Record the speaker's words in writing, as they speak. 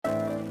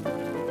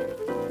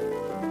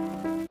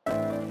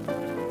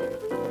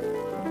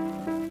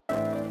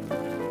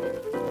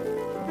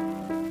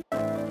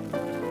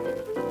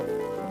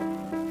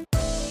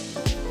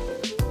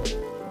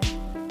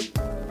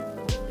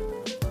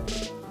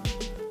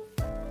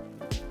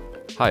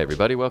Hi,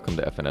 everybody. Welcome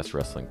to FNS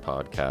Wrestling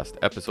Podcast,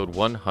 episode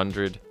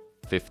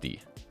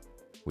 150.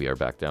 We are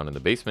back down in the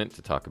basement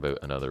to talk about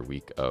another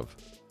week of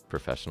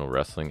professional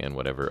wrestling and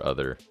whatever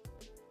other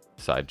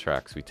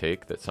sidetracks we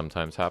take that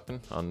sometimes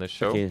happen on this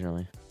show.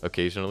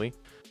 Occasionally.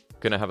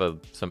 Gonna have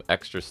some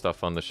extra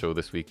stuff on the show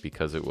this week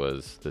because it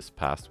was this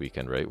past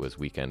weekend, right? It was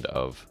weekend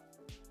of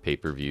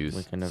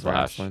pay-per-views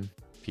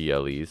 /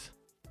 PLEs.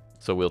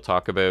 So we'll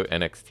talk about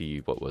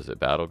NXT, what was it,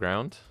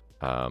 Battleground?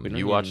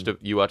 You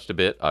watched a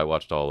bit, I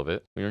watched all of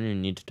it. We don't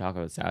even need to talk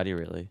about Saudi,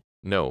 really.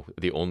 No,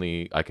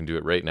 I can do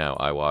it right now.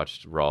 I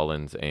watched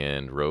Rollins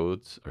and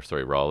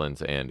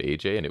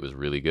AJ, and it was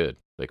really good.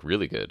 Like,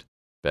 really good.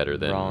 Better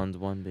than Rollins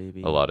won,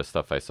 baby. A lot of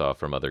stuff I saw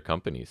from other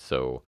companies.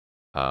 So,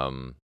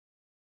 and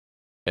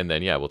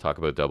then, we'll talk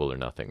about Double or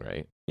Nothing,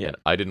 right? Yeah. And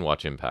I didn't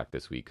watch Impact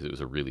this week because it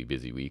was a really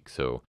busy week.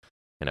 So,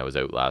 and I was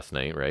out last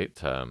night,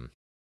 right? I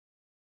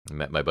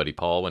met my buddy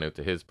Paul, went out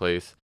to his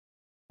place.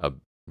 A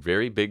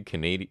very big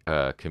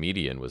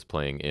comedian was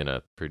playing in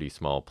a pretty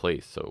small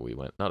place. So we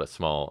went, not a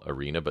small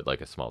arena, but like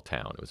a small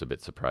town. It was a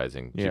bit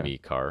surprising. Yeah. Jimmy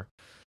Carr.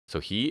 So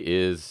he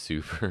is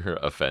super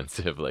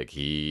offensive. Like,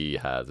 he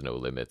has no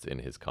limits in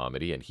his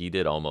comedy. And he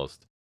did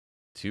almost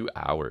 2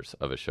 hours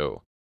of a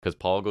show. Because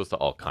Paul goes to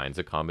all kinds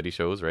of comedy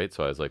shows, right?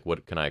 So I was like,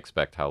 what can I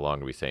expect? How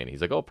long are we saying?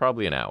 He's like, oh,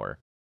 probably an hour.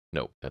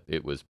 No,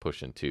 it was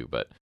pushing 2.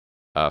 But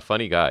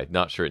funny guy.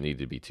 Not sure it needed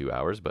to be 2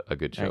 hours, but a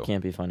good show. It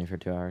can't be funny for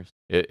 2 hours.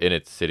 And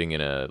it's sitting in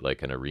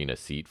an arena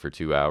seat for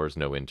 2 hours,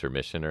 no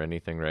intermission or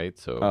anything, right?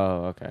 So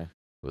okay.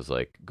 It was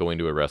like going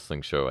to a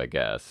wrestling show, I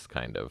guess,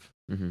 kind of.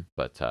 Mm-hmm.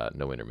 But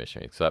no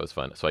intermission. So that was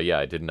fun. So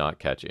I did not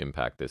catch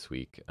Impact this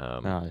week.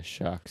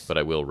 Shucks. But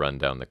I will run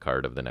down the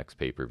card of the next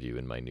pay-per-view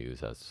in my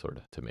news as sort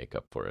of to make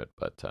up for it.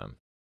 But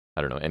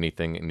I don't know,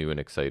 anything new and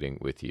exciting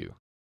with you?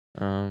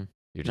 You're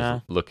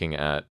just looking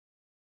at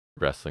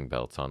wrestling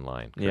belts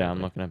online currently. Yeah,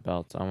 I'm looking at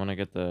belts. I want to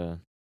get the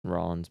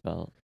Rollins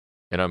belt.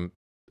 And I'm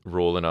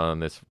rolling on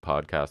this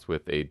podcast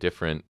with a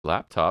different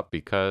laptop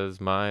because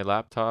my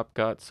laptop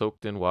got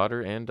soaked in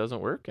water and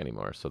doesn't work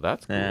anymore. So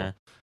that's cool.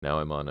 Now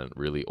I'm on a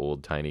really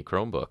old, tiny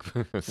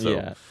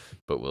Chromebook.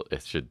 But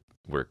it should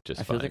work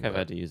just fine. I feel like I've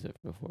had to use it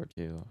before,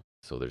 too.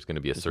 So there's going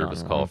to be a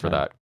service call for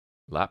that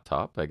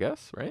laptop, I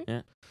guess, right?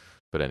 Yeah.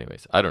 But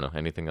anyways, I don't know.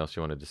 Anything else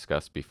you want to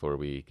discuss before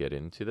we get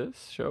into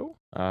this show?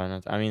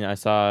 I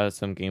saw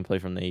some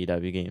gameplay from the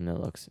AEW game.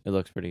 It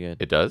looks pretty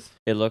good. It does?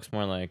 It looks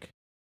more like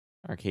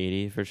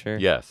arcadey for sure.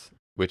 Yes,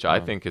 which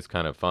I think is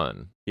kind of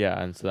fun. Yeah,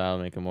 and so that'll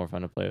make it more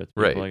fun to play with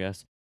people, I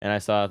guess. And I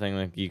saw a thing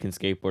like you can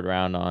skateboard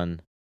around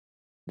on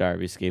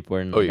Darby's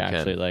skateboard and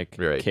actually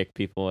kick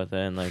people with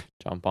it and like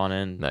jump on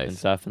it and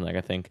stuff. And like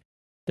I think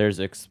there's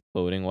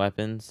exploding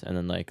weapons, and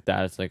then like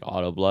that is like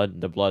auto blood.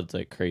 The blood's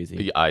like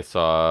crazy. Yeah, I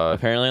saw.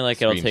 Apparently, like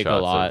it'll take a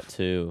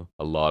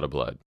lot of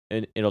blood.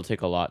 It'll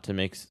take a lot to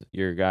make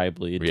your guy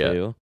bleed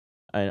too,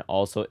 and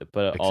also,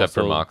 except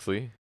for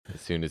Moxley, as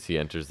soon as he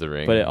enters the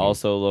ring. But it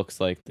also looks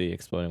like the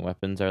exploding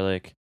weapons are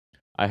like.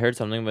 I heard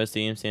something about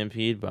Stadium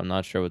Stampede, but I'm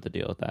not sure what the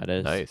deal with that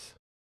is. Nice.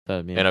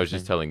 And I was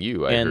just telling you,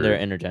 they're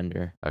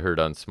intergender. I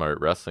heard on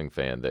Smart Wrestling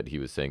Fan that he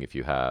was saying if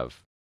you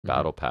have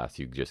Battle Pass,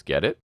 you just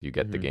get it. You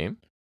get the game.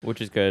 Which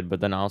is good,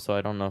 but then also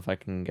I don't know if I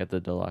can get the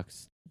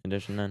deluxe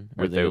edition then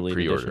or without the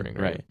pre-ordering,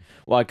 right?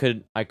 Well, I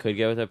could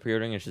get without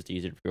pre-ordering. It's just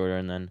easier to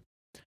pre-order,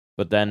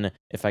 but then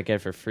if I get it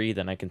for free,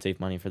 then I can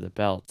save money for the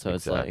belt. So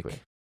exactly.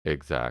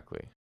 It's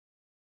like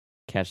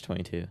Catch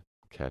 22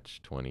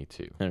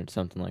 or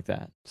something like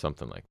that.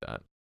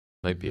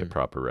 Might be a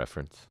proper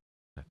reference.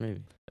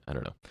 Maybe. I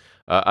don't know.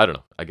 I don't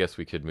know. I guess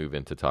we could move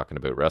into talking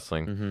about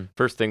wrestling. Mm-hmm.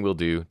 First thing we'll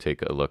do,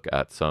 take a look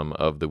at some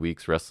of the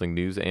week's wrestling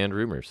news and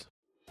rumors.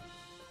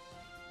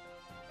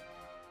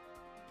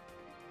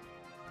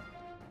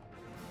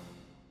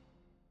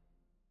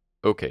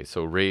 Okay,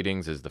 so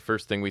ratings is the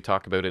first thing we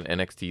talk about. In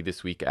NXT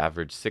this week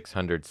averaged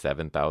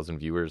 607,000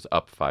 viewers,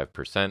 up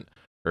 5%,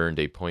 earned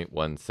a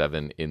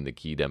 0.17 in the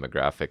key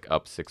demographic,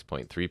 up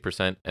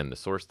 6.3%, and the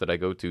source that I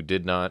go to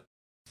did not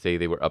say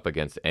they were up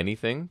against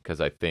anything, because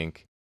I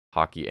think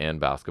hockey and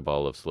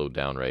basketball have slowed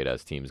down, right,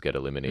 as teams get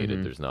eliminated.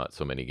 Mm-hmm. There's not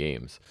so many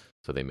games,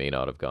 so they may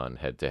not have gone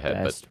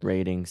head-to-head. Best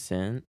rating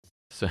since?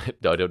 So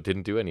I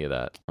didn't do any of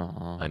that.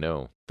 Aww. I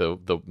know.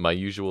 My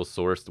usual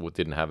source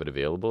didn't have it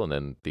available, and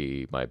then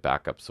my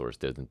backup source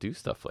doesn't do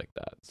stuff like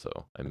that, so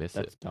I miss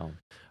it. That's dumb.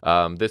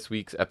 This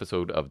week's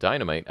episode of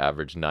Dynamite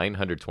averaged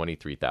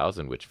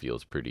 923,000, which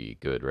feels pretty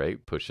good, right?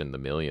 Pushing the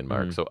million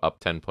mark, so up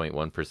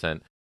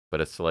 10.1%,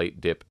 but a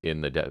slight dip in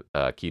the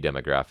key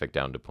demographic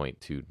down to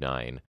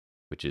 0.29,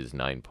 which is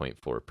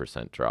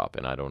 9.4% drop,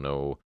 and I don't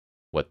know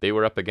what they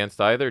were up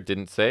against either.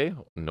 Didn't say,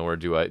 nor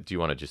do I. Do you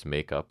want to just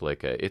make up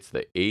it's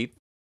the 8th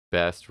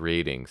best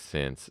rating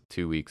since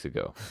 2 weeks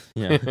ago?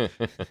 Yeah.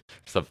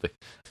 Something.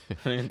 I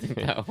don't even think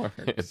that works.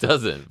 It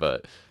doesn't,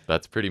 but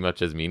that's pretty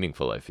much as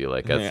meaningful, I feel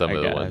like, as some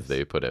of the ones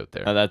they put out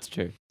there. Oh, that's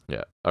true.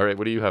 Yeah. All right,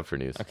 what do you have for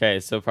news? Okay,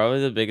 so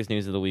probably the biggest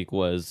news of the week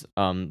was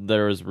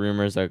there was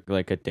rumors that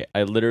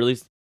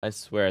I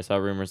swear I saw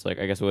rumors I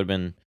guess it would have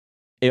been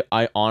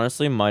I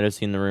honestly might have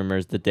seen the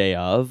rumors the day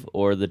of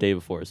or the day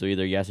before. So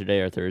either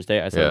yesterday or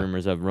Thursday, I saw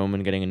rumors of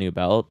Roman getting a new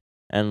belt.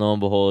 And lo and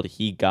behold,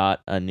 he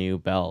got a new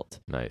belt.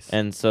 Nice.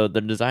 And so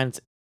the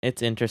design's,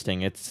 it's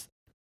interesting. It's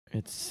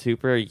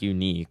super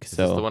unique. Is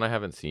this the one I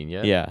haven't seen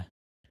yet? Yeah.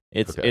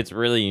 It's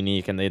really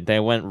unique, and they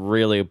went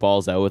really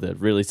balls out with it.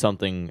 Really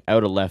something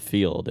out of left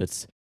field.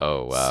 It's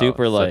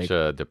super such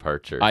a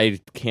departure. I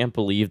can't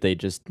believe they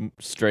just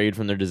strayed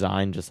from their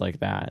design just like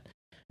that.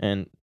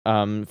 And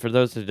for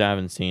those who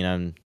haven't seen,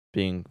 I'm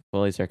being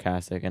fully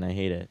sarcastic, and I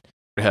hate it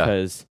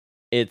because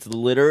it's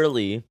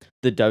literally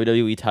the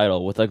WWE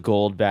title with a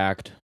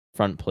gold-backed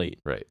front plate,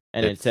 right?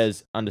 And it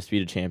says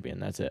undisputed champion.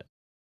 That's it.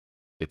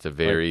 It's a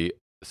very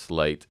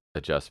slight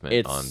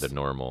adjustment on the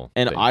normal.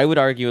 And thing. I would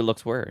argue it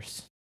looks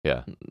worse.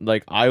 Yeah.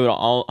 Like I would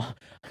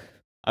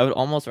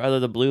almost rather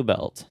the blue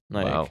belt.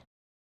 Like, wow.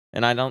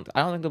 And I don't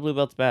think the blue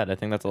belt's bad. I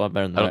think that's a lot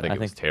better than I don't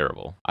think it's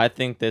terrible. I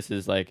think this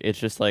is like it's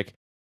just like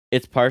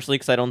it's partially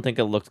because I don't think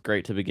it looks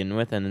great to begin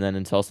with, and then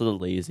it's also the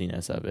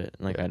laziness of it.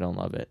 Like I don't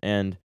love it,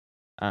 and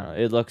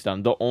it looks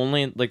dumb. The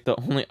only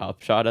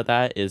upshot of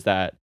that is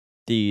that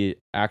the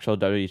actual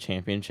WWE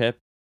Championship,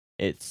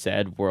 it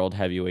said World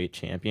Heavyweight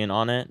Champion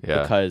on it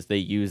because they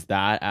used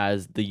that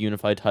as the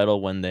unified title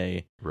when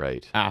they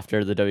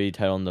after the WWE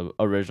title and the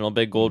original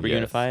Big Gold were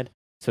unified.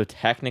 So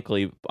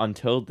technically,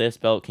 until this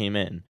belt came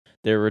in,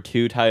 there were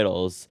two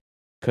titles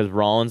because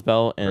Rollins'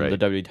 belt and the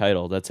WWE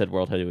title that said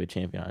World Heavyweight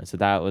Champion on it. So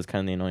that was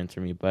kind of the annoyance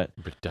for me. But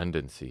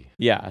redundancy.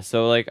 Yeah.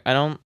 So like, I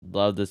don't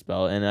love this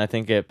belt, and I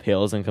think it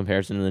pales in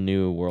comparison to the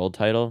new World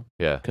title.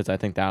 Yeah. Because I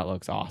think that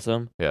looks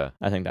awesome. Yeah.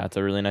 I think that's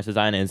a really nice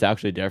design, and it's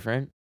actually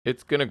different.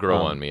 It's gonna grow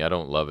on me. I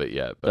don't love it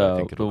yet, but I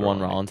think it'll the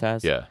one Rollins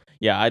has. Yeah.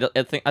 Yeah, I thought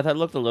it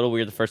looked a little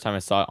weird the first time I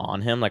saw it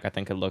on him. Like I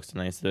think it looks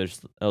nice.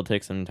 It'll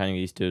take some time to get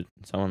used to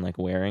someone like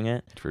wearing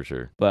it. For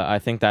sure. But I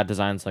think that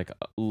design's like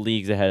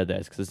leagues ahead of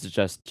this because it's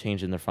just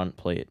changing the front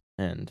plate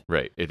and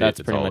that's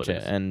pretty much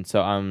it. And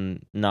so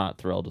I'm not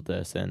thrilled with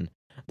this. And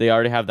they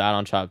already have that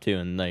on shop too.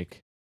 And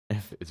like,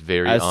 it's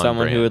very as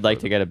someone who would like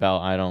to get a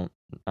belt, I don't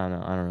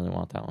really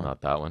want that one.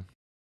 Not that one.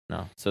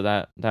 No. So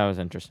that was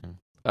interesting.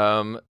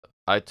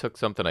 I took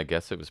something, I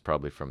guess it was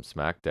probably from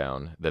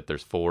SmackDown, that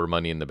there's 4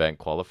 Money in the Bank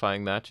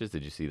qualifying matches.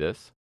 Did you see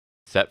this?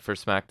 Set for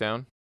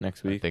SmackDown?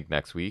 Next week? I think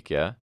next week,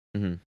 yeah.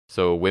 Mm-hmm.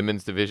 So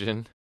women's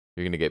division,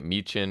 you're going to get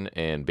Michin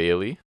and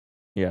Bailey.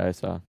 Yeah, I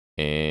saw.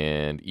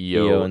 And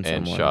Io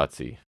and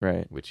Shotzi.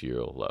 Right. Which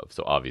you'll love.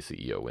 So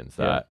obviously Io wins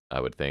that, I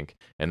would think.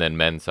 And then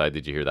men's side,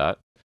 did you hear that?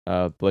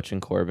 Butch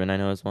and Corbin, I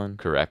know is one.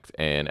 Correct.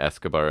 And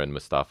Escobar and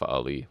Mustafa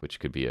Ali, which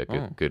could be a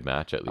good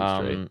match at least,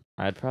 right?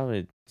 I'd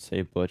probably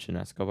say Butch and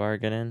Escobar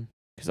get in.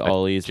 Because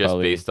Ali's just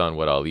probably... based on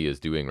what Ali is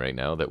doing right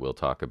now that we'll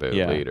talk about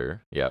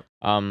later. Yeah.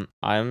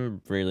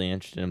 I'm really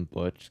interested in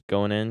Butch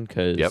going in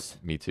because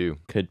me too.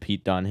 Could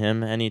Pete Dunne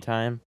him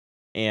anytime,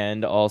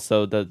 and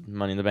also the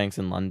Money in the Bank's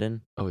in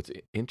London. Oh, it's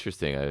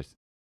interesting.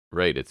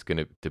 Right, it's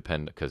gonna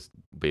depend because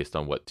based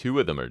on what 2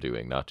 of them are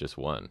doing, not just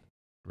one.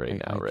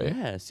 Right now, right?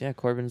 Yes, yeah.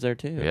 Corbin's there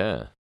too.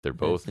 Yeah. They're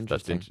both.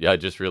 I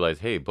just realized.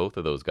 Hey, both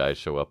of those guys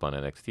show up on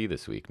NXT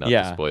this week. Not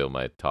to spoil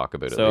my talk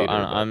about it later.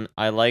 So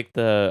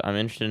I'm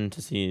interested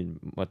to see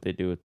what they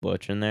do with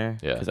Butch in there.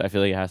 Yeah. Because I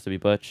feel like it has to be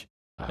Butch,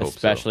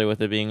 especially with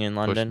it being in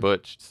London. Push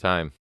Butch. It's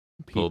time.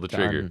 Pull the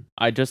trigger.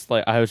 I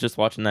was just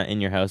watching that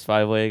In Your House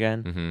 5-way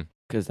again.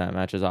 Because that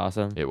match is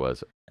awesome. It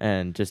was.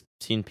 And just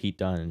seeing Pete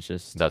Dunne is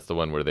just. That's the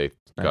one where they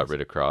got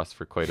rid of Cross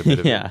for quite a bit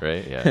of it,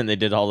 right? Yeah. And they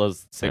did all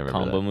those sick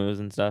combo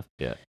moves and stuff.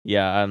 Yeah.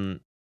 Yeah.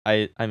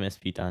 I miss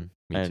Pete Dunne.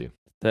 Me too.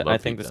 I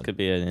think this could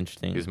be an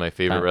interesting. He's my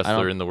favorite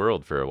wrestler in the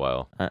world for a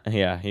while.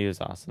 Yeah, he was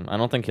awesome. I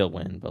don't think he'll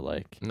win, but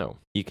like, no,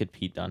 you could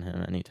Pete Dunne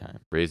him anytime.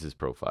 Raise his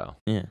profile.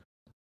 Yeah.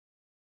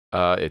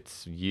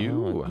 It's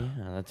you. Oh,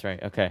 yeah, that's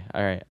right. Okay,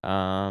 all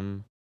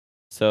right.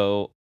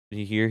 So do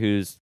you hear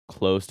who's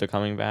close to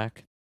coming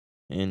back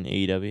in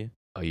AEW?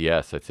 Oh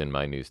yes, it's in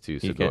my news too.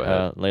 So go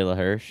ahead. Layla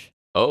Hirsch.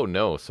 Oh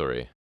no,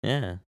 sorry.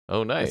 Yeah.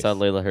 Oh nice. I saw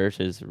Layla Hirsch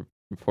is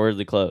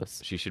reportedly close.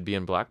 She should be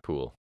in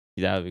Blackpool.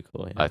 That would be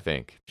cool. Yeah. I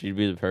think she'd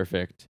be the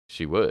perfect.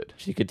 She would.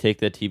 She could take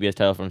the TBS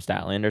title from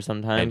Statlander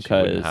sometime, and she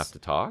wouldn't have to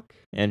talk.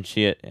 And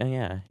she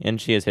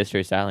has history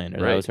of Statlander.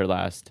 Right. That was her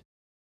last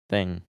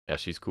thing. Yeah,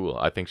 she's cool.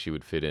 I think she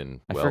would fit in.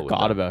 I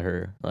forgot about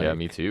her. Like, yeah,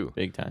 me too.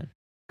 Big time.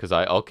 Because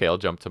I'll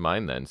jump to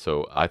mine then.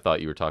 So I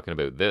thought you were talking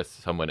about this.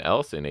 Someone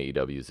else in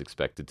AEW is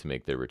expected to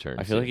make their return.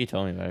 I feel like you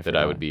told me about it. That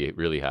I would be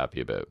really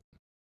happy about.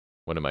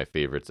 One of my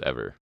favorites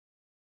ever.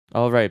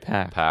 Oh, right,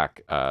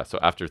 Pac. So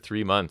after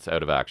 3 months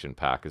out of action,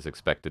 Pac is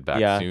expected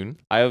back soon.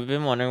 I've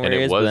been wondering where he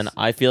is, but then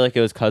I feel like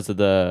it was because of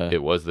the...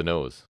 It was the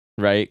nose.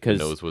 Right? Because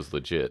the nose was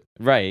legit.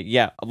 Right,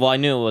 yeah. Well, I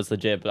knew it was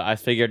legit, but I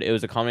figured it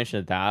was a combination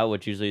of that,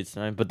 which usually it's...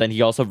 But then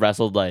he also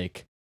wrestled,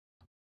 like,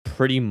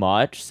 pretty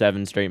much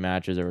 7 straight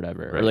matches or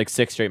whatever. Right. Or, like,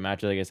 6 straight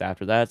matches, I guess,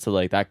 after that. So,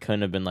 like, that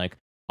couldn't have been, like...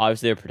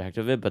 Obviously, they're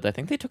protective of it, but I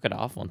think they took it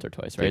off once or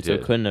twice, right? So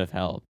it couldn't have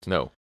helped.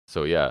 No.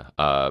 So,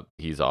 yeah,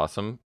 he's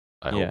awesome.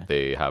 I hope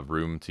they have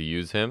room to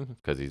use him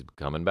because he's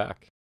coming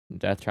back.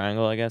 Death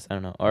Triangle, I guess. I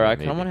don't know. Or I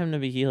kind of want him to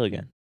be heel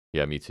again.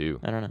 Yeah, me too.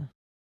 I don't know.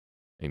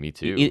 Hey, me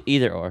too.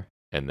 Either or.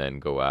 And then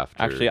go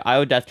after. Actually, I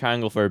would Death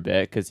Triangle for a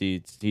bit because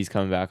he's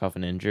coming back off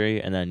an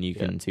injury, and then you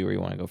can see where you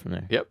want to go from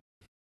there. Yep.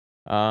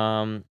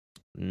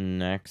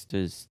 Next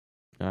is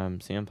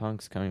CM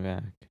Punk's coming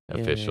back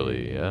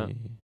officially. Yay. Yeah.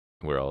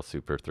 We're all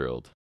super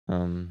thrilled.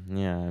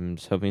 Yeah, I'm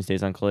just hoping he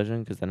stays on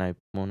Collision because then I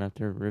won't have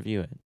to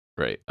review it.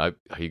 Right. Are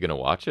you gonna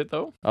watch it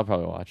though? I'll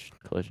probably watch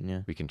Collision.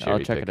 Yeah. We can. I'll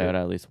check it out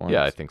at least once.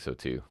 Yeah, I think so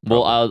too.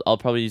 Probably. Well, I'll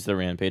probably use the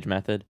Rampage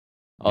method.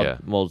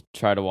 We'll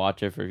try to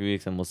watch it for a few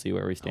weeks and we'll see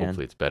where we stand.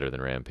 Hopefully it's better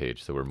than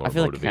Rampage, so we're more motivated.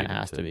 I feel like it kind of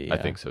has to be. Yeah. I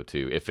think so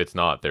too. If it's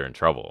not, they're in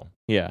trouble.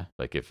 Yeah.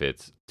 Like if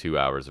it's 2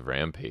 hours of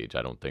Rampage,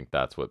 I don't think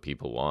that's what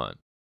people want.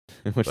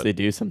 Which they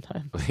do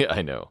sometimes. Yeah,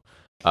 I know.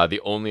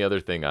 The only other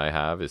thing I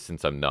have is,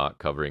 since I'm not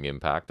covering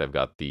Impact, I've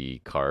got the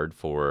card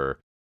for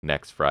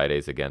next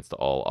Friday's Against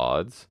All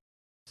Odds.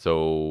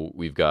 So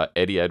we've got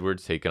Eddie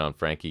Edwards taking on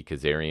Frankie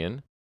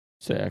Kazarian.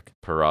 Sick.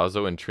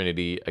 Purrazzo and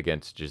Trinity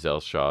against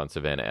Giselle Shaw and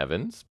Savannah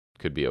Evans.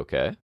 Could be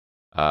okay.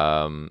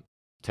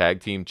 Tag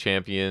team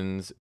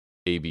champions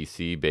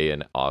ABC, Bay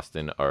and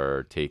Austin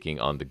are taking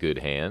on the Good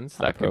Hands.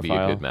 That could be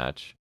a good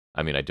match.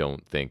 I mean, I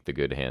don't think the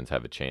Good Hands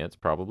have a chance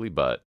probably,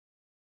 but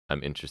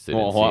I'm interested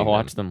in seeing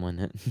watch them win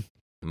it.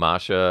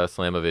 Masha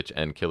Slamovich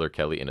and Killer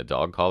Kelly in a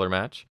dog collar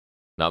match.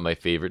 Not my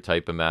favorite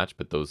type of match,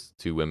 but those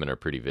two women are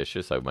pretty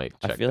vicious. I might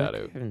check that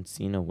out. I haven't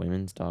seen a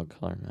women's dog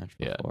collar match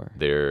before.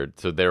 Yeah,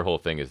 their whole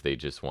thing is they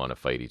just want to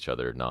fight each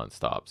other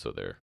nonstop, so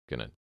they're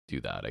gonna do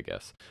that, I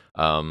guess.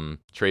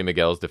 Trey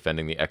Miguel's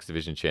defending the X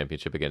Division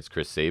Championship against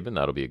Chris Sabin.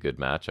 That'll be a good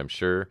match, I'm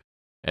sure.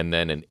 And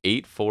then an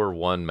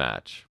 8-4-1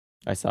 match.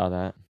 I saw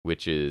that.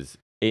 Which is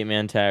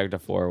 8-man tag to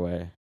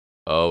 4-way.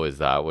 Oh, is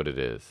that what it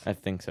is? I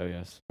think so,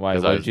 yes. Why?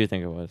 What did you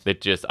think it was?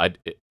 It just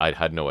I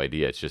had no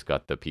idea. It's just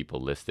got the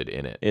people listed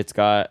in it. It's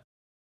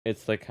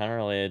like kind of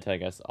related to, I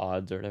guess,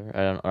 odds or whatever.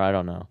 I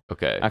don't know.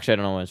 Okay. Actually, I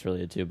don't know what it's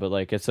related to, but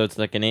like it's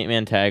like an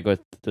 8-man tag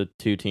with the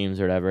two teams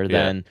or whatever. Yeah.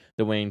 Then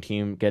the winning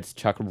team gets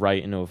chucked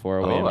right into a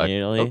 4-way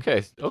immediately.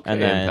 Okay.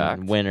 And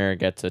then winner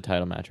gets a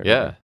title match. Or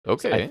whatever.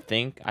 Okay.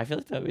 I feel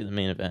like that would be the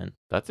main event.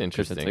 That's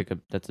interesting. It's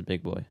that's a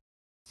big boy.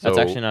 That's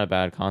actually not a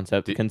bad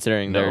concept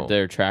considering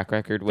their track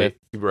record with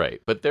right,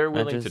 but they're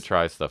willing to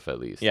try stuff at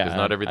least. Yeah, because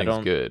not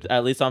everything's good.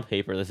 At least on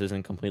paper, this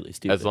isn't completely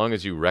stupid. As long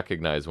as you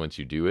recognize once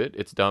you do it,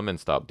 it's dumb and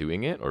stop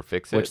doing it or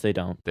fix it, which they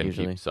don't. Then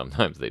usually.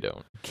 Sometimes they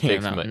don't.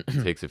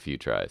 Takes a few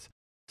tries.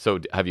 So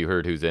have you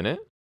heard who's in it?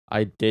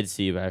 I did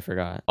see, but I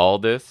forgot.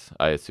 Aldis,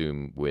 I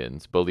assume,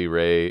 wins. Bully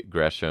Ray,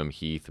 Gresham,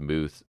 Heath,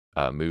 Moose,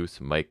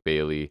 Mike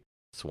Bailey,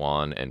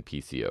 Swan, and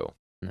PCO.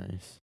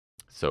 Nice.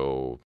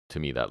 So to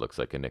me, that looks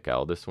like a Nick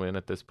Aldis win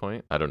at this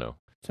point. I don't know.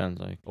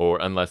 Sounds like. Or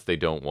unless they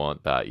don't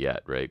want that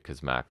yet, right?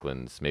 Because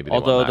Macklin's maybe.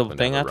 Although the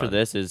thing after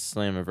this is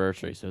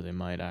Slammiversary, so they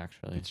might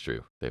actually. It's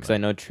true. Because I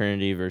know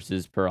Trinity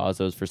versus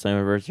Purrazzo's for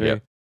Slammiversary.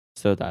 Yep.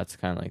 So that's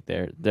kind of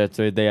like that's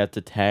why they have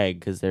to tag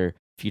because they're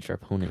future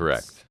opponents.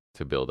 Correct.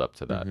 To build up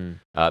to that.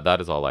 Mm-hmm.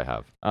 That is all I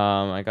have.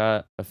 I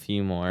got a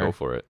few more. Go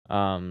for it.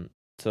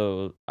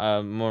 So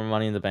more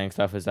Money in the Bank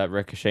stuff is that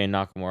Ricochet and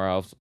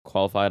Nakamura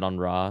qualified on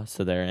Raw,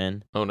 so they're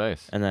in. Oh,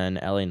 nice. And then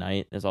LA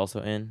Knight is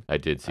also in. I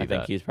did see that. I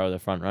think he's probably the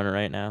front runner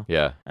right now.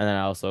 Yeah. And then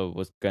I also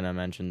was going to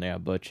mention they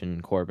have Butch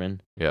and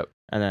Corbin. Yep.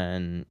 And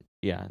then,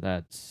 yeah,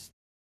 that's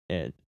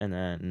it. And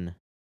then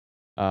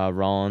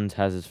Rollins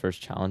has his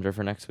first challenger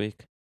for next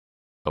week.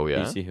 Oh, yeah?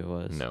 Do you see who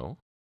it was? No.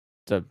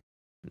 It's a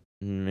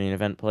main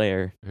event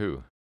player.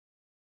 Who?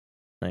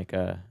 Like,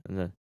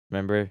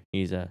 remember?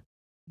 He's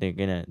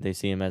they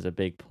see him as a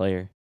big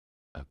player.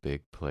 A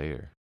big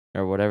player.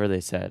 Or whatever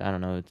they said. I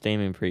don't know. It's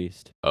Damian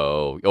Priest.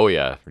 Oh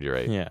yeah, you're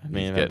right. Yeah,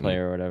 main event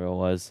player or whatever it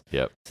was.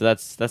 Yep. So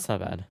that's not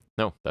bad.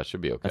 No, that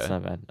should be okay. That's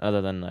not bad.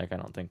 Other than I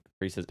don't think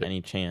Priest has any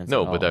chance.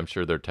 No, but I'm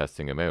sure they're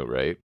testing him out,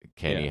 right?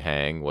 Can he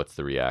hang? What's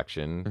the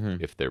reaction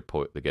if they're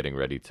getting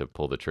ready to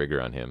pull the trigger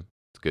on him?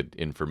 It's good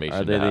information.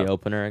 Are they the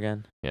opener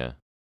again? Yeah.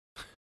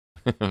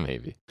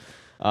 Maybe.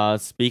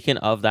 Speaking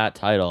of that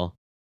title,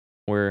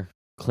 we're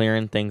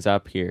clearing things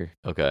up here.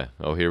 Okay.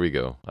 Oh, here we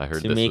go. I heard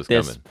this was coming. To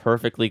make this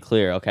perfectly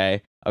clear,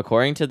 okay?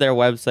 According to their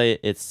website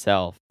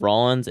itself,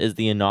 Rollins is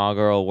the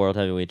inaugural World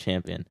Heavyweight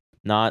Champion,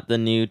 not the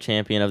new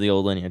champion of the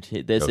old lineage.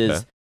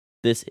 This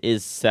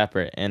is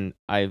separate, and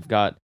I've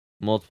got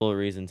multiple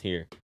reasons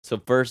here.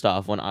 So first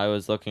off, when I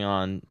was looking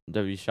on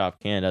W Shop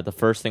Canada, the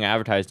first thing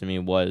advertised to me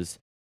was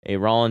a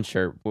Rollins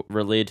shirt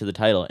related to the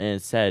title, and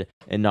it said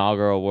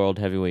inaugural World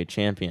Heavyweight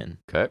Champion.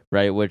 Okay.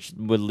 Right, which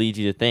would lead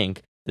you to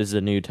think this is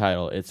a new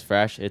title. It's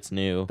fresh. It's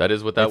new. That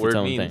is what that word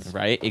means. Thing,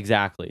 right?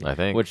 Exactly. I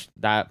think. Which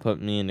that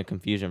put me into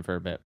confusion for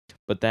a bit.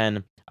 But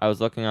then I was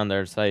looking on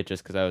their site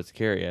just because I was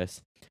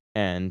curious.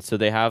 And so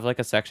they have like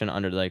a section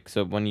under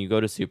so when you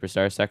go to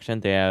Superstar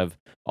section, they have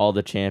all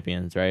the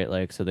champions, right?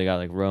 Like, so they got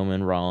like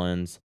Roman,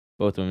 Rollins,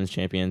 both women's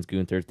champions,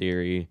 Gunther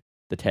Theory,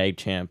 the tag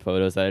champ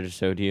photos that I just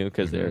showed you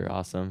because they're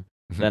awesome.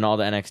 Then all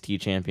the NXT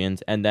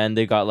champions. And then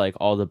they got like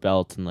all the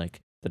belts and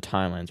like the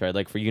timelines, right?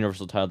 Like for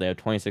Universal title, they have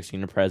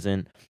 2016 to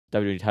present,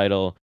 WWE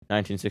title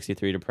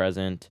 1963 to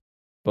present,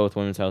 both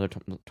women's titles are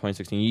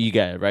 2016. You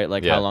get it, right?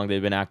 Like how long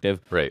they've been active.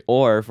 Right.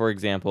 Or, for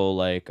example,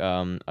 like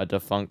a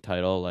defunct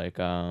title, like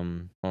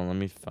well, let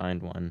me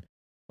find one.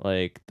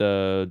 Like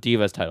the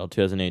Divas title,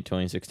 2008,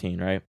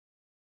 2016, right?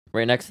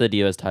 Right next to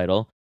the Divas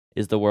title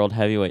is the World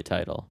Heavyweight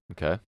title.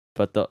 Okay.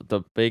 But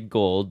the big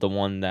gold, the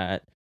one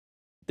that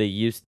they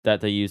used till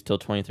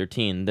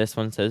 2013, this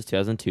one says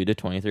 2002 to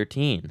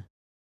 2013.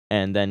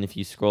 And then if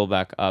you scroll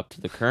back up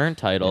to the current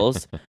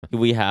titles,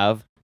 we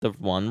have the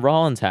one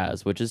Rollins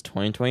has, which is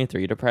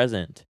 2023 to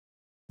present.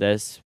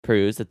 This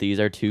proves that these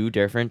are two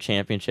different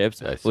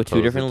championships with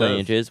two different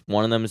lineages.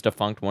 One of them is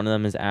defunct, one of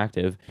them is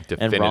active.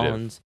 Definitive. And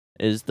Rollins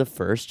is the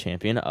first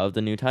champion of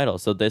the new title.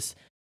 So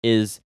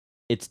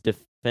it's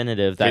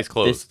definitive that case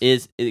closed.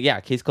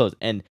 Case closed.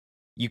 And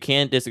you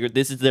can't disagree.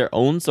 This is their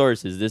own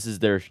sources. This is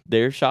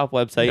their shop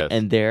website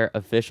and their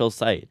official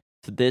site.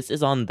 So this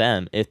is on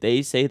them. If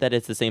they say that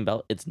it's the same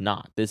belt, it's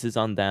not. This is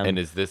on them. And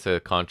is this a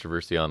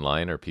controversy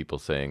online, or people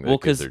saying that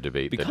because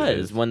debate?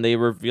 Because when they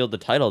revealed the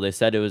title, they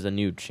said it was a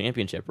new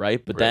championship,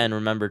 right? But then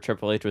remember,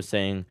 Triple H was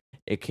saying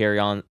it carries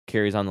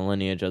on the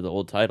lineage of the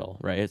old title,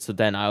 right? So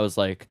then I was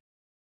like,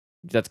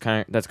 that's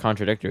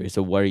contradictory.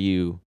 So what are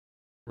you?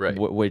 Right.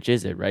 Which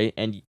is it, right?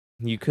 And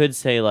you could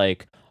say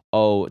like,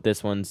 oh,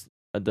 this one's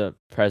the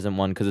present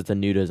one because it's a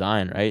new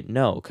design, right?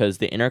 No, because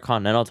the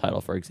Intercontinental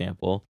title, for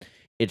example,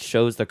 it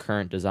shows the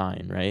current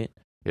design, right?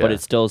 Yeah. But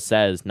it still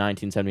says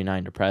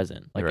 1979 to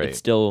present. Like it's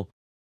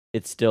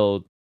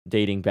still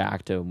dating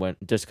back to when,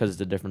 just because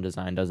it's a different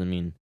design doesn't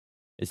mean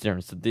it's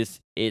different. So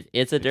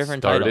it's a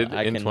different title.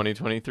 Started in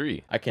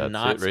 2023. I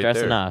cannot stress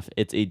enough.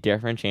 It's a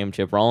different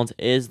championship. Rollins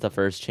is the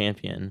first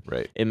champion.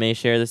 Right. It may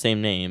share the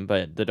same name,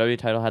 but the W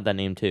title had that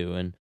name too,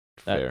 and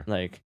that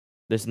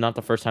this is not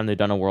the first time they've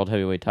done a world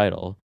heavyweight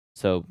title.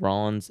 So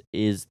Rollins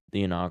is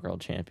the inaugural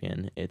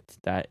champion.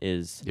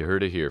 You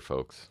heard it here,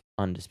 folks.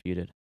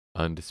 Undisputed.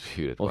 Well,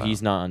 wow.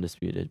 He's not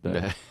undisputed,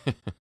 but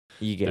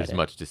you get There's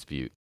much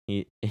dispute.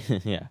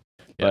 Yeah.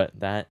 But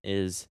that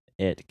is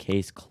it.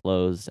 Case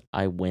closed.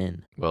 I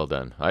win. Well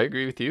done. I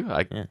agree with you.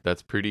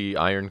 That's pretty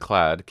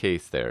ironclad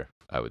case there,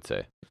 I would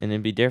say. And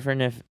it'd be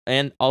different if...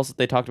 And also,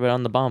 they talked about it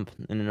on the bump.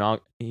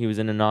 He was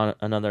in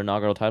another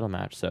inaugural title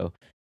match. So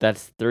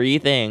that's 3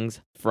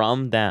 things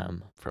from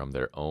them. From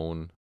their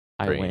own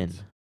brains. I win.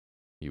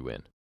 You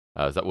win.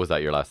 Was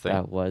that your last thing?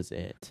 That was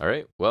it. All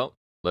right. Well,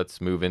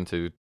 let's move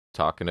into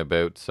talking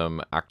about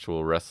some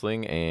actual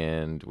wrestling,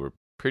 and we're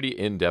pretty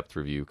in-depth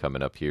review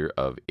coming up here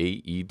of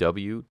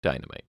AEW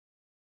Dynamite.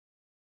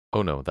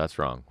 Oh no, that's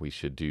wrong. We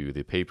should do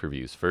the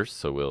pay-per-views first,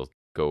 so we'll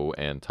go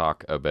and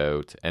talk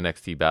about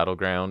NXT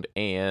Battleground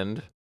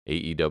and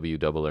AEW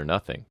Double or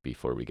Nothing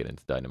before we get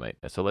into Dynamite.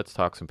 So let's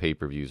talk some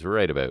pay-per-views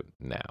right about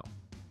now.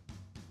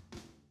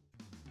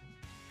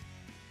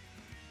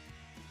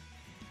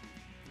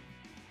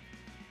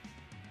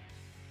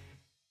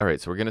 All right,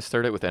 so we're going to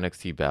start out with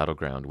NXT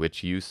Battleground,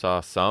 which you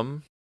saw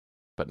some,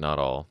 but not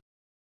all.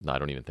 No, I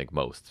don't even think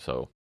most.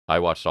 So I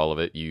watched all of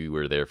it. You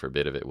were there for a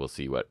bit of it. We'll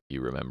see what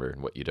you remember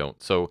and what you don't.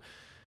 So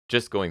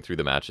just going through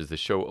the matches, the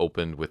show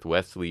opened with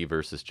Wes Lee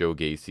versus Joe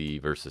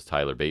Gacy versus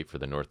Tyler Bate for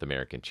the North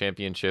American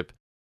Championship.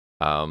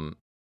 So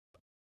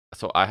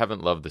I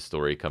haven't loved the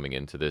story coming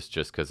into this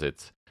just because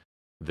it's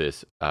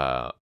this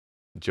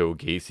Joe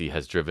Gacy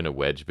has driven a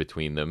wedge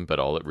between them, but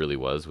all it really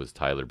was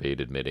Tyler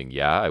Bate admitting,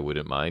 yeah, I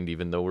wouldn't mind,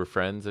 even though we're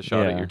friends, a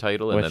shot at your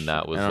title. And then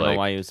that was I don't know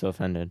why he was so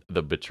offended.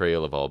 The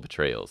betrayal of all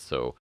betrayals.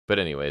 So, but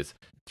anyways,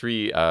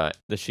 3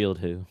 the Shield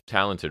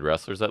talented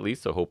wrestlers at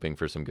least, so hoping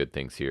for some good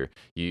things here.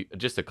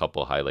 Just a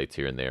couple highlights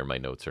here and there. My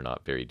notes are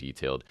not very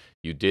detailed.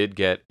 You did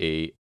get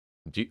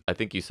I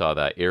think you saw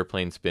that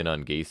airplane spin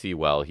on Gacy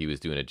while he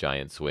was doing a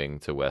giant swing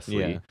to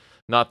Wesley. Yeah.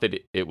 Not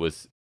that it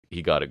was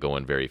he got it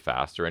going very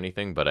fast or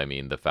anything, but I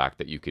mean, the fact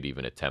that you could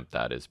even attempt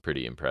that is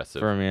pretty impressive.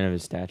 For a man of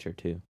his stature,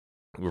 too.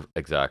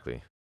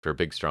 Exactly. For a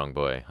big, strong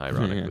boy,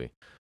 ironically.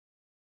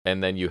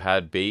 And then you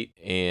had Bate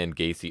and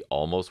Gacy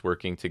almost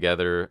working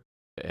together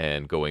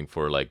and going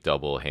for like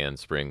double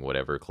handspring,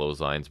 whatever,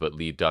 clotheslines, but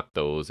Lee ducked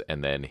those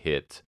and then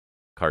hit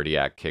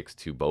cardiac kicks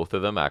to both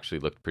of them. Actually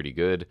looked pretty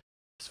good.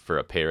 For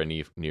a pair of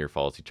near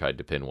falls, he tried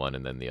to pin one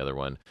and then the other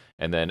one.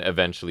 And then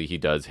eventually he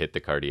does hit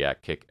the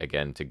cardiac kick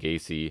again to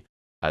Gacy,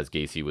 as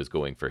Gacy was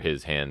going for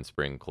his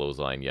handspring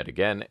clothesline yet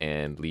again,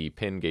 and Lee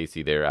pinned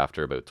Gacy there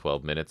after about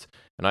 12 minutes.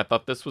 And I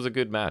thought this was a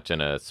good match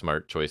and a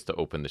smart choice to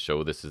open the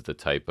show. This is the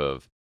type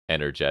of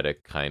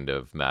energetic kind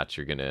of match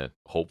you're going to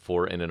hope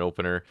for in an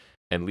opener.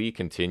 And Lee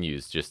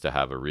continues just to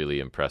have a really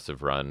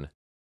impressive run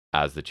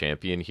as the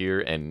champion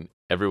here, and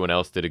everyone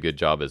else did a good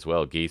job as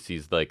well.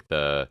 Gacy's like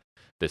the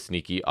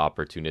sneaky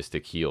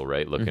opportunistic heel,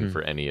 right? Looking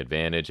for any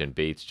advantage, and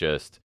Bates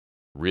just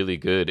really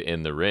good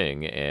in the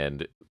ring,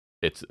 and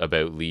it's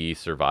about Lee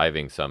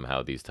surviving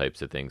somehow these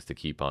types of things to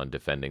keep on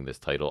defending this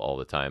title all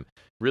the time.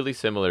 Really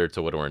similar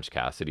to what Orange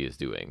Cassidy is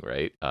doing,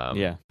 right?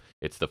 Yeah.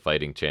 It's the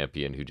fighting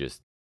champion who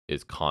just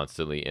is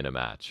constantly in a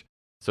match.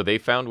 So they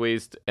found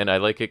ways, and I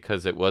like it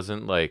because it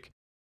wasn't like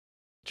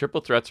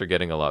triple threats are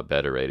getting a lot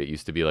better, right? It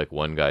used to be like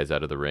one guy's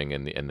out of the ring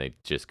and they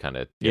just kind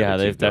of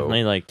they've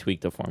definitely like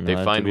tweaked the formula.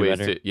 They find ways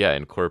better. to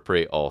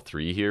incorporate all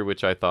three here,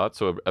 which I thought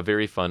so a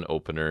very fun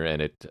opener,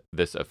 and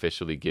this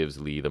officially gives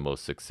Lee the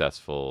most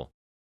successful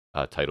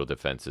title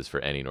defenses for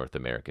any North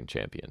American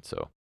champion.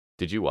 So,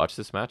 did you watch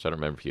this match? I don't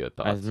remember if you had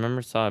thoughts.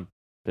 I saw a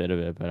bit of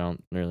it, but I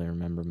don't really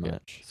remember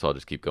much. Yeah. So I'll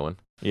just keep going.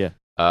 Yeah.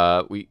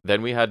 We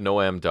had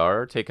Noam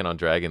Dar taking on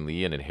Dragon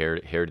Lee in a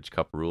Heritage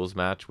Cup rules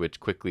match, which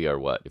quickly are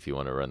what, if you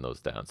want to run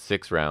those down?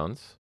 6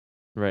 rounds.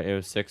 Right, it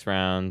was 6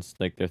 rounds,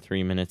 like they're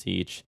 3 minutes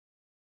each.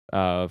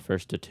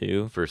 First to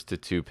 2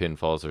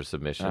 pinfalls or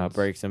submissions.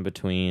 Breaks in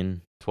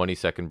between.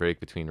 20-second break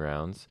between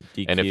rounds.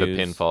 DQs. And if a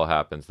pinfall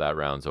happens, that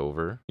round's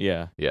over.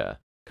 Yeah.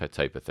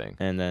 Type of thing.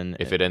 And then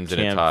if it ends in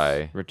a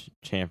tie,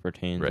 champ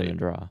retains in a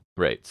draw.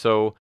 Right.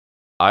 So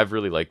I've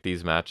really liked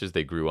these matches.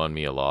 They grew on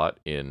me a lot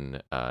in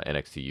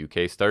NXT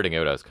UK. Starting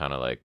out, I was kind of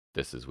like,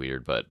 this is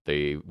weird, but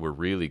they were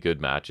really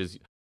good matches.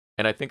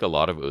 And I think a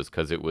lot of it was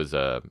because it was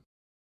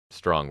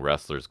strong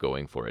wrestlers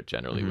going for it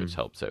generally, which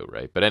helps out,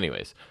 right? But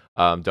anyways,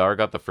 Dar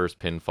got the first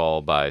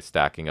pinfall by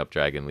stacking up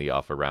Dragon Lee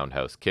off a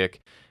roundhouse kick.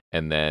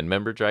 And then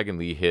remember Dragon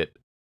Lee hit,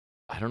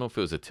 I don't know if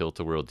it was a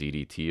tilt-a-whirl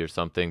DDT or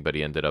something, but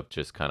he ended up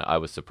just kind of, I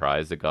was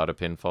surprised it got a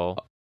pinfall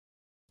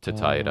to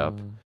tie it up.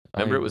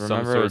 Remember, it was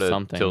some sort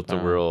of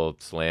tilt-a-whirl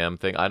slam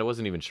thing. I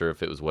wasn't even sure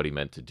if it was what he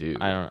meant to do.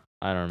 I don't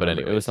remember. But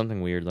anyways, it was something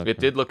weird looking. It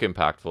did look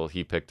impactful.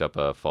 He picked up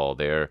a fall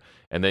there.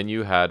 And then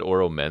you had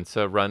Oro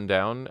Mensah run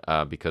down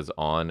because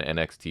on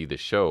NXT The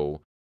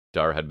Show,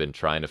 Dar had been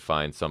trying to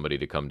find somebody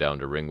to come down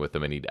to ring with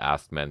him, and he'd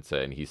asked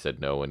Mensah, and he said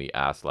no, and he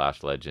asked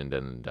Lash Legend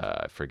and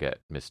I forget,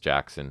 Miss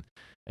Jackson,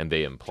 and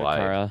they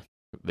implied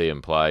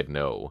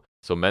no.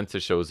 So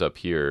Mensah shows up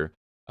here.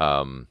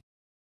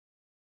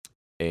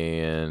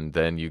 And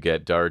then you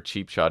get Dar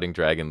cheap shotting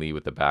Dragon Lee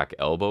with the back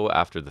elbow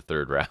after the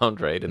 3rd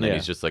round, right? And then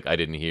he's just like, I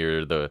didn't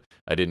hear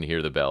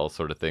the bell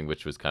sort of thing,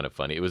 which was kind of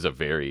funny. It was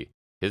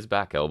his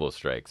back elbow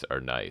strikes are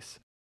nice.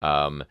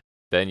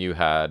 Then you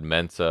had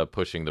Mensah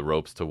pushing the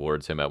ropes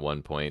towards him at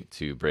one point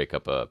to break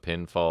up a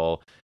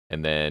pinfall.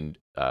 And then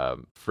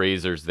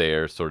Fraser's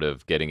there sort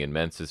of getting in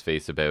Mensah's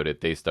face about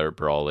it. They start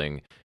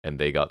brawling and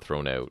they got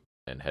thrown out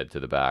and head to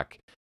the back.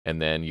 And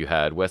then you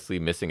had Wesley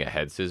missing a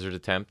head scissors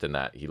attempt, and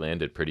that he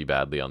landed pretty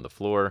badly on the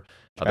floor.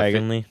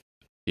 Dragon Lee?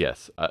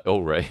 Yes.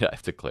 Right. I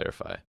have to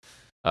clarify.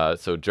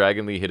 So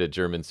Dragon Lee hit a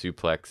German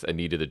suplex, a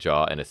knee to the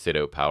jaw, and a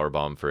sit-out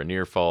powerbomb for a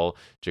near fall.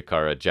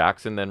 Jakara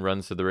Jackson then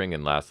runs to the ring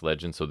and Last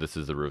Legend. So this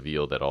is a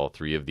reveal that all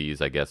 3 of these,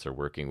 I guess, are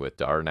working with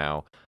Dar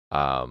now.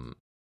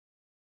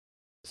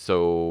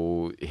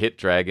 So hit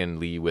Dragon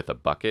Lee with a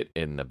bucket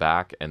in the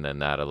back, and then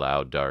that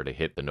allowed Dar to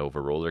hit the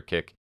Nova roller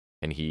kick.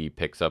 And he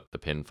picks up the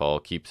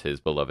pinfall, keeps his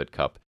beloved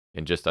cup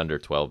in just under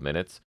 12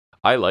 minutes.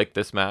 I like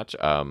this match,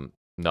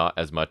 not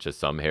as much as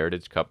some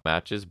Heritage Cup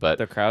matches, but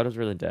the crowd was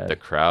really dead. The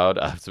crowd,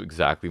 that's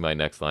exactly my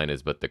next line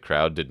is, but the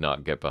crowd did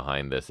not get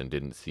behind this and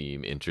didn't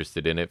seem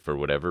interested in it for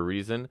whatever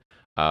reason.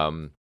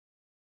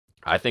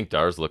 I think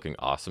Dar's looking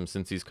awesome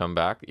since he's come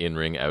back, in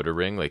ring, outer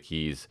ring. Like,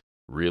 he's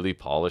really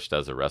polished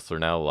as a wrestler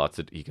now.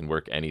 He can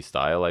work any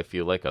style, I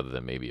feel like, other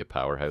than maybe a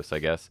powerhouse, I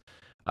guess.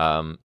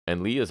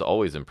 And Lee is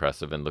always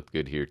impressive and looked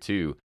good here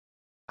too.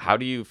 How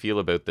do you feel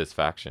about this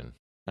faction?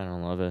 I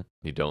don't love it.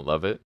 You don't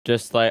love it?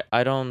 Just like,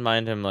 I don't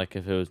mind him like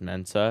if it was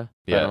Mensah,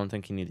 but I don't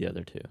think you need the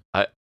other 2.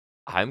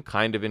 I'm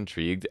kind of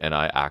intrigued, and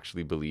I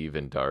actually believe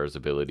in Dar's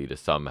ability to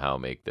somehow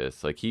make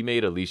this. Like, he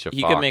made Alicia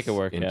Fox could make it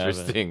work,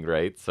 interesting,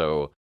 right?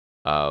 So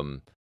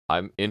I'm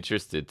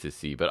interested to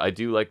see, but I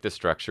do like the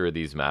structure of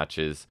these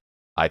matches.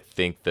 I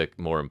think that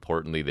more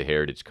importantly, the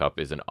Heritage Cup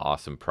is an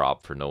awesome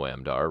prop for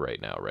Noam Dar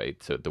right now,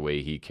 right? So the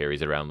way he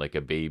carries it around like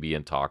a baby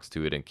and talks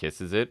to it and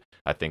kisses it,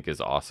 I think is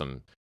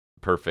awesome.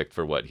 Perfect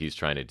for what he's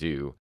trying to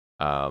do.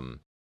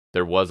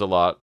 There was a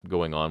lot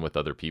going on with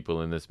other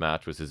people in this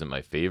match, which isn't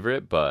my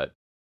favorite, but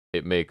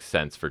it makes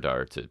sense for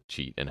Dar to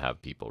cheat and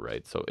have people,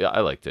 right? So yeah, I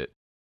liked it.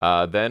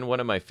 Then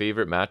one of my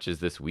favorite matches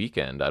this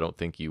weekend, I don't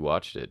think you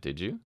watched it, did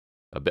you?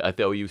 I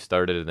thought you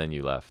started and then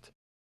you left.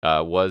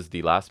 Was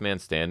the last man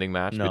standing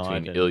match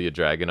between Ilya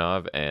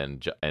Dragunov and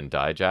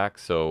Dijak.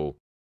 So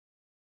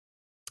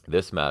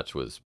this match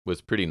was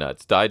pretty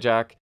nuts.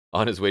 Dijak,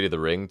 on his way to the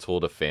ring,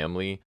 told a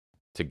family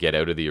to get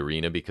out of the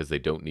arena because they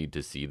don't need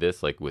to see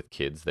this, like with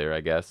kids there,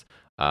 I guess.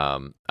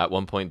 At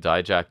one point,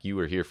 Dijak, you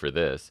were here for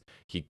this.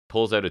 He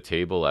pulls out a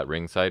table at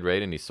ringside,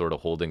 right? And he's sort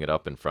of holding it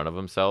up in front of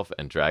himself.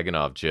 And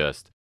Dragunov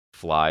just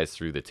flies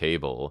through the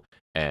table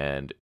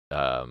and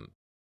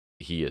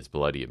he is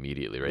bloody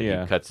immediately, right?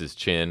 Yeah. He cuts his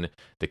chin.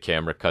 The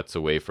camera cuts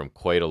away from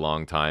quite a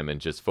long time and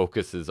just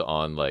focuses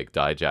on like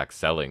Dijak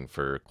selling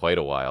for quite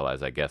a while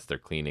as I guess they're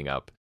cleaning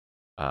up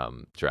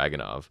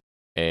Dragunov.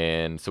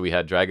 And so we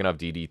had Dragunov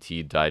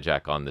DDT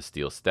Dijak on the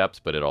steel steps,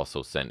 but it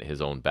also sent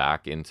his own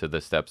back into the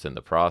steps in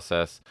the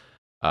process.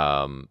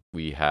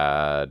 He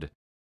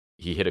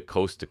hit a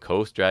coast to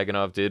coast,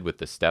 Dragunov did, with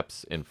the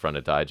steps in front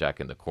of Dijak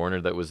in the corner.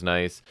 That was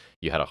nice.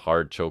 You had a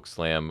hard choke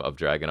slam of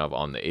Dragunov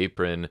on the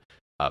apron.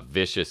 A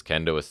vicious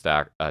kendo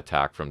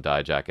attack from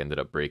Dijak ended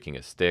up breaking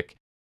a stick.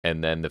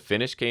 And then the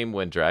finish came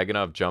when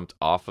Dragunov jumped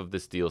off of the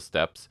steel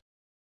steps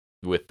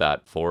with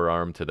that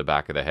forearm to the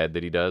back of the head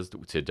that he does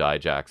to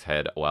Dijak's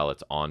head while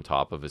it's on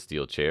top of a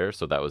steel chair.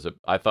 So that was,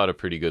 I thought, a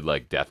pretty good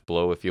like death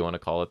blow, if you want to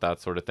call it that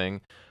sort of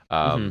thing.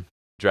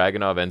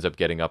 Dragunov ends up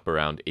getting up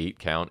around 8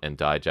 count, and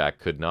Dijak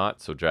could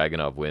not. So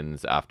Dragunov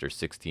wins after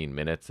 16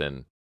 minutes,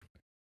 and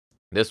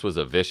this was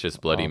a vicious,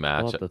 bloody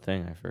match. The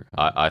thing I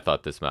forgot. I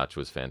thought this match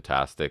was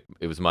fantastic.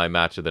 It was my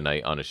match of the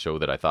night on a show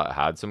that I thought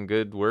had some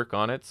good work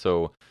on it.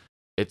 So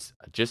it's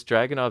just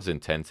Dragunov's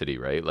intensity,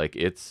 right? Like,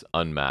 it's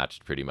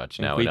unmatched pretty much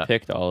now. We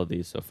picked all of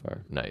these so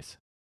far. Nice.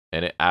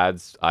 And it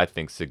adds, I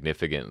think,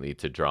 significantly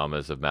to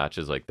dramas of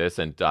matches like this.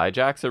 And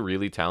Dijak's a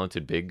really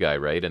talented big guy,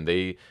 right? And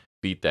they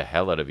beat the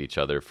hell out of each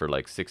other for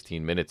like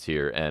 16 minutes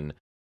here. And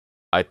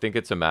I think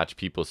it's a match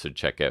people should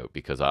check out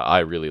because I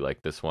really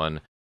like this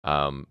one.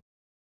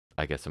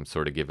 I guess I'm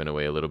sort of giving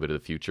away a little bit of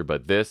the future,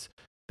 but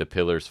the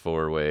Pillars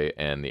 4-Way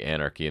and the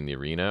Anarchy in the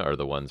Arena are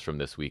the ones from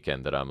this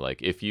weekend that I'm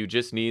like, if you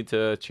just need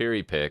to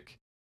cherry pick,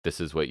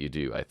 this is what you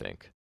do, I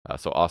think.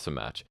 So awesome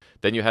match.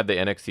 Then you had the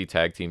NXT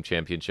Tag Team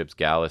Championships,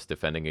 Gallus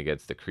defending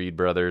against the Creed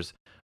brothers.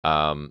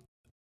 Not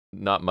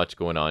much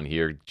going on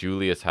here.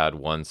 Julius had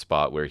one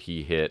spot where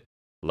he hit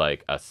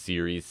like a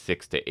series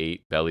 6 to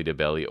 8 belly to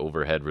belly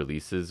overhead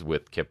releases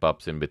with kip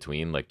ups in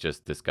between. Like,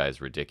 just this guy's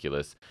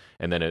ridiculous.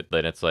 And then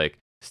it's like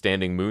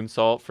standing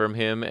moonsault from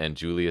him, and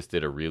Julius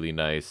did a really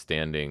nice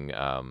standing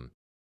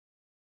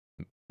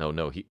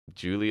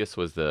Julius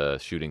was the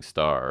shooting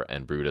star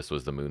and Brutus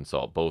was the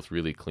moonsault, both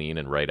really clean,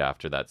 and right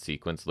after that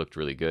sequence looked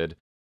really good.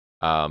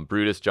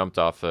 Brutus jumped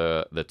off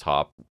the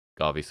top,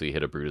 obviously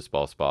hit a Brutus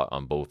ball spot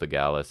on both the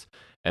Gallus,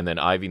 and then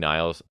Ivy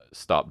Niles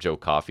stopped Joe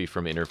Coffey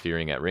from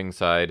interfering at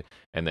ringside,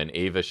 and then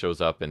Ava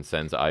shows up and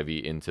sends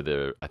Ivy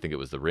into I think it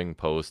was the ring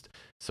post,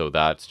 so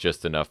that's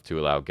just enough to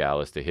allow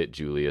Gallus to hit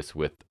Julius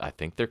with, I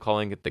think they're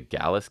calling it the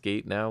Gallus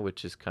Gate now,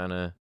 which is kind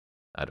of,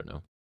 I don't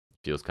know,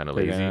 feels kind of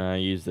lazy. They're gonna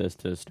use this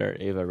to start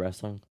Ava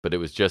wrestling. But it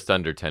was just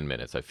under 10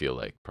 minutes, I feel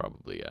like,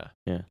 probably, yeah.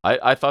 Yeah.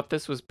 I thought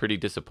this was pretty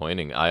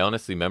disappointing. I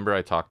honestly remember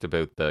I talked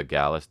about the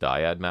Gallus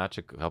Dyad match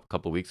a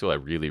couple weeks ago. I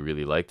really,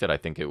 really liked it. I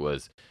think it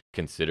was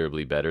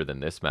considerably better than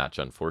this match,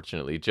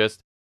 unfortunately. Just,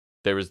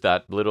 there was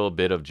that little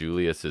bit of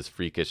Julius's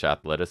freakish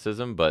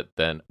athleticism, but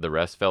then the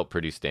rest felt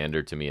pretty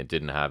standard to me. It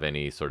didn't have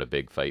any sort of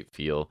big fight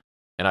feel.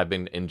 And I've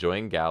been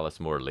enjoying Gallus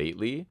more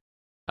lately.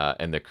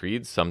 And the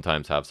Creeds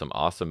sometimes have some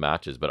awesome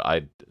matches,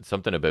 but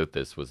something about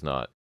this was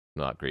not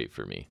great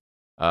for me.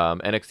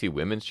 NXT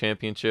Women's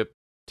Championship,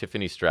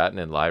 Tiffany Stratton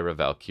and Lyra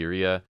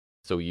Valkyria.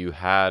 So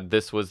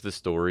this was the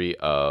story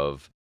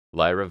of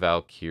Lyra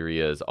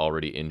Valkyria's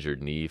already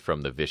injured knee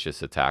from the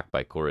vicious attack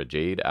by Cora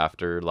Jade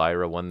after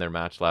Lyra won their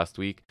match last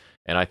week.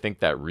 And I think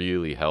that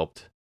really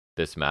helped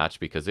this match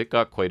because it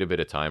got quite a bit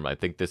of time. I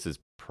think this is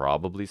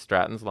probably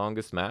Stratton's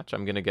longest match,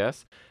 I'm going to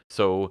guess.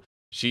 So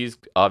she's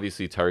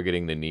obviously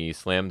targeting the knee,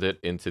 slammed it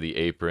into the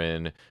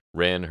apron,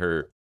 ran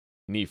her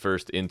knee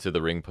first into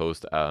the ring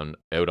post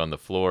out on the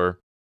floor,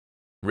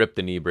 ripped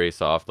the knee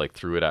brace off, like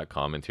threw it at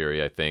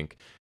commentary, I think.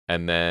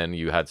 And then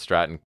you had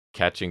Stratton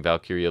catching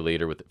Valkyria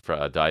later with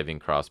a diving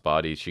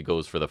crossbody. She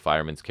goes for the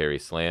fireman's carry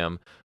slam,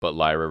 but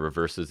Lyra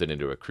reverses it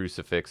into a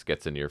crucifix,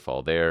 gets a near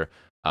fall there.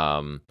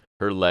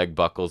 Her leg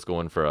buckles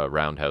going for a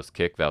roundhouse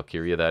kick,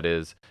 Valkyria that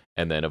is,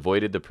 and then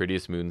avoided the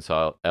prettiest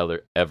moonsault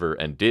ever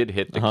and did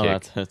hit the kick.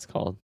 That's what it's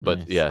called. But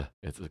nice. Yeah,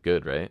 it's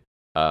good, right?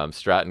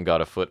 Stratton got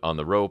a foot on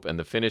the rope, and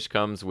the finish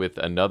comes with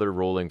another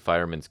rolling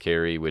fireman's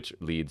carry, which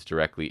leads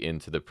directly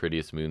into the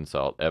prettiest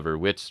moonsault ever,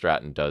 which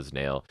Stratton does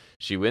nail.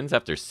 She wins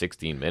after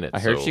 16 minutes. I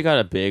heard she got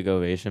a big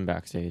ovation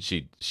backstage.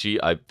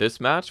 This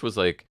match was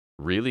like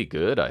really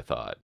good, I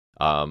thought.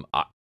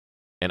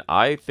 And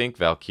I think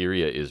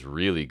Valkyria is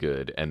really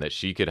good and that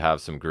she could have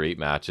some great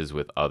matches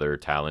with other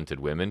talented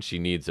women. She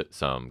needs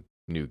some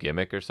new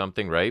gimmick or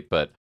something, right?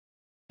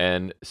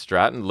 And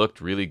Stratton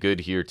looked really good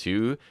here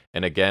too.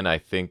 And again, I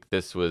think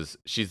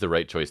she's the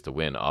right choice to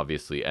win,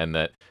 obviously. And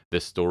that the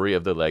story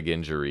of the leg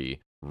injury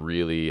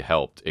really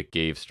helped. It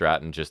gave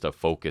Stratton just a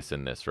focus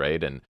in this,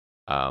 right? And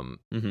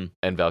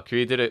and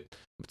Valkyria did it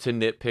to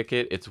nitpick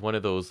it. It's one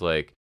of those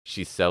like,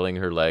 she's selling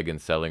her leg,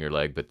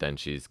 but then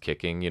she's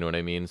kicking, you know what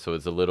I mean? So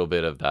it's a little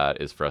bit of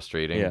that is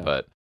frustrating. Yeah.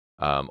 But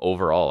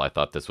overall, I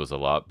thought this was a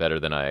lot better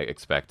than I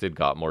expected,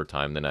 got more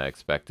time than I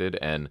expected.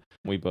 And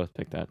we both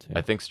picked that too.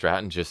 I think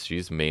Stratton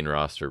she's main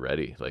roster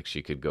ready. Like,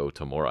 she could go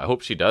tomorrow. I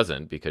hope she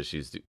doesn't because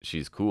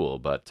she's cool,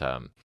 but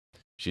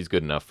she's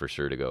good enough for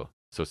sure to go.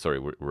 So sorry,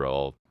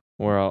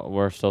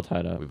 we're still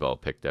tied up. We've all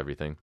picked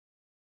everything.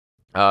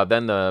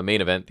 Then the main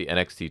event, the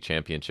NXT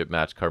Championship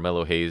match,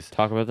 Carmelo Hayes.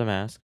 Talk about the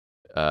mask.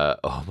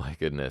 Oh my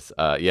goodness.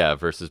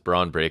 Versus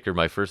Braun Breaker.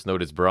 My first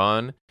note is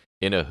Braun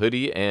in a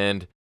hoodie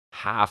and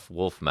half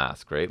wolf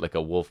mask, right? Like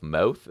a wolf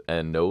mouth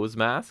and nose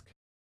mask.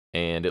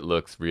 And it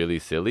looks really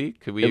silly.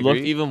 Could we agree? It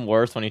looked even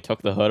worse when he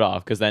took the hood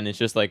off because then it's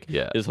just like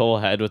his whole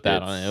head with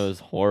that on it. It was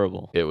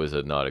horrible. It was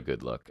not a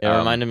good look. It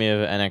reminded me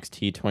of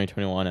NXT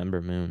 2021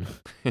 Ember Moon.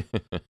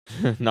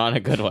 Not in a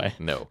good way.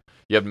 No.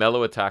 You have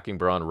Mello attacking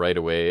Braun right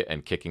away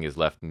and kicking his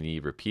left knee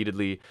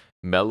repeatedly.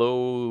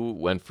 Mello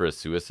went for a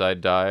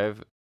suicide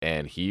dive,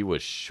 and he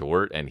was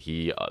short, and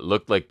he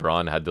looked like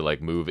Braun had to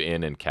like move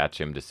in and catch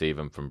him to save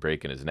him from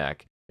breaking his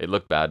neck. It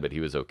looked bad, but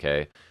he was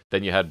okay.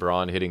 Then you had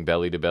Braun hitting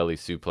belly-to-belly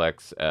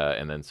suplex,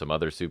 and then some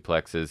other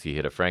suplexes. He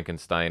hit a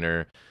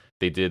Frankensteiner.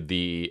 They did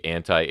the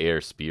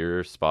anti-air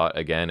spear spot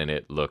again, and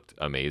it looked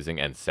amazing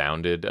and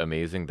sounded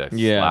amazing. The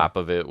slap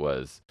of it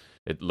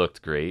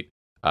looked great.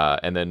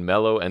 And then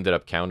Mello ended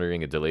up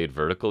countering a delayed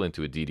vertical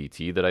into a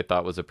DDT that I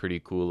thought was a pretty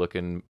cool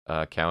looking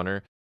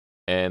counter.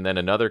 And then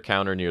another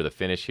counter near the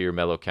finish here.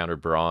 Mello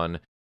countered Braun,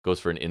 goes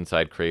for an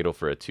inside cradle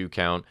for a 2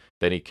 count.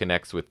 Then he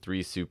connects with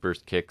 3 super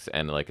kicks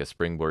and like a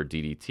springboard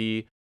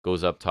DDT,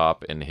 goes up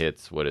top and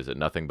hits,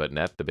 nothing but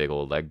net, the big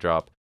old leg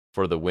drop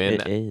for the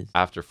win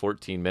after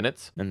 14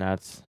 minutes. And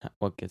that's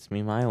what gets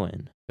me my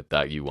win. But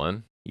that you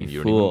won.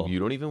 You fool. You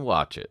don't even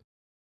watch it.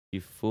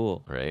 You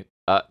fool. Right.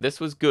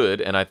 This was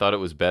good, and I thought it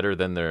was better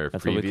than their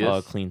previous. That's what we call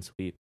a clean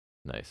sweep.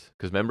 Nice.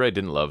 Because remember, I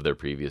didn't love their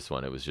previous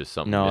one. It was just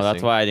something No, missing.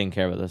 That's why I didn't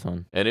care about this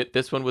one. And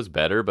this one was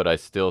better, but I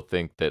still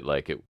think that,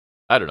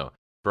 I don't know.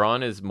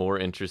 Braun is more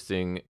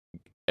interesting,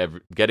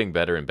 getting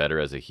better and better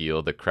as a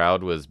heel. The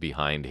crowd was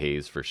behind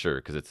Hayes for sure,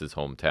 because it's his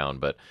hometown,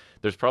 but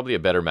there's probably a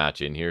better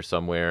match in here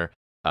somewhere.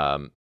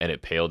 And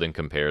it paled in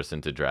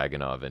comparison to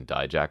Dragunov and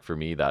Dijak for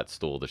me. That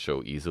stole the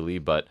show easily,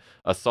 but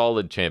a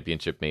solid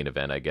championship main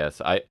event, I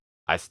guess.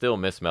 I still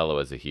miss Mello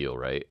as a heel,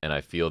 right? And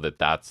I feel that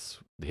that's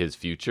his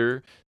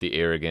future, the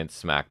arrogant,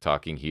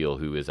 smack-talking heel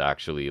who is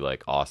actually,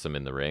 like, awesome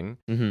in the ring.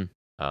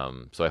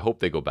 Mm-hmm. So I hope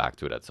they go back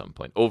to it at some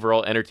point.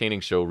 Overall,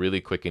 entertaining show,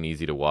 really quick and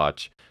easy to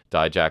watch.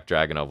 Dijak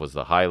Dragunov was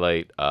the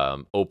highlight.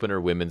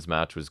 Opener women's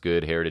match was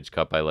good. Heritage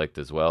Cup I liked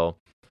as well.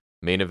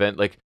 Main event,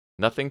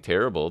 nothing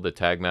terrible. The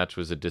tag match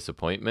was a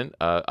disappointment.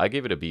 I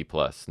gave it a B+,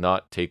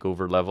 not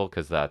takeover level,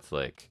 because that's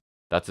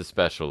a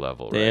special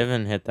level, right? They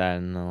haven't hit that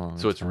in a long time.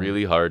 So it's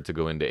really hard to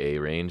go into A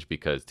range,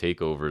 because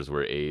takeovers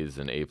were A's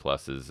and A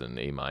pluses and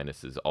A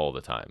minuses all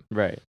the time.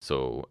 Right.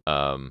 So,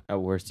 at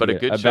worst, but a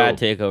good show. Bad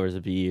takeover is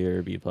a B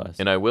or B+.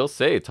 And I will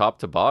say, top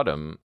to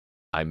bottom,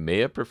 I may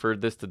have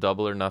preferred this to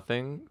Double or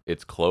Nothing.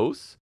 It's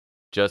close,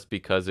 just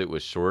because it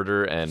was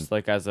shorter and just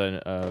like as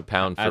a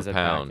pound for as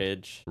pound,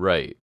 package.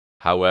 Right.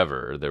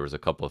 However, there was a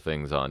couple of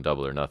things on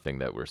Double or Nothing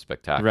that were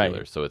spectacular,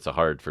 right. So it's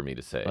hard for me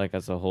to say. Like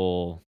as a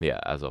whole. Yeah,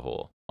 as a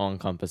whole.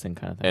 All-encompassing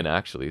kind of thing. And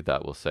actually,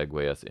 that will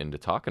segue us into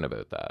talking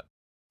about that,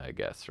 I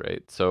guess,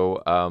 right?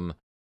 So,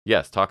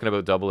 yes, talking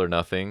about Double or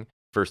Nothing.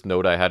 First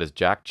note I had is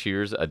Jack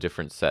cheers a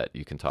different set.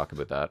 You can talk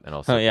about that, and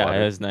I'll. Oh yeah,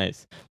 it was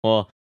nice.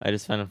 Well, I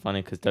just found it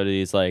funny because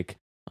WWE's like,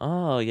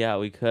 oh yeah,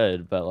 we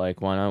could, but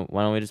like, why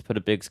don't we just put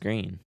a big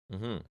screen?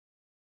 Mm-hmm.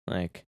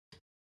 Like,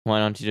 why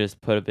don't you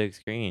just put a big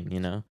screen? You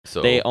know,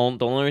 so the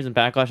only reason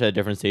Backlash had a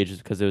different stage is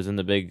because it was in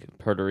the big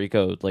Puerto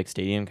Rico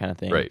stadium kind of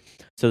thing. Right.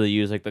 So they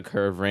used the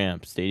curve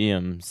ramp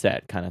stadium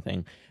set kind of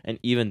thing, and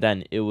even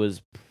then it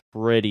was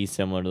pretty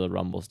similar to the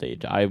Rumble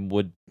stage. I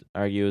would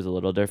argue it was a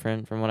little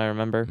different from what I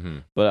remember,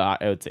 but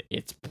I would say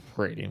it's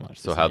pretty much.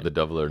 So how'd the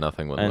Double or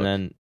Nothing one look? And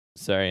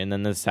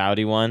then the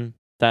Saudi one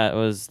that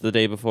was the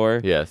day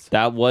before. Yes.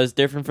 That was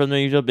different from the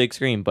usual big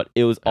screen, but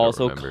it was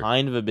also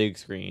kind of a big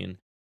screen.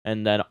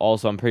 And then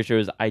also, I'm pretty sure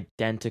it was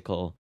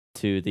identical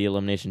to the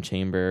Elimination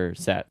Chamber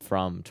set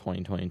from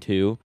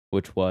 2022,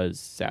 which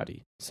was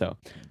Saudi. So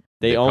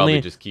they only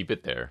probably just keep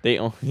it there.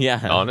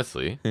 Yeah.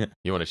 Honestly,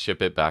 you want to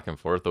ship it back and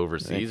forth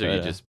overseas, or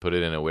you just put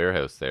it in a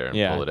warehouse there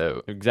and pull it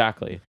out.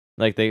 Exactly.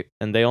 They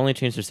only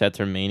changed their sets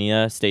for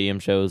Mania, stadium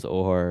shows,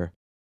 or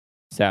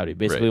Saudi.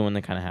 Basically, when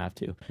they kind of have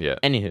to. Yeah.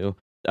 Anywho,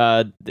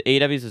 the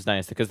AEW's is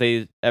nice because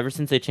ever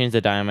since they changed the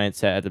Dynamite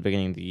set at the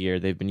beginning of the year,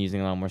 they've been using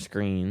a lot more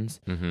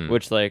screens,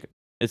 which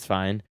it's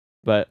fine,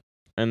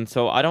 and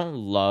so I don't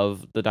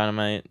love the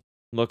Dynamite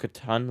look a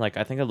ton.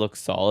 I think it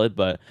looks solid,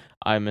 but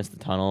I miss the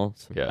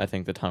tunnels. Yeah. I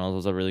think the tunnels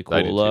was a really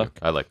cool look.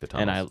 I like the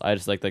tunnels. And I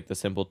just like the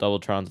simple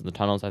Doubletrons and the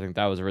tunnels. I think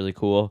that was really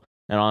cool.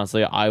 And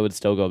honestly, I would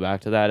still go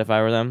back to that if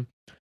I were them.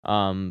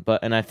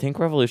 And I think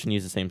Revolution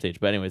used the same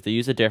stage. But anyways, they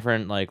used a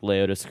different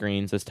layout of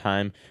screens this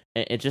time.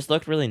 It just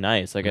looked really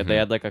nice. They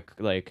had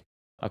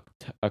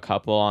a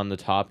couple on the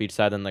top each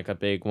side, and a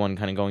big one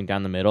kind of going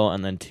down the middle,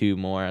 and then 2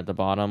 more at the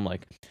bottom.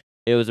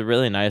 It was a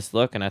really nice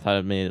look, and I thought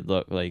it made it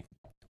look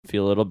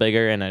feel a little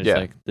bigger, and I just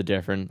like the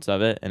difference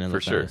of it, and it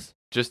looked nice.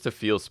 Just to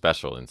feel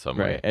special in some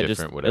way,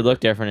 different, whatever. It looked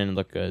different and it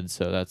looked good,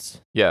 so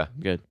that's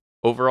good.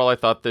 Overall, I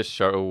thought this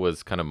show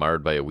was kind of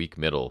marred by a weak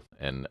middle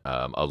and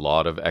a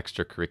lot of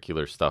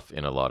extracurricular stuff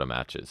in a lot of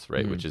matches,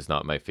 right? Which is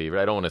not my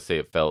favorite. I don't want to say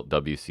it felt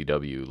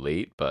WCW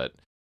late, but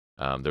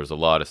there was a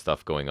lot of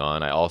stuff going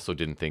on. I also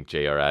didn't think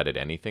JR added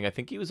anything. I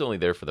think he was only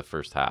there for the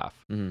first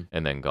half and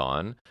then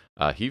gone.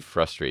 He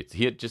frustrates.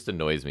 He just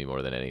annoys me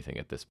more than anything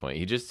at this point.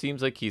 He just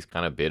seems like he's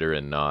kind of bitter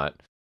and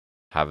not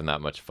having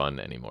that much fun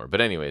anymore.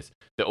 But anyways,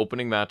 the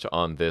opening match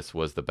on this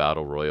was the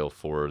Battle Royal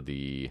for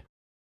the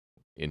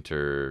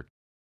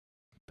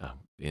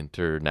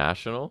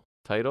international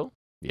title.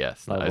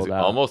 Yes, I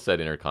almost said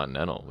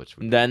Intercontinental, which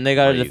then they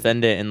got to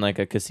defend it in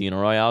a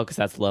Casino Royale because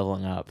that's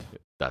leveling up.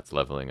 That's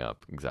leveling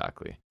up,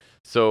 exactly.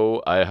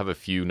 So I have a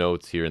few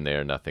notes here and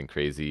there, nothing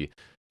crazy.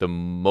 The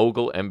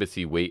Mogul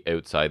Embassy wait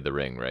outside the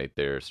ring, right?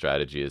 Their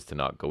strategy is to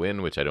not go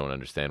in, which I don't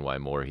understand why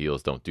more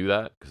heels don't do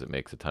that, because it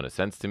makes a ton of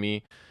sense to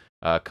me.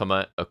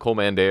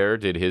 Commander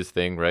did his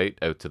thing, right?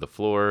 Out to the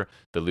floor.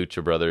 The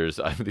Lucha Brothers,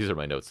 these are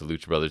my notes. The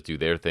Lucha Brothers do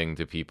their thing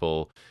to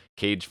people.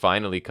 Cage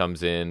finally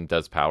comes in,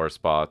 does power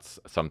spots,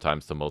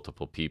 sometimes to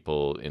multiple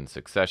people in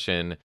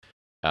succession.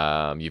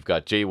 You've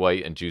got Jay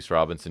White and Juice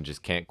Robinson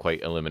just can't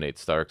quite eliminate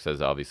Starks,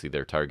 as obviously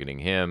they're targeting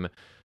him.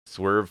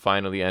 Swerve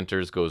finally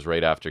enters, goes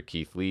right after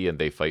Keith Lee, and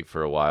they fight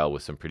for a while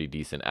with some pretty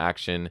decent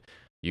action.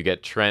 You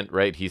get Trent,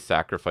 right? He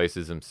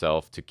sacrifices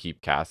himself to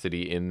keep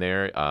Cassidy in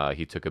there.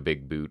 He took a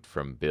big boot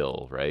from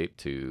Bill, right?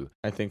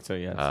 I think so,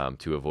 yes.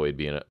 To avoid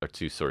being, or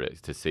to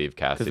save Cassidy.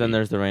 Because then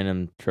there's the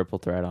random triple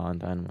threat on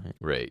Dynamite.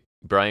 Right.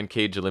 Brian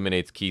Cage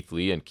eliminates Keith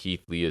Lee, and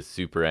Keith Lee is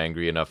super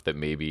angry enough that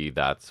maybe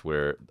that's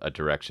where a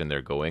direction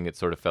they're going. It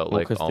sort of felt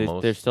like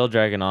almost. They're still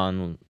dragging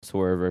on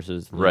Swerve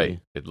versus Lee. Right.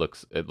 It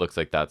looks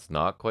like that's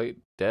not quite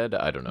dead.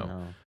 I don't know.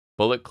 No.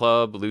 Bullet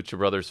Club, Lucha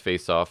Brothers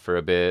face off for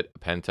a bit.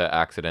 Penta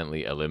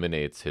accidentally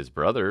eliminates his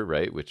brother,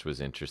 right, which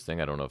was interesting.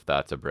 I don't know if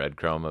that's a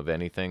breadcrumb of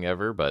anything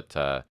ever, but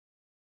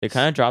they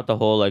kind of dropped the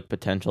whole like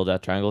potential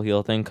Death Triangle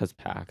heel thing because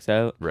Pac's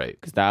out, right?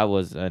 Because that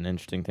was an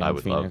interesting thing. I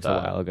would love that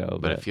a while ago,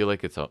 but I feel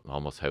like it's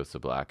almost House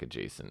of Black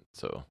adjacent,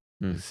 so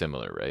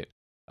similar,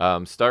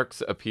 right?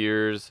 Starks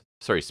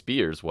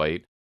spears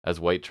White as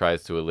White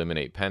tries to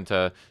eliminate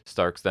Penta.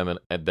 Starks then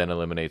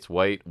eliminates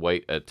White.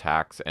 White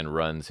attacks and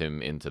runs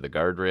him into the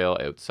guardrail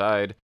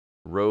outside.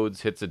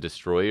 Rhodes hits a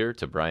destroyer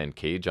to Brian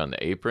Cage on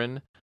the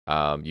apron.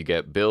 You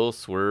get Bill,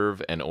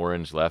 Swerve, and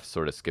Orange left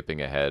sort of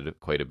skipping ahead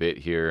quite a bit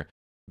here.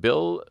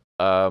 Bill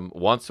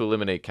wants to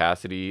eliminate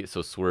Cassidy,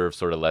 so Swerve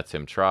sort of lets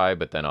him try,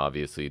 but then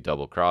obviously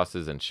double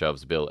crosses and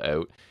shoves Bill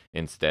out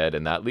instead,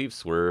 and that leaves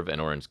Swerve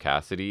and Orange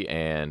Cassidy,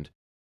 and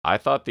I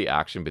thought the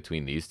action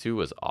between these two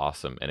was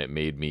awesome, and it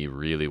made me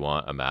really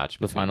want a match.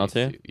 The final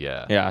two?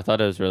 Yeah. Yeah, I thought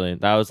it was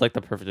that was like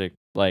the perfect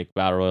like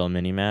Battle Royal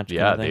mini match.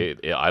 Yeah,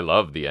 I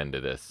love the end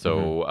of this.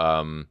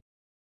 So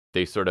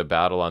they sort of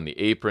battle on the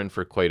apron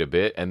for quite a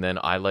bit, and then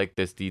I like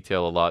this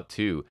detail a lot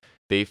too.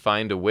 They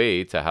find a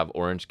way to have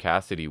Orange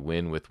Cassidy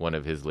win with one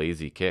of his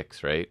lazy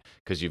kicks, right?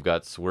 Because you've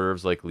got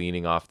Swerve's like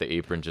leaning off the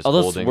apron, just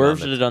holding. Swerve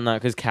should have done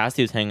that because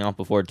Cassidy was hanging off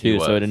before too,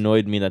 so it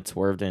annoyed me that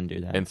Swerve didn't do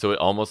that. And so it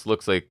almost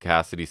looks like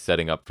Cassidy's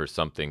setting up for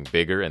something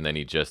bigger, and then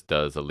he just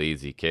does a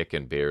lazy kick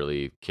and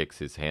barely kicks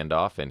his hand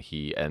off, and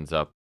he ends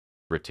up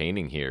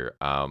retaining here.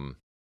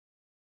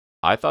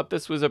 I thought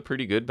this was a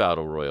pretty good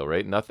battle royal,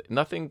 right?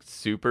 Nothing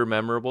super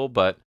memorable,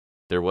 but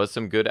there was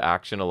some good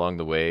action along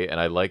the way, and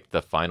I liked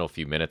the final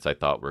few minutes. I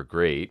thought were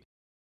great.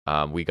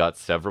 We got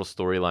several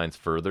storylines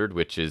furthered,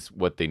 which is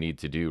what they need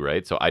to do,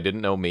 right? So I didn't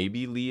know,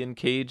 maybe Lee and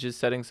Cage is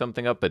setting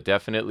something up, but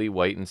definitely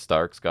White and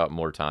Starks got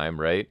more time,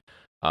 right?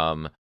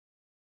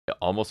 It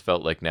almost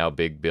felt like now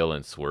Big Bill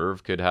and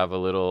Swerve could have a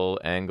little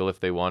angle if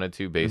they wanted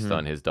to, based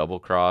on his double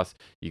cross.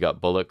 You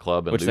got Bullet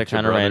Club and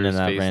Lucha Brothers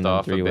faced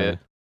off a bit.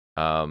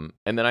 And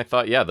then I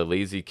thought, the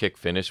lazy kick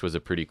finish was a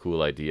pretty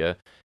cool idea.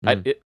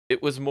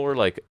 It was more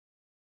like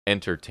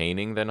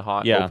entertaining than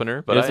hot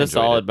opener, but it was a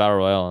solid battle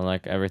royal, and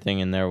like everything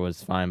in there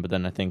was fine. But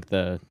then I think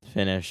the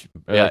finish,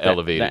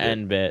 elevated the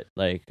end bit,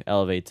 like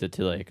elevates it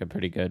to like a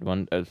pretty good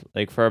one,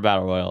 like for a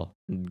battle royal,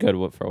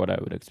 good for what I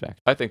would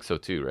expect. I think so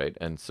too, right?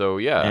 And so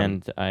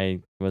and I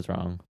was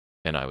wrong,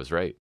 and I was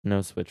right.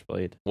 No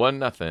switchblade.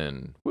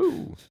 1-0.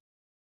 Woo.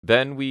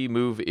 Then we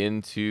move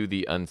into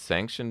the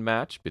unsanctioned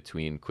match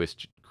between Chris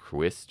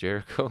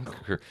Jericho.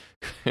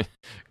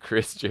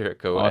 Chris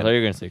Jericho. I thought you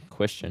were going to say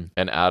Christian.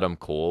 And Adam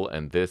Cole.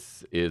 And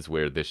this is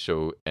where this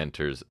show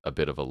enters a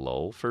bit of a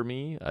lull for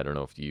me. I don't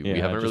know if we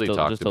haven't really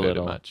talked about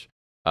it much.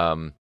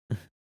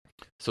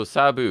 So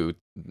Sabu,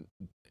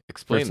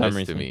 explain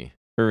this to me.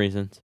 For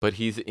reasons. But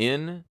he's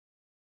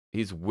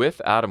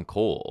with Adam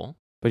Cole.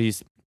 But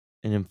he's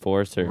an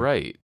enforcer.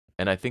 Right.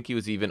 And I think he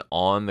was even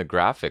on the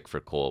graphic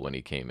for Cole when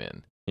he came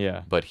in.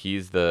 Yeah. But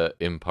he's the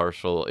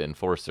impartial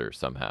enforcer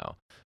somehow.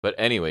 But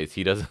anyways,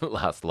 he doesn't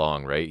last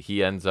long, right?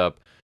 He ends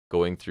up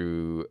going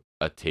through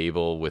a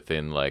table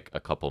within like a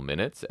couple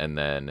minutes and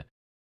then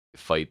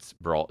fights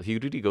brawl. Who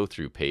did he go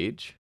through?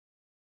 Paige?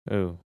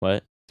 Oh,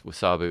 what?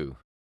 Sabu.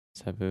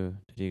 Did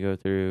he go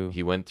through?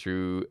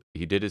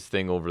 He did his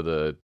thing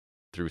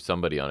through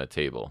somebody on a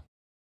table.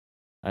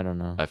 I don't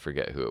know. I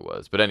forget who it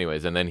was. But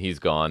anyways, and then he's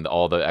gone.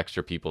 All the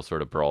extra people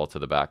sort of brawl to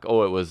the back.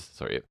 Oh,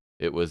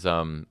 it was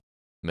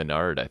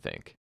Menard, I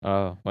think.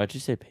 Oh, why'd you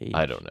say Paige?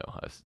 I don't know. I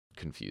was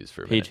confused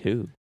for a minute. Paige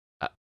who?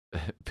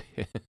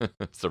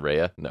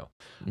 Saraya? No.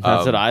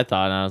 That's what I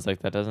thought, and I was like,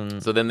 that doesn't...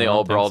 So then they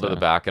all brawl to the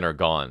back and are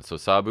gone. So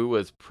Sabu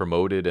was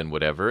promoted and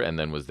whatever, and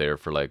then was there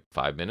for like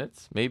 5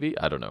 minutes, maybe?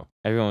 I don't know.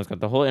 Everyone's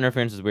got... The whole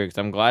interference is weird, because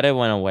I'm glad it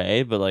went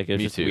away, but like,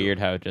 it's just weird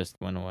how it just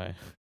went away.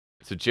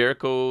 So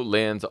Jericho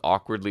lands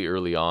awkwardly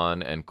early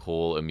on, and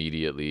Cole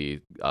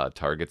immediately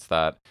targets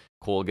that.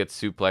 Cole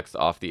gets suplexed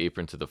off the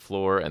apron to the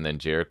floor, and then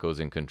Jericho's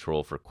in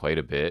control for quite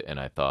a bit. And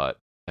I thought,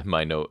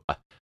 my note,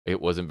 It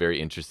wasn't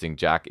very interesting.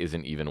 Jack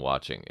isn't even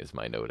watching, is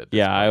my note at this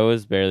point. I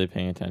was barely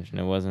paying attention.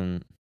 It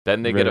wasn't.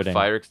 Then they get a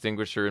fire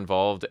extinguisher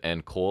involved,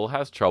 and Cole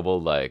has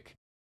trouble like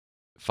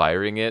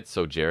firing it,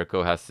 so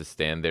Jericho has to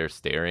stand there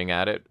staring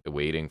at it,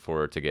 waiting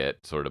for it to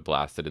get sort of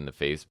blasted in the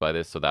face by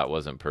this. So that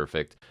wasn't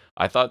perfect.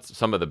 I thought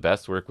some of the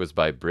best work was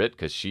by Britt,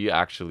 because she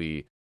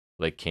actually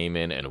like came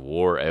in and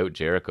wore out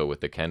Jericho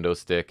with the kendo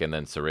stick, and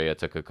then Saraya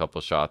took a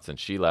couple shots and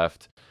she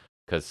left.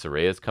 Because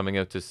Saraya's coming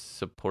out to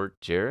support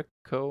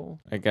Jericho.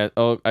 I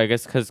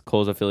guess because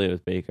Cole's affiliated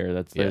with Baker.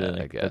 That's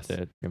I guess that's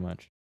it, pretty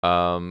much.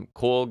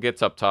 Cole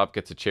gets up top,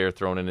 gets a chair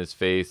thrown in his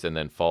face, and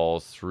then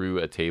falls through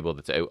a table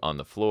that's out on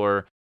the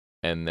floor.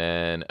 And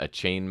then a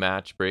chain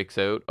match breaks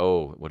out.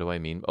 Oh, what do I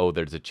mean? Oh,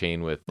 there's a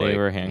chain with like, they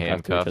were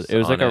handcuffs. It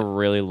was like a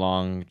really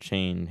long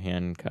chain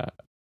handcuff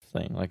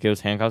thing. Like it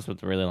was handcuffs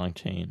with a really long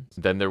chains.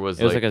 Then there was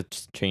it was like a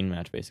chain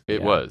match basically.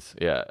 It was,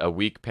 yeah. A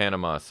weak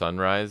Panama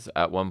Sunrise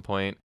at one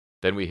point.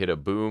 Then we hit a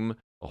boom,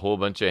 a whole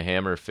bunch of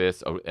hammer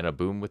fists, and a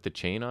boom with the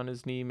chain on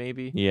his knee,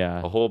 maybe? Yeah.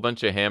 A whole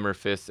bunch of hammer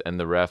fists, and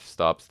the ref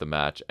stops the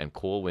match, and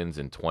Cole wins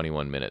in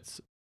 21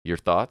 minutes. Your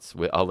thoughts?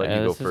 I'll let you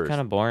go first. This is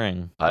kind of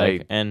boring.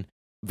 And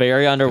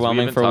very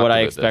underwhelming for what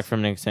I expect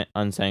from an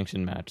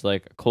unsanctioned match.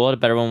 Like, Cole had a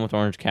better one with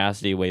Orange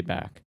Cassidy way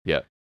back.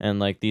 Yeah.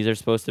 And, like, these are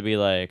supposed to be,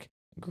 like,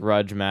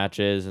 grudge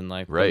matches and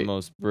like the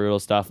most brutal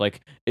stuff.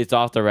 Like it's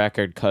off the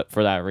record cut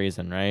for that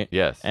reason, right?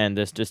 Yes. And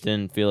this just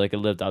didn't feel like it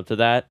lived up to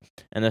that.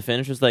 And the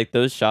finish was like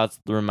those shots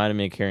reminded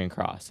me of Karrion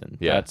Kross, and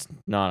that's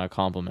not a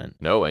compliment.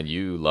 No, and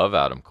you love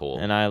Adam Cole.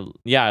 And I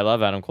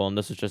love Adam Cole, and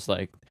this was just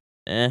like,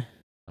 I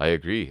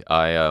agree.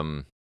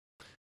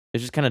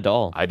 It's just kind of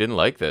dull. I didn't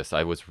like this.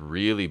 I was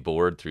really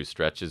bored through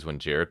stretches when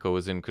Jericho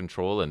was in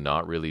control and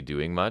not really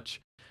doing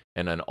much.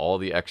 And then all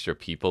the extra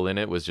people in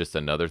it was just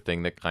another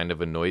thing that kind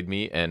of annoyed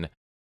me. And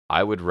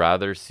I would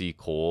rather see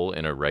Cole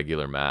in a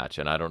regular match.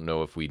 And I don't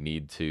know if we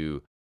need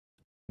to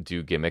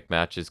do gimmick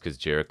matches because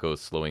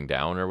Jericho's slowing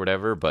down or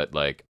whatever. But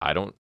like,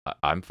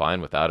 I'm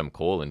fine with Adam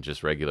Cole in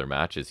just regular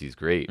matches. He's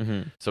great.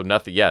 Mm-hmm. So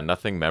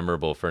nothing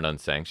memorable for an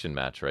unsanctioned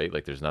match, right?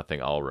 Like there's nothing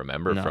I'll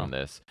remember from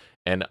this.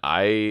 And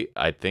I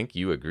think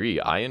you agree.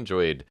 I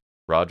enjoyed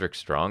Roderick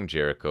Strong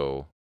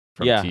Jericho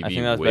from TV. I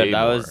think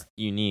that was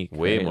unique.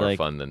 Way more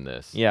fun than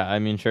this. Yeah, I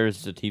mean, sure,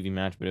 it's a TV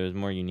match, but it was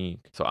more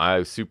unique. So I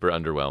was super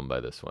underwhelmed by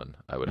this one,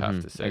 I would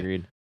have to say.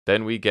 Agreed.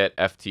 Then we get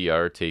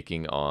FTR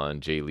taking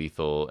on Jay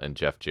Lethal and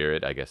Jeff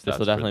Jarrett. I guess this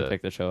will definitely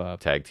pick the show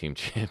up. Tag team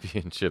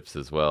championships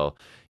as well.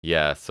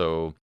 Yeah,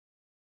 so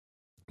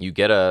you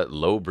get a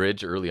low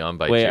bridge early on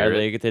by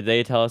Jarrett. Did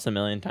they tell us a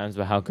million times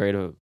about how great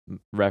a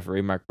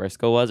referee Mark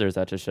Briscoe was, or is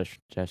that just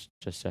Jeff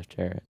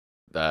Jarrett?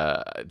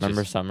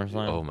 Remember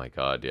SummerSlam? Oh my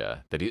God, yeah.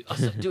 That he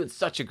was doing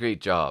such a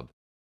great job.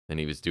 And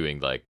he was doing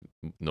like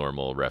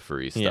normal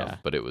referee stuff,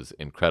 but it was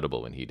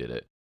incredible when he did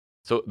it.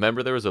 So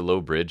remember there was a low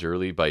bridge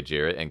early by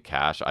Jarrett, and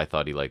Cash, I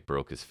thought he like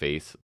broke his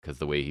face because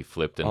the way he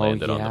flipped and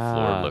landed on the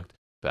floor looked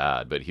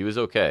bad, but he was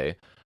okay.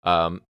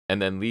 And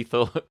then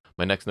Lethal,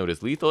 my next note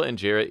is Lethal and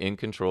Jarrett in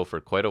control for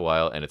quite a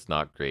while, and it's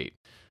not great.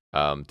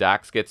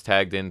 Dax gets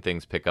tagged in,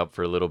 things pick up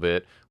for a little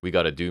bit. We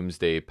got a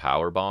Doomsday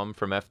Powerbomb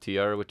from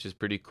FTR, which is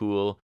pretty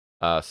cool.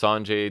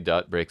 Sanjay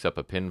Dutt breaks up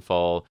a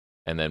pinfall,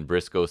 and then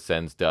Briscoe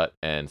sends Dutt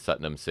and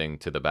Satnam Singh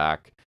to the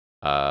back.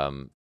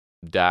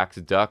 Dax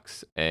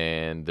ducks,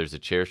 and there's a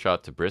chair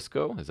shot to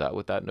Briscoe. Is that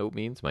what that note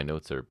means? My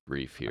notes are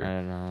brief here. I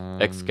don't know.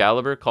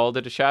 Excalibur called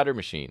it a shatter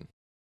machine.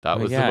 That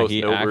was the most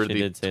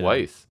noteworthy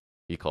twice.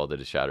 He called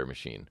it a shatter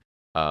machine.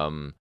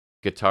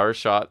 Guitar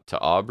shot to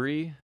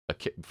Aubrey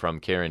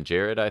from Karen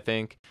Jarrett, I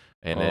think.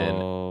 And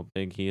then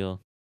big heel.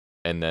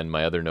 And then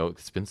my other note,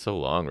 it's been so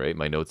long, right?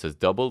 My note says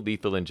double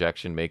lethal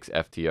injection makes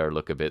FTR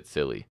look a bit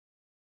silly.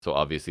 So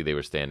obviously they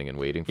were standing and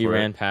waiting for it. He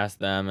ran past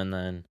them and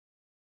then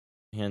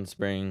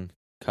handspring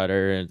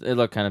cutter. It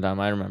looked kind of dumb.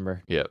 I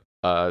remember. Yep.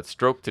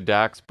 Stroke to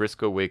Dax.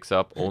 Briscoe wakes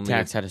up.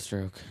 Dax had a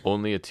stroke.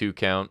 Only a 2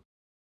 count.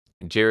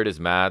 Jarrett is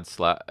mad.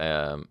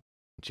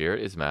 Jarrett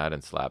is mad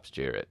and slaps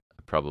Jarrett.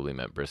 I probably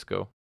meant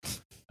Briscoe.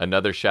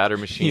 Another shatter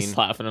machine. He's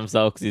slapping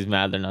himself because he's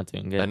mad they're not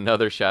doing good.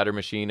 Another shatter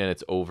machine, and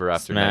it's over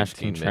after Smash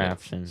 19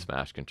 contraption. minutes.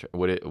 Smash contraption.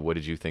 What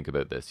did you think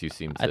about this? You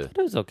seemed to... I thought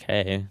it was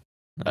okay.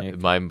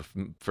 My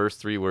first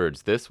 3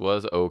 words. This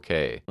was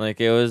okay.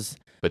 Like, it was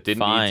but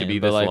didn't fine, need to be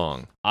this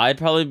long. I'd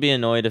probably be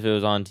annoyed if it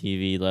was on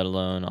TV, let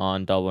alone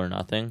on Double or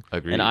Nothing.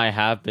 Agreed. And I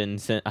have been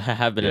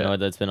annoyed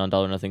that it's been on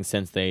Double or Nothing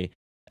since they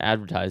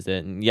advertised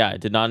it. And yeah,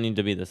 it did not need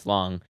to be this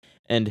long.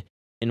 And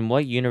in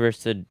what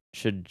universe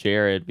should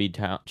Jarrett be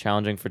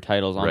challenging for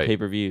titles on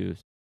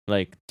pay-per-views?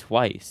 Like,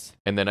 twice.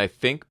 And then I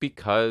think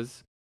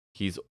because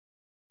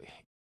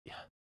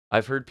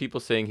I've heard people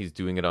saying he's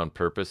doing it on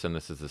purpose and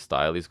this is the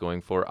style he's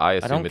going for. I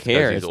assume it's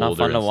because he's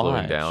older and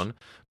slowing down.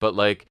 But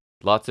like,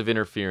 lots of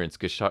interference,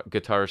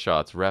 guitar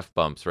shots, ref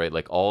bumps, right?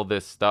 Like all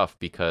this stuff,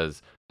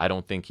 because I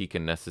don't think he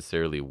can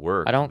necessarily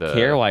work. I don't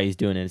care why he's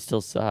doing it. It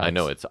still sucks. I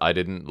know I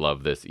didn't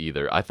love this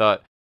either. I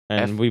thought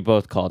And we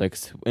both called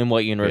it. In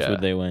what universe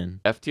would they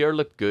win? FTR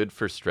looked good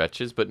for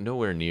stretches, but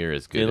nowhere near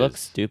as good. They look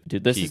stupid,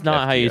 dude. This is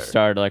not FTR. How you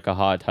start like a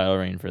hot title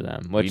reign for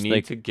them. We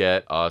need to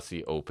get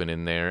Aussie Open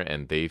in there,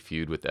 and they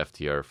feud with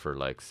FTR for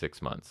like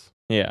 6 months.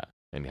 Yeah.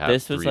 And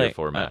have 3 or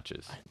 4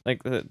 matches.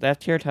 Like the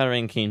FTR title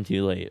reign came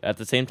too late. At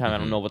the same time, I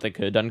don't know what they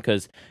could have done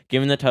because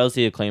giving the titles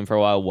to Acclaim for a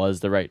while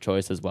was the right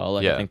choice as well.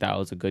 Like I think that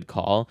was a good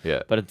call.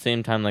 Yeah. But at the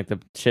same time, like the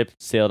ship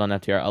sailed on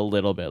FTR a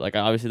little bit. Like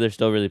obviously they're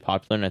still really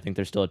popular, and I think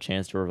there's still a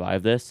chance to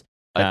revive this.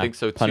 I think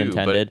so too. Pun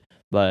intended.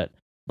 But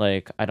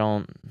like I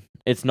don't.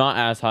 It's not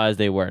as high as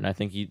they were, and I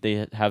think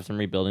they have some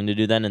rebuilding to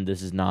do then, and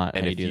this is not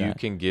and how you do that. And if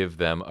you can give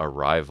them a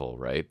rival,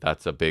 right,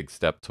 that's a big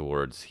step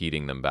towar's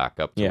heating them back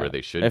up to where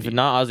they should be. If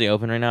not Aussie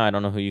Open right now, I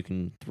don't know who you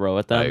can throw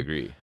at them. I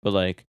agree. But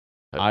like,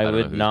 I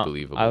would not.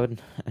 I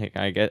would.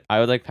 I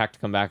would like Pac to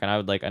come back, and I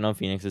would like. I know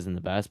Phoenix isn't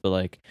the best, but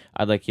like,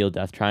 I'd like heel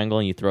Death Triangle,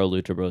 and you throw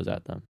Lucha Bros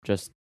at them.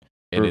 Just.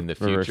 And in the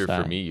future,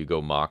 for me, you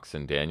go Mox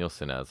and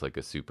Danielson as like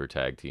a super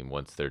tag team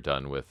once they're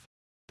done with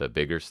the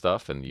bigger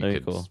stuff, and you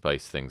could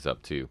spice things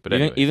up too. But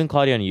even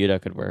Claudio and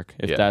Yuta could work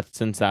if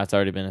since that's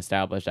already been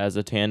established as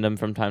a tandem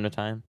from time to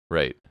time.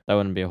 Right. That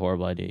wouldn't be a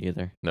horrible idea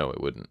either. No, it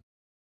wouldn't.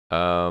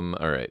 All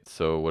right.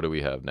 So what do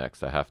we have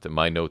next?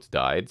 My notes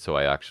died, so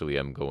I actually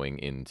am going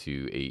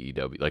into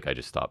AEW. Like I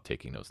just stopped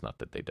taking notes, not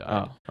that they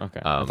died. Oh,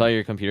 okay. I thought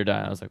your computer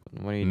died. I was like,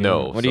 what are you doing?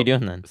 No. What are you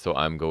doing then? So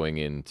I'm going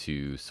in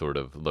to sort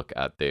of look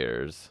at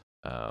theirs.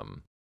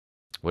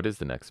 What is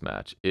the next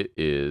match? It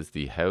is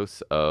the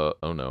House of...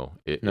 Oh, no.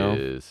 It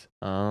is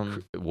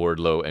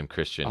Wardlow and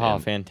Christian. Oh,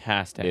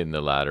 fantastic. In the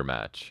ladder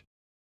match.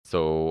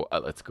 So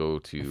let's go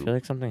to... I feel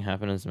like something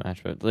happened in this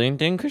match, but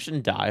didn't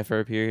Christian die for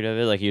a period of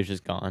it? Like he was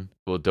just gone?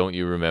 Well, don't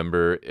you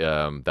remember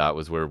that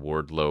was where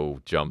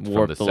Wardlow jumped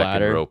from the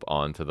second rope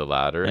onto the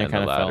ladder, and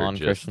the ladder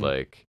just Christian.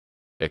 Like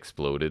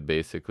exploded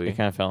basically. It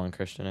kind of fell on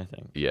Christian, I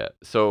think. Yeah.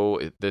 So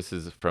this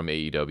is from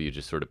AEW,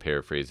 just sort of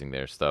paraphrasing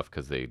their stuff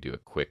because they do a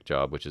quick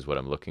job, which is what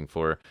I'm looking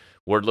for.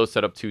 Wardlow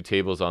set up 2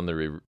 tables on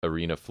the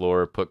arena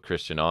floor, put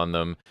Christian on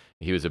them.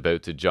 He was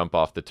about to jump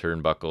off the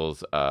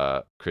turnbuckles.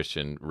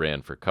 Christian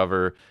ran for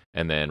cover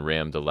and then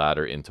rammed the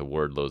ladder into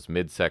Wardlow's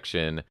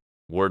midsection.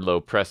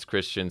 Wardlow pressed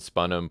Christian,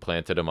 spun him,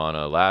 planted him on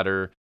a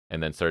ladder,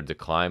 and then started to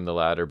climb the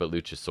ladder, but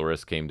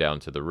Luchasaurus came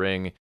down to the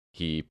ring.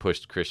 He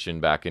pushed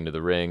Christian back into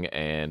the ring,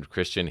 and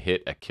Christian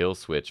hit a kill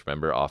switch,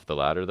 remember, off the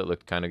ladder that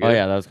looked kind of good? Oh,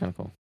 yeah, that was kind of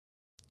cool.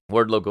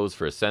 Wardlow goes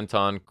for a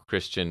senton.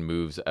 Christian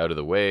moves out of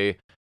the way,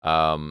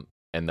 and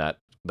that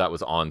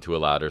was onto a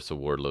ladder, so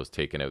Wardlow's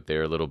taken out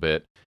there a little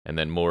bit. And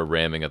then more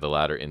ramming of the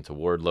ladder into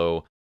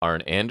Wardlow.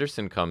 Arn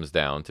Anderson comes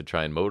down to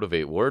try and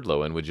motivate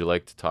Wardlow. And would you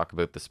like to talk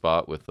about the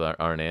spot with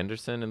Arn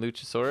Anderson and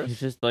Luchasaurus? He's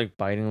just like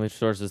biting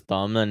Luchasaurus'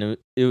 thumb, and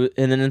and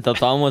then the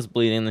thumb was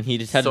bleeding, and then he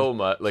just had so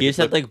much. Like, he just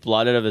had like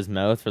blood out of his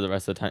mouth for the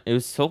rest of the time. It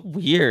was so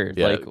weird.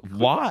 Yeah, like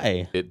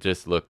why? It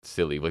just looked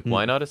silly. Like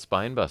why not a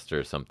spine buster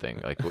or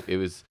something? Like it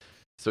was.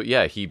 So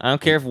yeah, I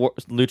don't care if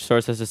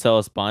Luchasaurus has to sell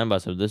a spine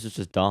buster. This is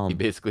just dumb. He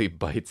basically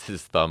bites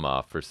his thumb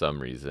off for some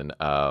reason.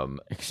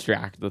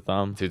 Extract the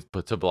thumb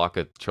to block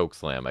a choke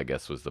slam, I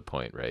guess was the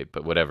point, right?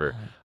 But whatever.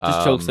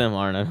 Just choke slam,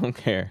 Arn. I don't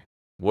care.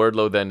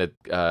 Wardlow then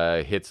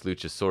hits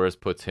Luchasaurus,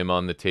 puts him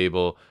on the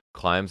table,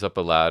 climbs up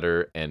a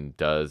ladder, and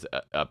does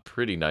a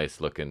pretty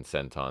nice looking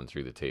senton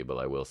through the table.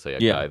 I will say, a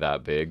guy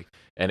that big,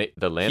 and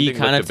the landing. He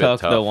kind of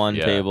took the one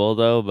table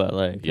though, but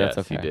like yes,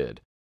 that's okay. He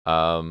did.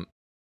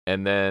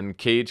 And then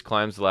Cage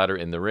climbs the ladder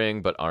in the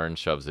ring, but Arn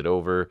shoves it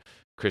over.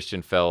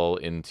 Christian fell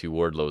into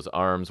Wardlow's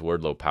arms.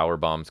 Wardlow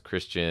powerbombs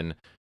Christian.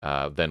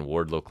 Then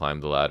Wardlow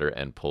climbed the ladder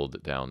and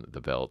pulled down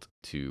the belt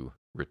to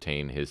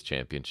retain his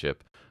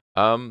championship.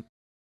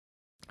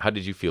 How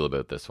did you feel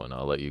about this one?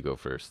 I'll let you go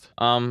first.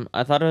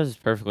 I thought it was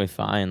perfectly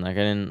fine. Like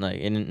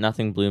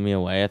nothing blew me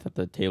away. I thought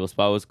the table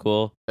spot was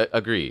cool.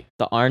 Agree.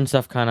 The Arn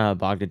stuff kind of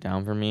bogged it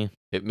down for me.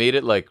 It made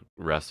it like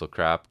wrestle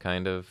crap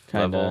kind of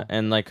level.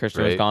 And like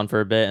Christian was gone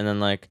for a bit, and then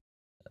like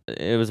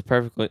it was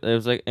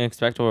like an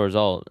expectable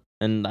result.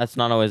 And that's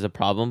not always a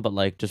problem, but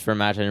like just for a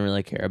match I didn't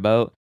really care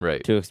about.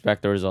 Right. To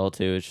expect the result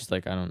too. It's just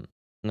like I don't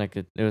like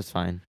it. It was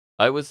fine.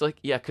 I was like,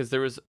 yeah, because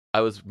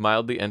I was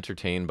mildly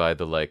entertained by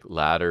the like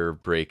ladder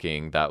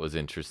breaking. That was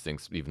interesting,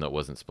 even though it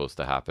wasn't supposed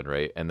to happen,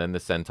 right? And then the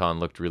senton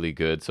looked really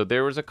good. So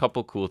there was a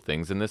couple cool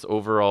things in this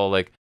overall.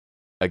 Like,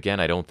 again,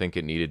 I don't think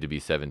it needed to be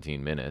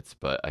 17 minutes,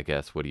 but I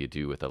guess what do you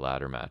do with a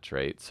ladder match,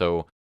 right?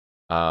 So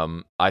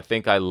I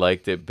think I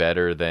liked it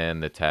better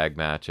than the tag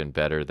match and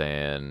better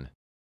than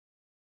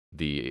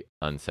the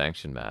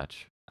unsanctioned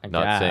match.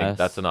 Saying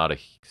that's not a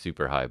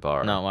super high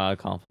bar. Not wild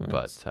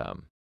compliments. But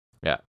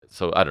yeah,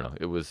 so I don't know.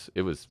 It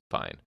was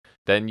fine.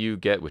 Then you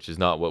get, which is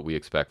not what we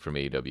expect from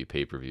AEW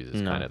pay-per-views,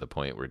 is kind of the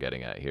point we're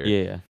getting at here.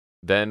 Yeah.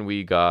 Then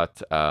we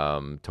got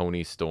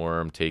Tony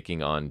Storm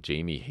taking on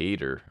Jamie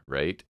Hayter,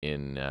 right,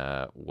 in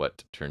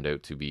what turned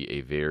out to be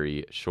a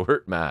very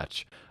short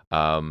match.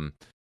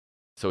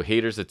 So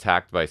Hayter's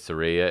attacked by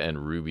Saraya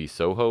and Ruby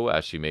Soho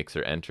as she makes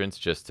her entrance,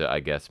 just to, I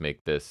guess,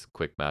 make this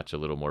quick match a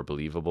little more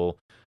believable.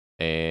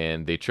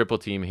 and they triple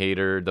team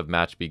Hayter. The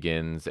match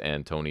begins,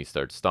 and Toni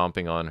starts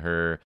stomping on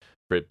her.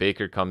 Britt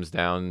Baker comes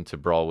down to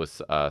brawl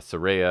with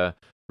Saraya.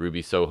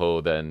 Ruby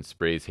Soho then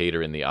sprays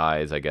Hayter in the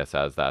eyes, I guess,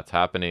 as that's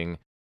happening,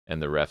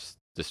 and the ref's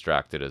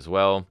distracted as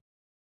well.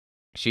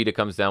 Shida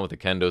comes down with a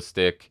kendo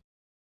stick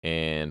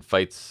and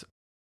fights.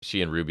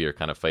 She and Ruby are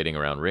kind of fighting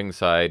around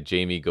ringside.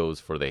 Jamie goes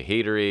for the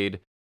Haterade,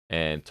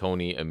 and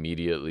Toni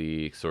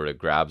immediately sort of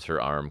grabs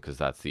her arm because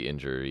that's the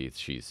injury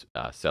she's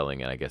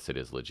selling, and I guess it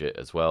is legit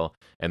as well.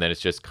 And then it's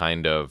just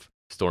kind of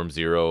Storm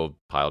Zero,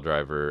 pile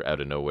driver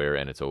out of nowhere,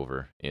 and it's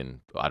over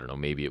in, I don't know,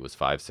 maybe it was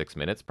 5-6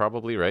 minutes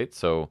probably, right?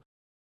 So,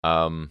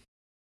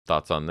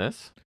 thoughts on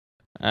this?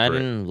 I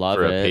didn't love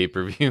for it. For a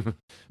pay-per-view.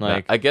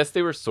 Like, I guess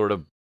they were sort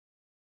of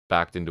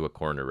backed into a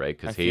corner, right?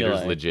 Because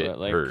Hayter's legit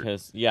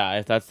hurt. Yeah,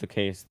 if that's the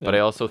case. But I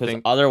also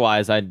think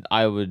otherwise,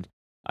 I would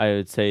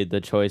say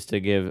the choice to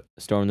give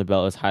Storm the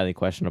belt is highly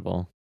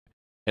questionable.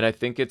 And I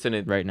think it's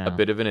right now a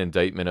bit of an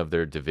indictment of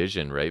their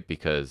division, right?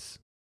 Because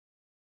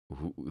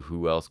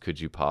who else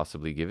could you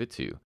possibly give it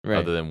to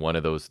other than one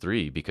of those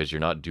three? Because you're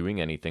not doing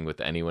anything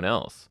with anyone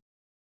else.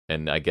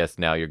 And I guess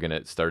now you're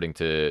starting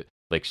to,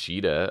 like,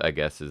 Shida, I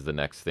guess, is the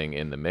next thing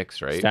in the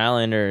mix, right?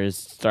 Stylander is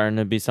starting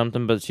to be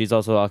something, but she's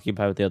also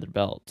occupied with the other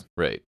belt.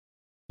 Right.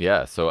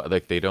 Yeah, so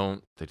like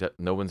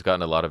no one's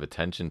gotten a lot of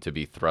attention to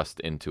be thrust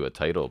into a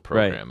title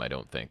program, I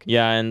don't think.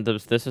 Yeah, and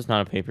this is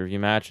not a pay-per-view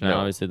match, and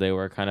obviously they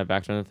were kind of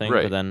backed on the thing,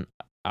 but then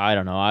I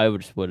don't know, I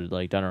would have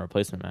like done a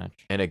replacement match.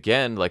 And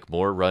again, like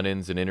more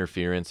run-ins and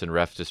interference and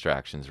ref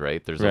distractions,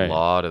 right? There's a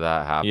lot of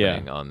that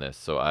happening on this,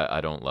 so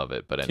I don't love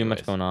it, but anyways. Too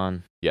much going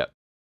on. Yeah.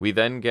 We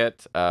then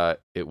get,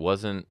 it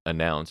wasn't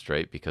announced,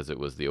 right? Because it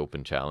was the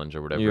Open Challenge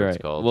or whatever it's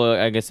called. Well,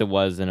 I guess it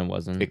was and it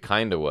wasn't. It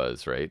kind of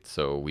was, right?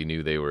 So we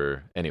knew they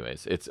were.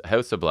 Anyways, it's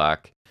House of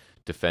Black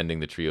defending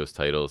the Trios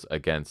titles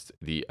against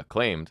the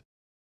Acclaimed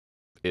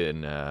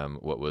in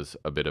what was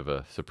a bit of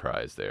a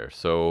surprise there.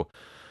 So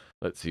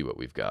let's see what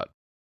we've got.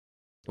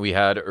 We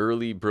had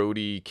early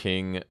Brody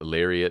King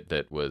lariat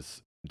that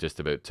was just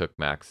about took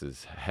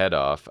Max's head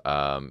off.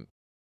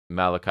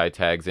 Malachi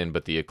tags in,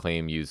 but the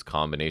Acclaim use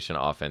combination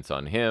offense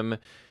on him,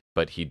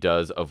 but he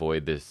does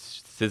avoid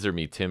this scissor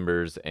me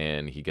timbers,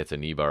 and he gets a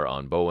knee bar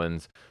on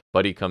Bowens.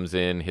 Buddy comes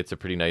in, hits a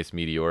pretty nice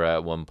Meteora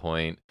at one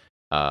point,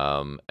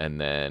 and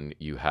then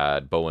you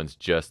had Bowens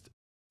just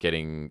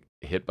getting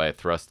hit by a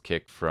thrust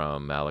kick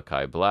from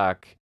Malachi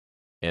Black,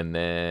 and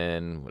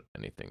then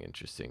anything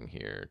interesting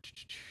here?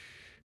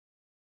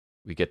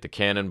 We get the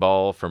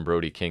cannonball from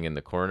Brody King in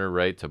the corner,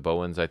 right, to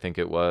Bowens, I think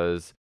it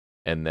was,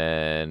 and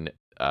then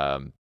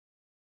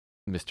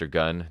Mr.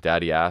 Gunn,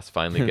 Daddy Ass,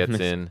 finally gets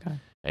in,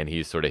 and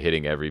he's sort of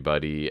hitting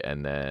everybody,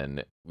 and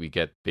then we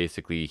get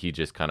basically he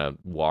just kind of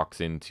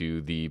walks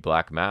into the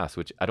Black Mass,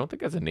 which I don't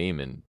think has a name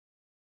in.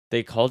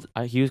 They called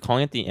he was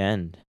calling it the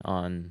end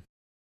on,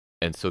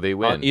 and so they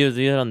win. He was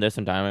either on this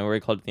and Dynamite where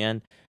he called it the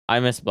end. I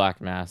miss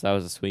Black Mass. That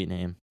was a sweet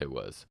name. It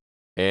was.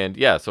 And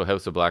yeah, so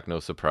House of Black, no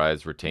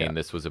surprise, retained. Yeah.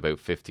 This was about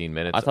 15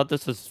 minutes. I thought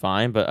this was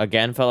fine, but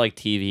again, felt like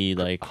TV.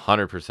 Like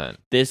 100%.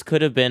 This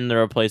could have been the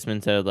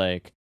replacement to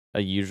like a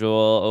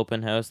usual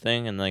open house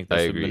thing, and like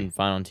this would have been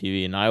fine on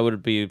TV, and I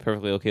would be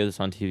perfectly okay with this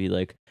on TV.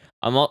 Like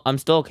I'm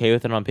still okay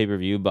with it on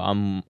pay-per-view, but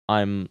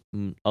I'm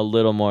a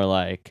little more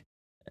like,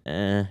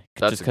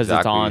 just because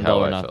it's on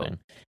Double or Nothing.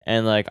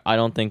 And like I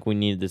don't think we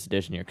needed this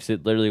edition here because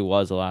it literally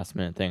was a last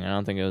minute thing. I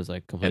don't think it was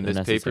like completely necessary.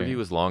 And this pay-per-view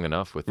was long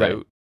enough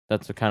without.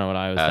 That's kind of what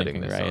I was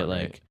thinking, right?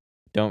 Like,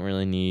 don't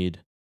really need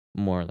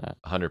more of that.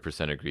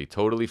 100% agree.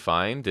 Totally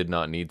fine. Did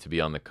not need to be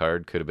on the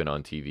card. Could have been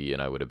on TV,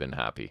 and I would have been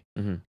happy.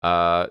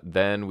 Mm-hmm.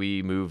 Then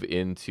we move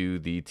into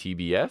the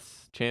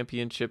TBS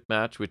Championship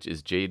match, which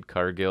is Jade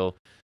Cargill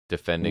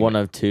defending one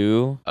of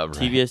two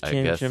TBS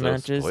Championship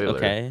matches. Spoiler,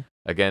 okay,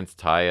 against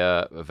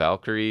Taya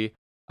Valkyrie.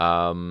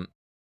 So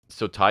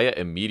Taya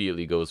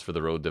immediately goes for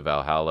the road to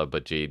Valhalla,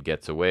 but Jade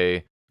gets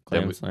away.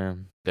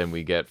 Then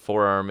we get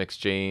forearm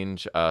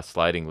exchange,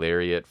 sliding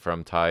lariat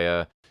from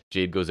Taya.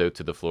 Jade goes out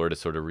to the floor to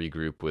sort of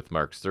regroup with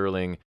Mark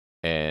Sterling,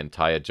 and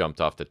Taya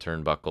jumped off the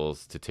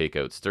turnbuckles to take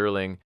out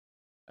Sterling.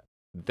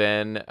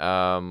 Then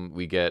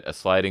we get a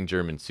sliding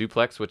German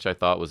suplex, which I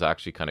thought was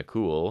actually kind of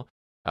cool.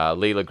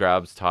 Layla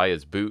grabs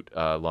Taya's boot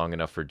long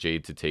enough for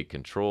Jade to take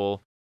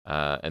control,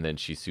 and then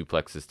she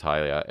suplexes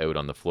Taya out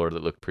on the floor.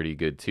 That looked pretty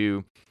good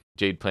too.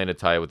 Jade planted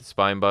Taya with a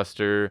spine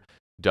buster.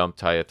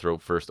 Dumped Taya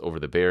throat first over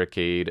the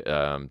barricade.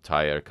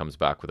 Taya comes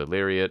back with a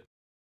lariat.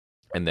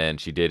 And then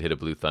she did hit a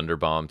blue thunder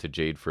bomb to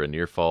Jade for a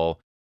near fall.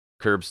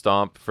 Curb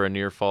stomp for a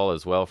near fall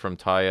as well from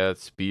Taya.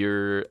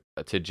 Spear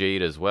to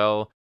Jade as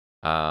well.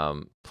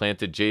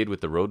 Planted Jade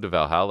with the road to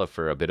Valhalla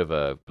for a bit of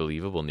a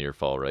believable near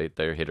fall right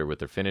there. Hit her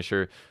with her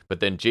finisher. But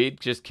then Jade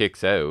just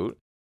kicks out.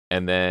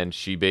 And then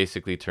she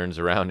basically turns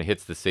around and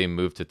hits the same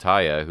move to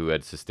Taya, who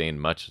had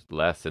sustained much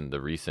less in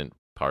the recent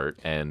part.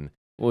 And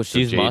well,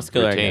 she's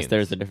muscular. Retains. I guess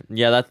there's a different.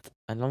 Yeah,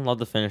 I don't love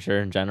the finisher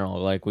in general,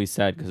 like we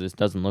said, because it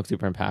doesn't look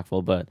super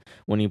impactful. But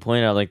when you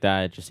point it out like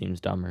that, it just seems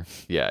dumber.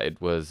 Yeah,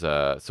 it was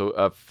so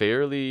a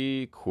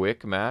fairly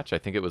quick match. I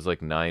think it was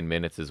like 9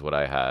 minutes is what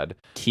I had.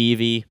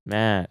 TV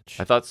match.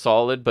 I thought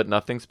solid, but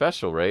nothing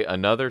special, right?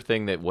 Another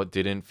thing that what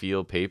didn't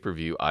feel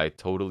pay-per-view, I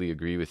totally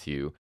agree with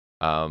you.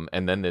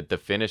 And then the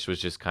finish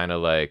was just kind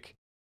of like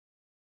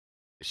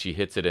she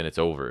hits it and it's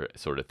over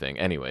sort of thing.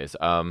 Anyways,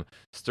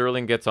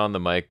 Sterling gets on the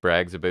mic,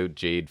 brags about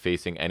Jade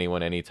facing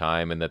anyone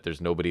anytime and that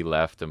there's nobody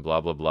left and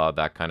blah blah blah,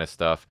 that kind of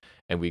stuff.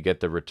 And we get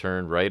the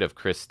return right of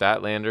Chris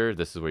Statlander.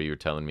 This is where you were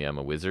telling me I'm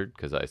a wizard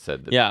because I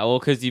said that. Yeah, well,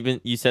 because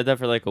you said that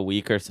for like a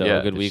week or so,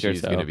 a good week or so.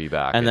 She's gonna be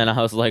back, and then I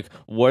was like,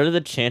 what are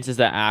the chances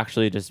that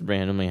actually just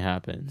randomly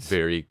happens?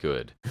 Very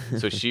good.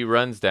 So she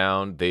runs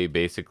down. They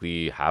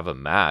basically have a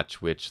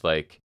match, which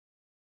like.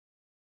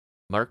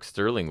 Mark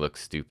Sterling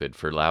looks stupid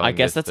for allowing. I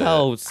guess that's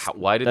how.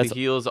 Why did the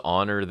heels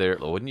honor their?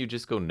 Wouldn't you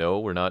just go, no,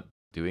 we're not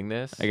doing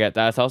this? I get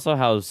that's also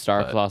how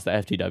Stark lost the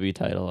FTW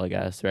title, I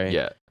guess, right?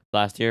 Yeah.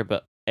 Last year,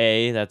 but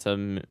A, that's a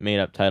made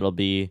up title.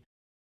 B,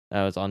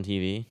 that was on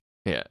TV.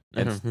 Yeah,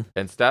 and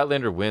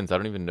Statlander wins. I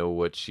don't even know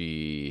what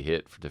she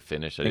hit to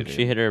finish. I think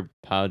she hit her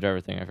power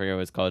driver thing. I forget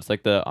what it's called. It's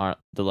like the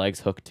legs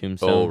hook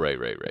tombstone. Oh, right.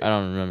 I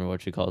don't remember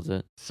what she calls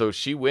it. So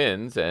she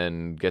wins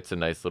and gets a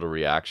nice little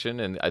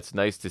reaction, and it's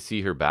nice to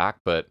see her back,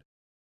 but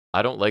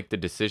I don't like the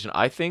decision.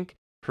 I think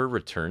her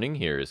returning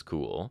here is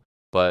cool,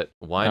 but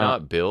why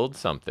not build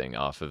something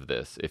off of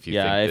this? If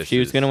she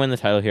was going to win the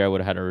title here, I would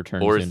have had her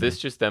return. Or is this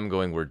just them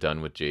going, we're done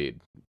with Jade?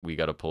 We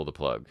got to pull the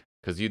plug.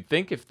 Because you'd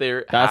think if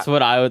they're... That's why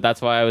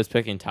I was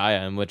picking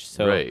Taya, in which,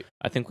 so right.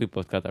 I think we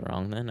both got that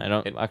wrong then.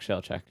 Actually,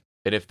 I'll check.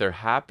 And if they're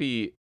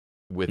happy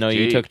with Jade... No,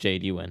 you took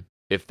Jade, you win.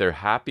 If they're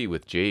happy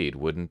with Jade,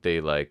 wouldn't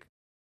they, like,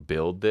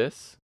 build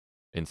this?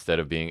 Instead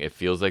of being, it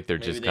feels like they're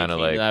just kind of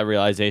like that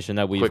realization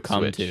that we've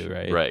come switch. To,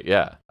 right? Right.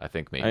 Yeah, I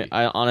think maybe.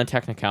 On a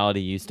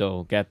technicality, you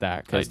still get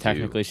that because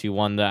technically she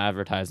won the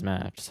advertised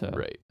match. So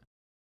right.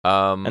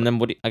 And then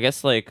I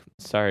guess like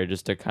sorry,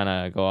 just to kind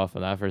of go off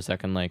of that for a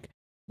second, like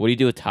what do you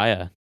do with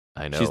Taya?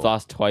 I know she's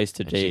lost twice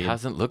to Jade. She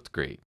hasn't looked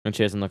great. And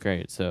she hasn't looked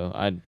great. So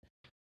I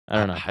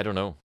don't know. I don't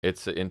know.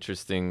 It's an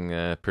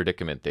interesting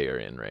predicament they are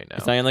in right now.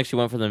 It's not even like she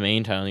went for the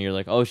main title and you're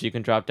like, oh, she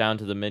can drop down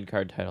to the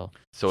mid-card title.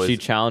 So she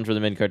challenged for the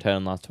mid-card title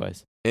and lost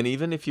twice. And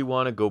even if you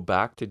want to go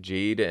back to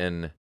Jade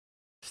and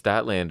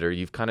Statlander,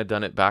 you've kind of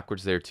done it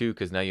backwards there too,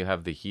 because now you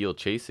have the heel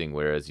chasing,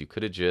 whereas you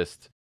could have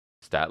just...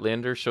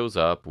 Statlander shows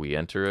up, we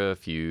enter a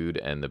feud,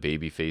 and the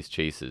babyface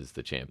chases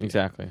the champion.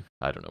 Exactly.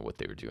 I don't know what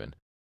they were doing.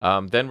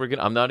 Then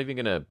I'm not even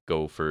gonna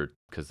go for,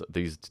 because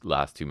these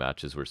last two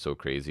matches were so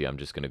crazy. I'm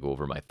just gonna go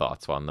over my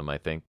thoughts on them. I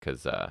think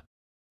because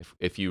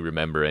if you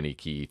remember any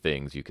key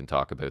things, you can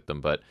talk about them.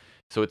 But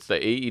so it's the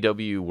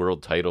AEW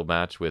World Title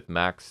match with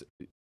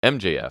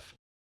MJF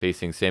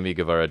facing Sammy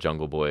Guevara,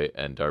 Jungle Boy,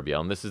 and Darby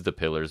Allin. This is the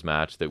Pillars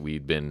match that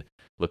we'd been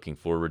looking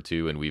forward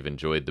to, and we've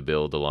enjoyed the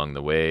build along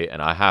the way.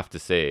 And I have to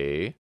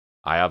say,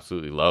 I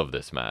absolutely love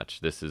this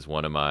match. This is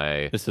one of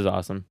my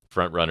awesome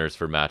front runners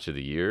for match of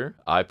the year.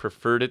 I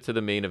preferred it to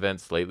the main event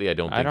slightly. I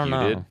don't think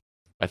you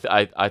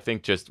did. I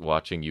think just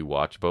watching you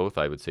watch both,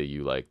 I would say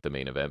you liked the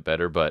main event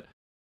better. But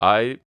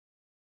I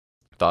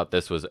thought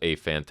this was a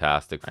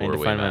fantastic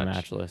four-way match. My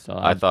match list.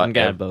 I'm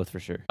getting both for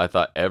sure. I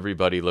thought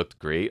everybody looked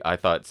great. I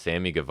thought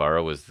Sammy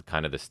Guevara was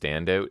kind of the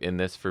standout in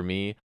this for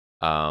me.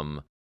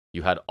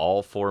 You had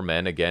all four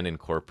men again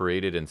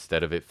incorporated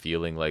instead of it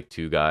feeling like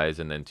two guys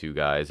and then two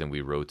guys, and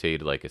we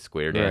rotated like a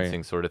square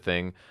dancing sort of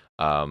thing.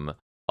 A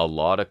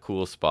lot of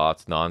cool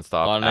spots, nonstop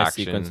action. A lot of nice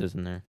sequences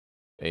in there.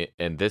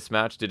 And this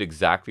match did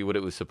exactly what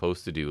it was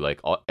supposed to do. Like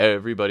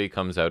everybody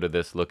comes out of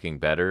this looking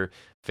better.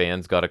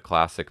 Fans got a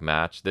classic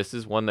match. This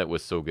is one that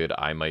was so good,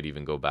 I might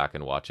even go back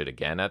and watch it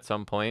again at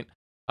some point.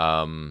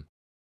 And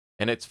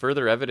it's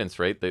further evidence,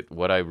 right, that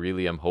what I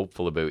really am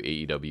hopeful about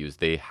AEW is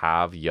they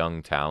have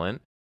young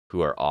talent who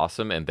are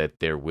awesome and that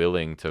they're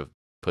willing to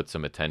put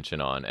some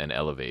attention on and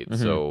elevate.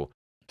 Mm-hmm. So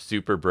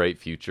super bright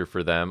future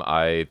for them.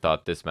 I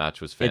thought this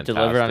match was fantastic. It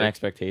delivered on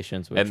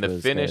expectations, and the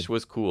finish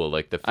was cool.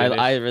 Like the finish,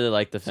 I really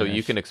liked the finish. So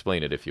you can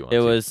explain it if you want.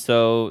 It was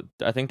so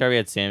I think Darby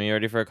had Sammy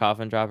ready for a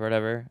coffin drop or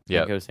whatever.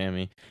 Yeah, it was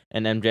Sammy,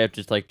 and MJF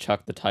just like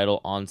chucked the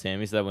title on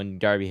Sammy so that when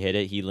Darby hit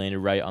it, he landed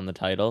right on the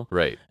title.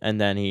 Right, and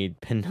then he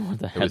pinned him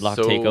with a headlock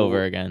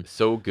takeover again.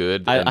 So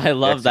good. I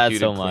love that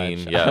so much.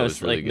 Yeah, I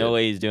was really like, good. No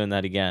way he's doing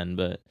that again,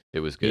 but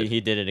it was good.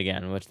 He did it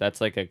again, which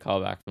that's like a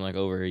callback from like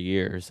over a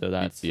year. So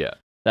that's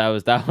That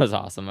was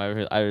awesome. I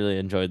really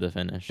enjoyed the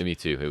finish. Me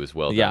too. It was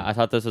well done. Yeah, I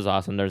thought this was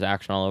awesome. There's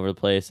action all over the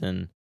place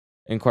and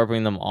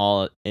incorporating them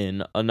all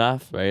in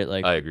enough, right?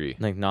 Like I agree.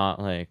 Like not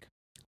like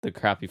the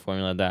crappy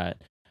formula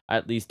that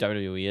at least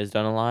WWE has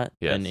done a lot.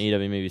 Yes. And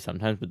AEW maybe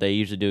sometimes, but they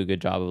usually do a good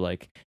job of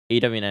like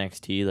AEW and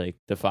NXT. Like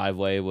the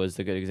 5-way was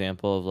a good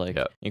example of like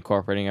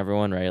incorporating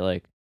everyone, right?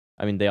 Like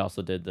I mean, they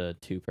also did the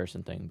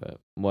 2-person thing, but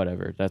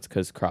whatever. That's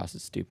because Cross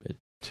is stupid.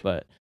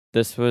 But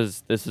this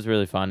was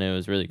really fun. It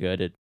was really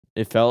good.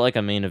 It felt like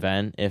a main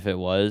event if it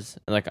was.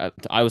 Like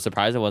I was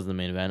surprised it wasn't the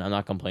main event. I'm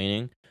not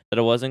complaining, that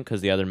it wasn't,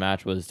 because the other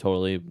match was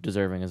totally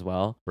deserving as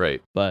well.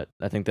 Right. But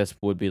I think this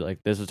would be like,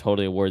 this is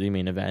totally a worthy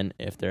main event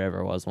if there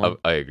ever was one.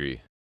 I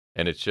agree.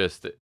 And it's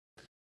just,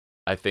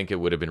 I think it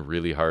would have been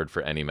really hard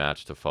for any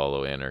match to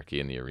follow Anarchy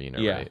in the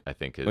Arena, right? I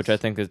think which I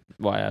think is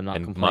why I'm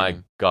not complaining. My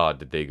God,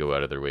 did they go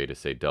out of their way to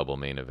say double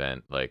main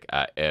event, like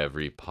at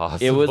every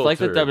possible It was like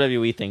turn. the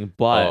WWE thing,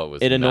 but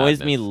it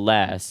annoys me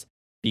less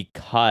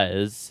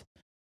because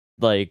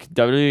like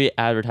WWE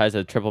advertised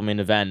a triple main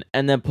event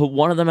and then put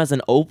one of them as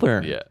an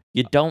opener. Yeah.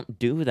 You don't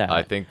do that.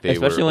 I think they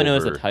especially when it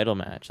was a title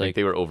match. Like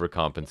they were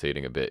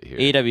overcompensating a bit here.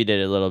 AEW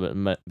did it a little bit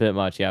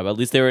much, yeah, but at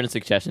least they were in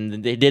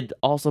succession. They did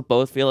also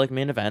both feel like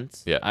main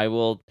events. Yeah.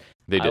 I'll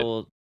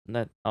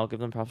give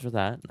them props for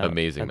that.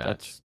 Amazing match.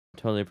 That's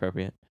totally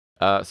appropriate.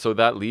 So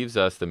that leaves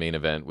us the main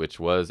event, which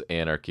was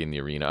Anarchy in the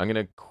Arena. I'm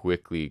going to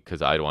quickly,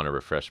 because I want to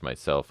refresh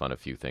myself on a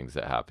few things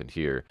that happened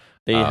here.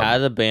 They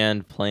had a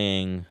band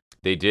playing.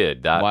 They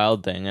did that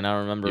Wild Thing, and I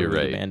don't remember who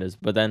the band is.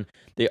 But then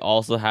they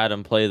also had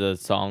him play the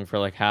song for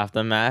like half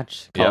the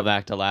match, call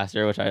back to last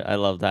year, which I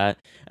love that.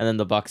 And then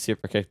the Bucks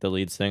super kicked the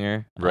lead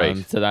singer,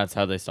 right? So that's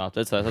how they stopped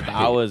it. So I thought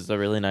that was a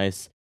really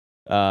nice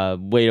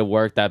way to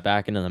work that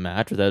back into the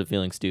match without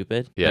feeling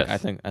stupid.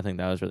 Yes, like, I think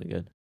that was really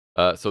good.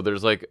 So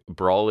there's like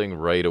brawling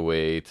right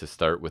away to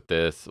start with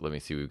this. Let me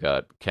see. We've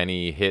got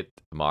Kenny hit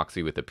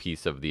Moxie with a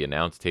piece of the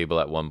announce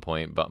table at one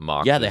point, but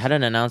Moxie. Yeah, they had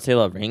an announce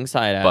table at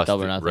ringside at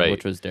Double or Nothing,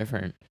 which was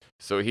different.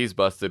 So he's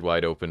busted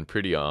wide open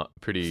pretty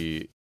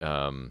early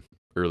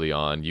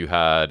on. You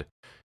had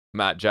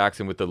Matt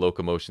Jackson with the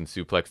locomotion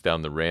suplex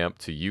down the ramp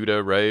to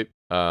Yuta, right?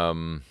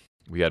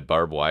 We had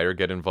barbed wire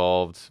get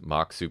involved.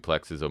 Mox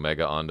suplexes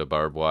Omega onto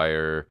barbed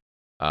wire.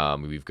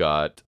 We've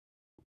got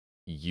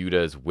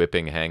Yuta's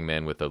whipping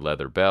Hangman with a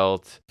leather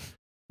belt.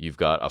 You've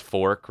got a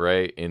fork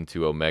right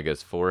into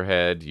Omega's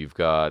forehead. You've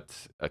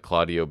got a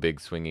Claudio big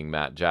swinging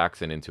Matt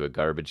Jackson into a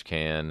garbage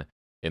can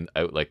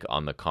out like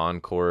on the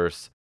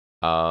concourse.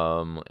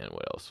 And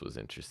what else was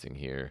interesting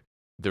here?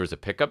 There was a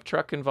pickup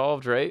truck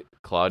involved, right?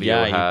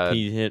 Claudio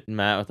he hit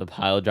Matt with a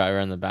pile driver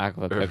in the back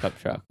of a pickup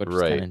truck, which is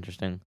kind of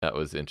interesting. That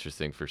was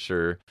interesting for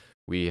sure.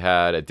 We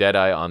had a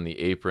Deadeye on the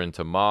apron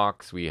to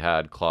Mox. We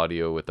had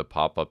Claudio with a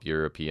pop-up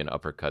European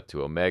uppercut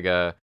to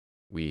Omega.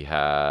 We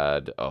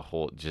had a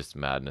whole just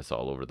madness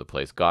all over the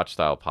place.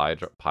 Gotch-style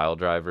pile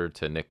driver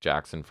to Nick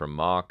Jackson from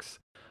Mox.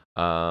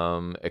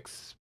 I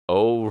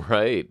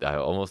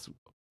almost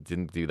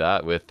didn't do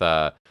that with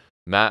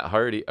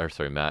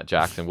Matt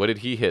Jackson. What did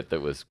he hit that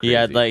was crazy?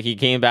 Yeah, like he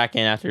came back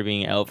in after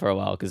being out for a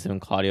while because him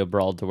and Claudio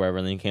brawled to wherever,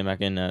 and then he came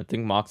back in. I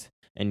think Mox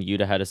and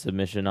Yuta had a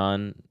submission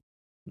on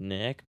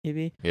Nick,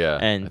 maybe. Yeah,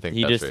 and I think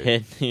he just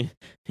hit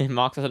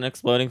Mox with an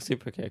exploding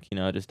super kick.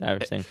 Just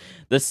everything.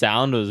 The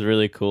sound was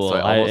really cool. So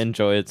I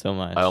enjoyed it so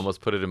much. I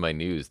almost put it in my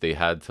news. They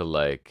had to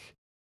like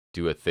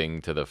do a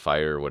thing to the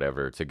fire or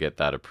whatever to get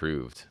that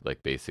approved,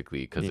 like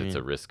basically because it's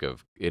a risk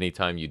of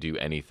anytime you do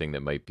anything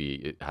that might be,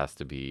 it has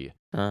to be.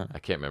 I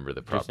can't remember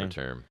the proper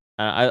term.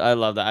 I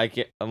love that.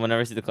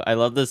 Whenever I see I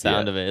love the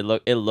sound of it.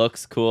 It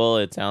looks cool.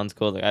 It sounds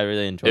cool. Like I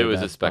really enjoyed it. It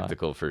was a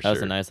spectacle for sure. That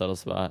was a nice little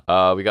spot.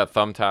 We got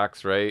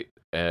thumbtacks, right?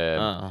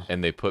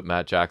 And they put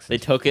Matt Jackson. They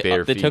took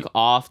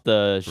off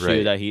the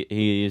shoe that he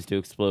used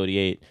to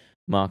explodiate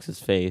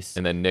Mox's face.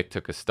 And then Nick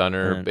took a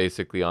stunner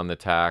basically on the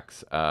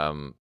tacks.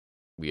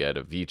 We had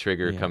a V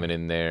trigger coming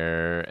in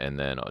there, and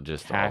then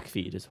just hack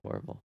feed is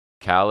horrible.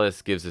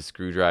 Callis gives a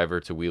screwdriver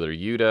to Wheeler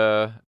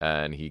Yuta,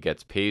 and he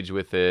gets Page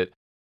with it.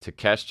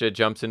 Takeshita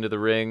jumps into the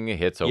ring,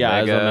 hits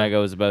Omega. Yeah, as Omega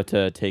was about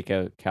to take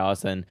out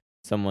Callis, and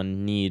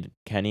someone need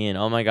Kenny, and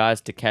oh my God,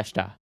 it's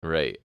Takeshita.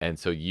 Right, and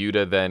so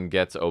Yuta then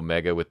gets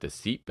Omega with the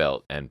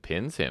seatbelt and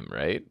pins him,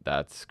 right?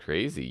 That's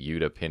crazy.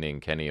 Yuta pinning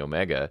Kenny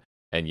Omega.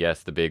 And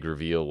yes, the big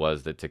reveal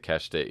was that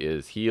Takeshita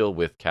is heel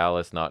with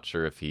Callis. Not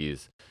sure if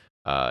he's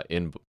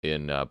in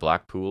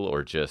Blackpool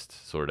or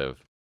just sort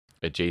of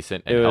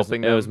adjacent and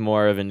helping them. It was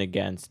more of an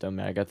against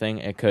Omega thing.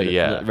 It could,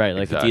 right?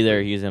 Like exactly. It's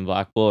either he's in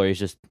Blackpool or he's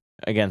just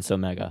against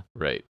Omega.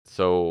 Right.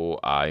 So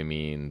I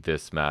mean,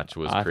 this match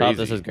was crazy. I thought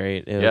this was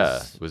great. It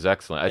was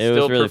excellent. I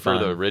still prefer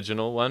the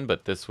original one,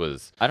 but this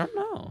was. I don't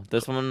know.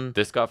 This one.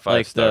 This got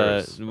 5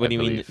 stars. What do you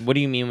mean? What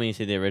do you mean when you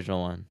say the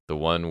original one? The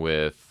one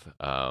with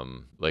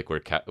like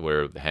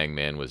where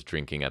Hangman was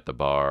drinking at the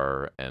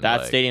bar and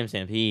that's Stadium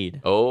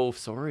Stampede. Oh,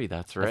 sorry,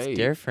 that's right. That's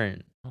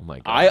different. Oh my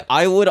God.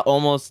 I would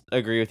almost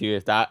agree with you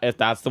if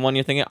that's the one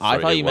you're thinking. Sorry,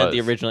 I thought you meant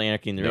the original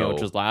Anarchy in the Arena,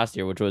 which was last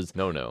year, which was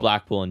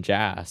Blackpool and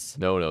Jazz.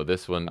 No,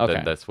 this one.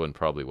 Okay. This one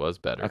probably was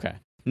better. Okay.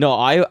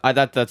 No,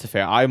 that's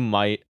fair. I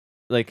might.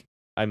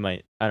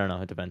 I don't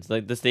know. It depends.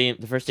 Like the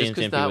first Stadium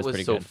Stampede was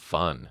pretty good. That was so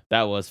fun.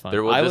 That was fun.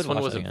 This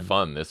one wasn't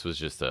fun. This was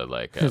just it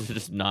was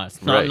just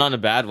nuts. Not in a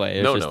bad way.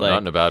 It was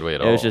not in a bad way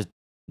at all. It was just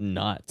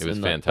nuts. It was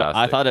fantastic.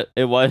 I thought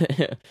it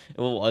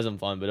wasn't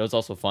fun, but it was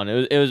also fun.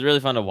 It was really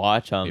fun to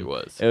watch. It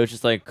was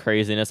just like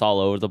craziness all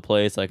over the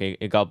place. Like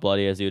it got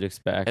bloody as you'd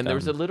expect. And there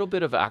was a little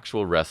bit of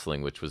actual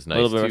wrestling, which was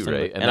nice too,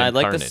 right? And I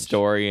like the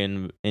story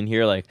in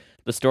here. Like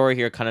the story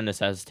here kind of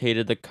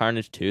necessitated the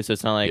carnage too. So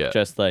it's not like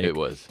just like it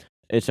was.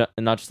 It's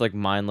not just like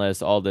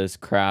mindless all this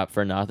crap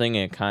for nothing.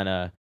 It kind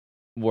of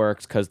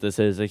works because this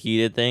is a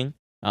heated thing.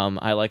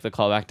 I like the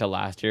callback to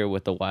last year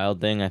with the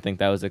wild thing. I think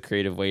that was a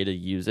creative way to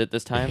use it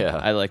this time. Yeah.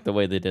 I like the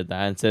way they did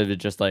that instead of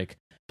just like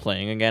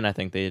playing again. I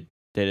think they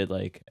did it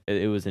like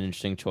it was an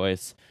interesting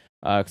choice.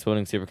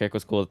 Exploding super kick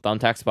was cool.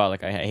 Thumbtack spot,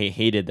 like I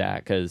hated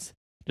that because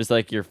just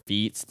like your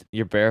feet,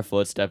 your bare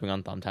foot stepping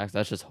on thumbtacks,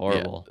 that's just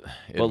horrible.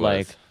 Yeah, but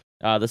like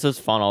this was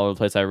fun all over the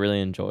place. I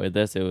really enjoyed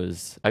this. It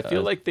was. I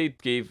feel like they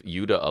gave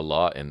Yuta a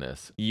lot in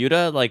this.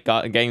 Yuta like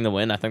getting the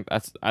win. I think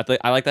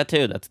I like that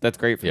too. That's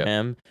great for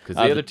him. Because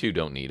the other two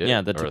don't need it.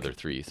 Yeah, the other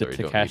three. Sorry,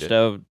 the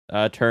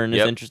Takeshita turn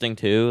is interesting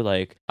too.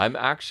 Like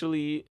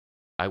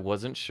I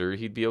wasn't sure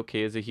he'd be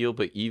okay as a heel,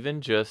 but even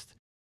just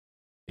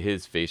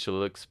his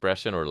facial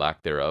expression or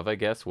lack thereof, I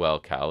guess, while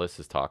Callis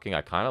is talking, I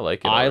kind of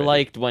like it. I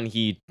liked when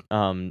he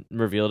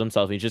revealed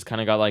himself. He just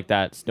kind of got like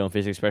that stone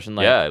face expression.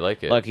 Like, yeah, I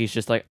like it. Like he's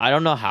just like, I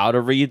don't know how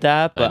to read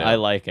that, but I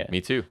like it. Me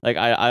too. Like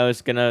I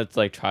was gonna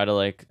like try to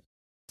like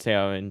say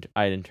how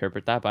I'd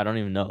interpret that, but I don't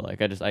even know.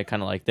 Like I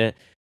kind of liked it,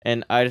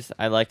 and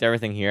I liked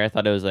everything here. I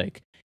thought it was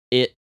like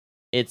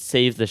it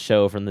saves the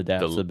show from the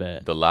depths a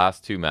bit. The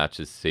last two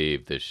matches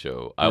saved this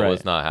show. I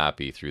was not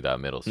happy through that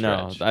middle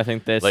stretch. No, I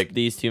think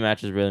these two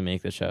matches really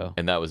make the show.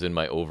 And that was in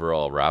my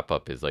overall wrap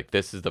up. Is like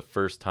this is the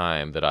first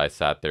time that I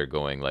sat there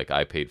going like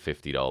I paid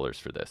 $50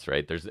 for this.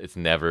 Right? It's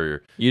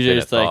never usually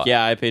it's like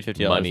I paid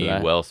 $50 money for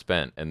that. Well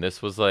spent. And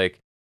this was like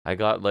I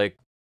got like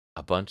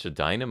a bunch of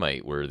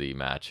Dynamite worthy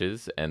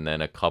matches and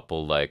then a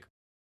couple like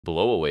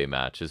blowaway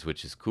matches,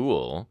 which is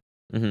cool,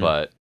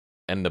 but.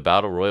 And the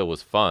Battle Royal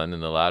was fun,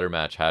 and the ladder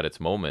match had its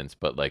moments,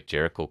 but like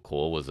Jericho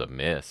Cole was a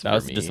miss. That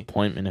was a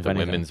disappointment. If anything,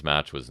 the women's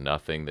match was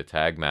nothing. The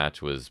tag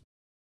match was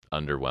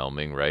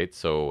underwhelming, right?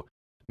 So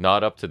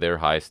not up to their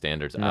high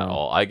standards at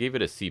all. I gave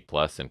it a C+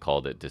 and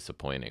called it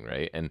disappointing,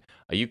 right? And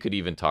you could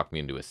even talk me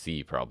into a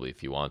C probably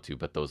if you want to,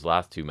 but those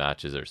last two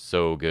matches are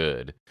so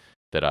good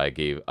that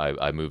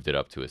I moved it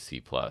up to a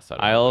C+.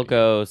 I'll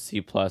go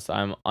C+.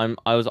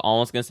 I was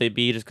almost gonna say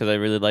B just because I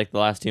really liked the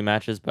last two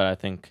matches, but I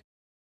think.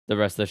 The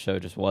rest of the show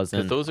just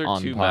wasn't. Because those are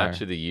on two par. match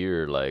of the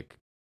year, like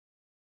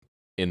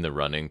in the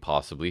running,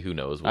 possibly. Who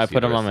knows? I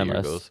put them on my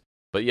list. Goes.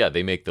 But yeah,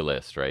 they make the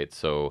list, right?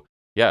 So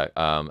yeah,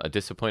 a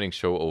disappointing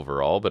show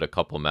overall, but a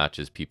couple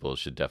matches people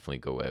should definitely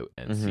go out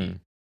and see.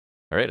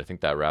 All right, I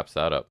think that wraps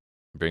that up.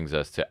 Brings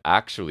us to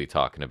actually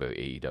talking about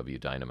AEW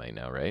Dynamite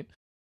now, right?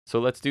 So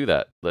let's do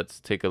that.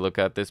 Let's take a look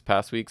at this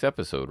past week's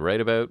episode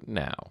right about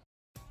now.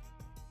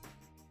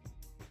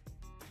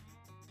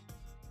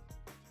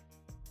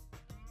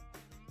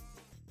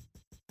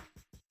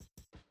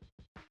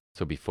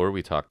 So before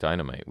we talk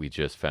Dynamite, we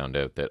just found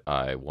out that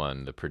I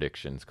won the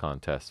predictions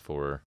contest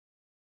for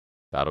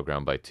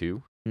Battleground by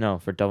 2. No,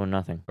 for Double or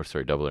Nothing. Or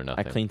sorry, Double or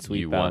Nothing. I clean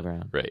sweep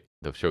Battleground. Right,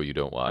 the show you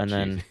don't watch. And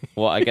then,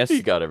 well, I guess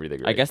you got everything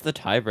right. I guess the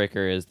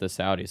tiebreaker is the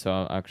Saudi.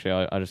 So I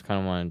just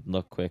kind of want to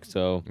look quick.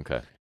 So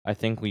okay, I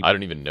think I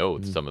don't even know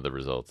some of the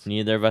results.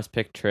 Neither of us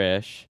picked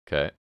Trish.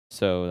 Okay,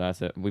 so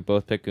that's it. We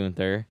both picked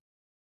Gunther.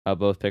 I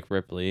both picked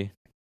Ripley.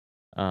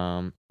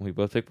 We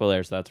both picked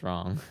Belair, so that's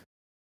wrong.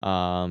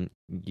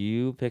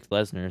 You picked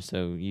Lesnar,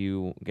 so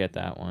you get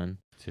that one.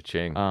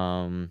 Cha-ching.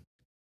 KO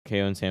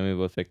and Sammy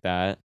both picked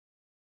that.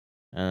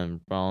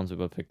 And Rollins, we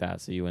both picked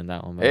that, so you win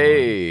that one.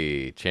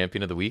 Hey,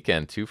 champion of the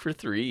weekend, 2 for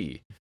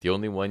 3. The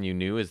only one you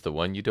knew is the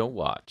one you don't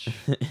watch.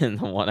 And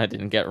the one I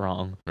didn't get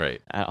wrong.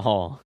 Right. At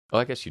all. Oh,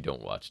 I guess you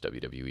don't watch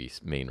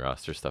WWE's main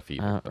roster stuff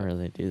either. I don't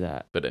really do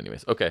that. But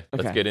anyways, okay,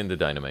 let's get into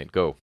Dynamite.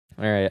 Go.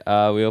 All right.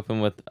 We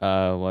open with,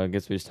 I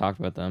guess we just talked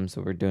about them,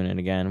 so we're doing it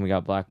again. We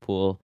got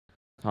Blackpool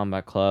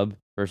Combat Club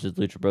versus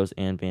Lucha Bros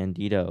and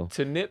Bandito.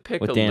 To nitpick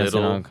with a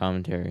Danielson little on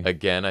commentary.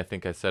 Again, I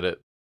think I said it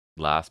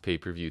last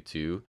pay-per-view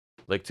too.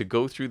 Like to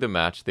go through the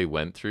match they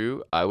went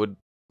through, I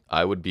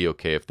would be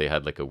okay if they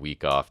had like a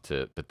week off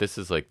but this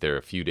is like they're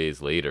a few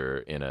days later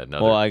in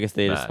another. Well, I guess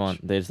they match.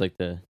 they just like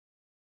to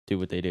do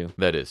what they do.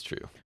 That is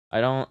true.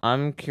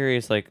 I'm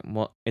curious, like,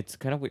 well, it's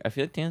kind of weird. I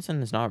feel like Danielson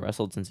has not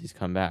wrestled since he's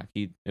come back.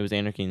 It was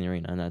Anarchy in the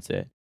Arena, and that's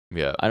it.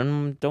 Yeah. I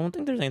don't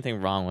think there's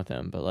anything wrong with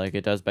him, but like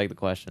it does beg the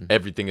question.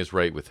 Everything is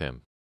right with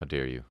him. How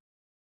dare you?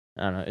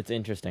 I don't know. It's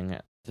interesting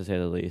to say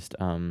the least.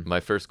 My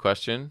first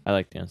question. I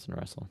like Danielson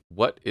wrestle.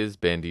 What is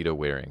Bandito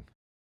wearing?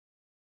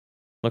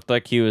 Looked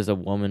like he was a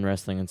woman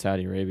wrestling in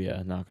Saudi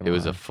Arabia. Not gonna lie. It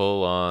was a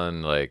full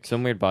on like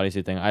some weird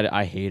bodysuit thing.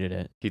 I hated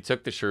it. He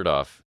took the shirt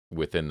off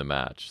within the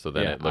match, so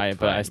then it looked fine.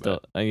 But I still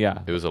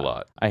it was a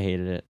lot. I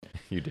hated it.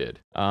 You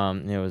did.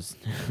 It was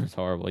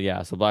horrible.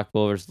 Yeah. So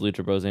Blackpool versus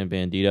Lucha Bros and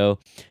Bandito,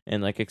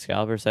 and like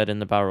Excalibur said in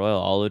the Battle Royal,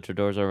 all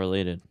luchadors are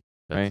related.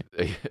 Right?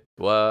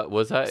 Well,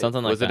 was that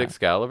something like that? Was it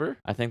Excalibur?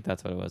 I think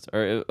that's what it was,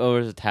 or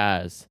was it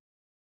Taz?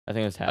 I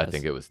think it was Taz. I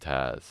think it was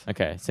Taz.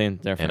 Okay, same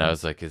difference. And I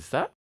was like, is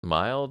that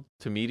mild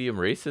to medium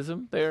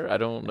racism there? I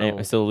don't know.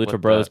 Anyway, so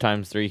Lucha Bros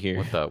times 3 here.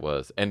 What that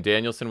was. And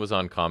Danielson was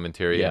on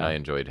commentary, and I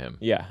enjoyed him.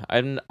 Yeah,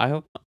 I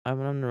hope I'm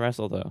gonna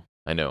wrestle though.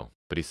 I know,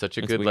 but he's such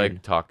a good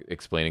weird. Like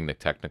explaining the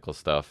technical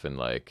stuff and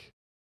like.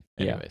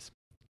 Anyways,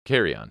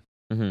 carry on.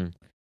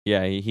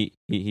 Yeah,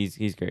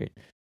 he's great.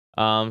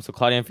 So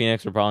Claudia and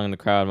Phoenix were brawling in the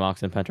crowd.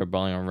 Mox and Penta were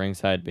brawling on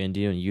ringside.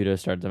 Bandito and Yuta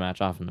started the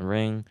match off in the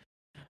ring.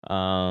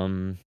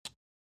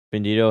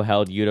 Bandito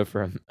held Yuta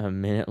for a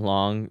minute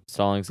long,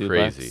 stalling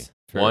suplex. Crazy.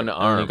 One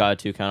arm. Only got a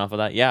 2 count off of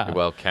that. Yeah.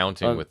 Well,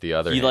 counting with the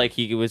other.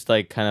 He was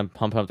like kind of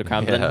pumping up the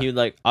crowd, but then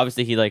he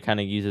obviously kind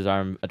of used his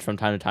arm from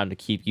time to time to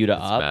keep Yuta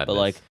up. Madness. But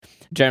like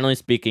generally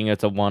speaking,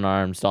 it's a 1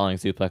 arm stalling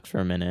suplex for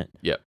a minute.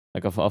 Yep.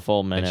 Like a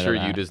full minute. And sure,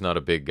 Yuta's not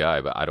a big guy,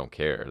 but I don't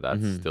care.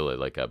 That's still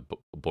like a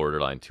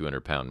borderline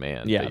 200-pound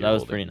man. Yeah, that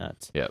was pretty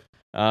nuts. Yep.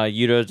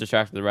 Yuta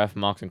distracted the ref.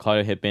 Mox and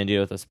Claudio hit Bandito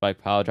with a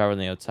spike pile driver on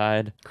the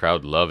outside.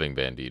 Crowd loving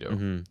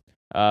Bandito.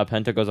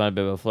 Penta goes on a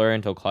bit of a flurry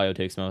until Claudio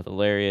takes him out with a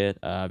lariat.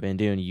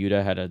 Bandito and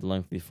Yuta had a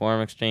lengthy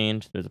forearm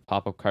exchange. There's a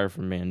pop-up card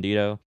from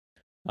Bandito.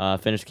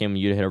 Finish came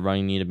when Yuta hit a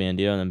running knee to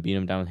Bandito and then beat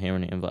him down with hammer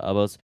and anvil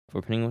elbows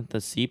for pinning with the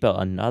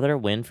seatbelt. Another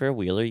win for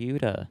Wheeler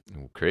Yuta.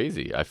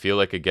 Crazy. I feel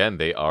like, again,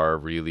 they are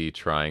really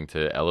trying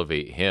to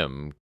elevate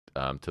him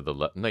to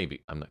the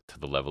maybe I'm not to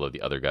the level of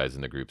the other guys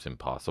in the group's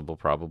impossible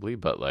probably,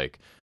 but like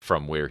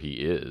from where he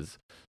is.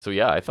 So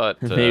yeah, I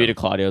thought maybe to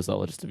Claudio's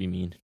level, just to be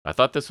mean. I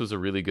thought this was a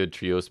really good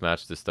trios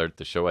match to start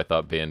the show. I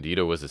thought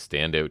Bandito was a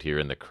standout here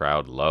and the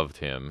crowd loved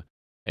him.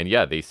 And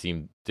yeah, they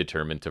seemed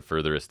determined to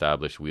further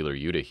establish Wheeler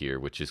Yuta here,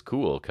 which is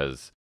cool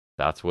because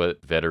that's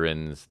what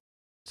veterans,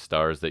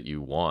 stars that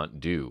you want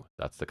do.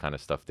 That's the kind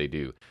of stuff they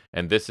do.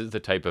 And this is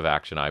the type of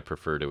action I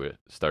prefer to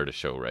start a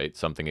show, right?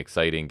 Something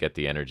exciting, get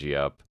the energy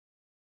up.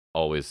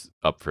 Always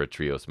up for a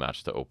trios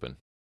match to open.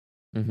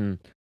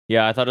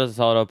 Yeah, I thought it was a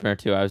solid opener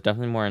too. I was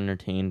definitely more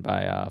entertained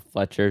by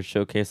Fletcher's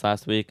showcase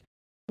last week,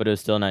 but it was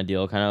still an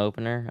ideal kind of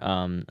opener.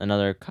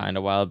 Another kind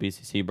of wild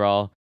BCC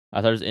brawl.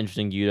 I thought it was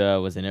interesting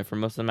Yuta was in it for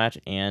most of the match,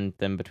 and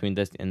then between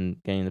this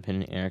and getting the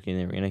pin and anarchy in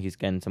the arena, he's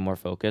getting some more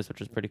focus, which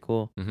is pretty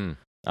cool. The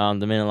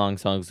minute-long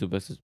selling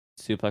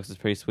suplex is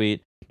pretty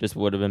sweet. Just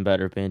would have been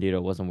better if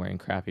Bandito wasn't wearing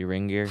crappy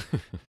ring gear.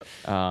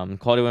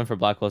 Quality win for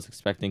Blackwell is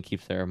expecting,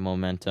 keeps their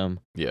momentum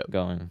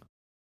going.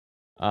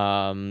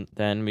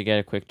 Then we get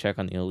a quick check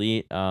on the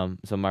Elite.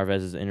 So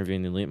Marvez is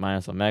interviewing the Elite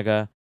minus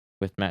Omega,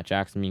 with Matt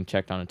Jackson being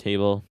checked on a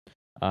table.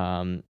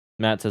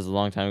 Matt says a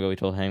long time ago he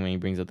told Hangman he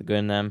brings out the good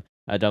in them.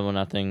 At Double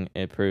Nothing,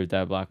 it proved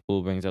that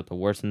Blackpool brings out the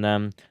worst in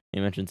them.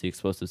 He mentions the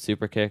explosive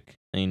super kick,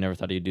 and he never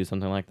thought he'd do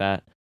something like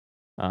that.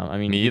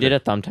 He did a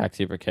thumbtack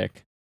super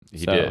kick.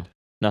 He did.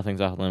 Nothing's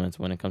off limits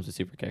when it comes to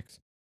super kicks.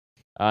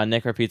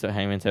 Nick repeats what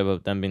Hangman said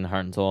about them being the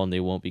heart and soul and they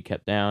won't be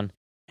kept down.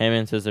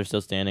 Hangman says they're still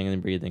standing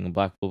and breathing, and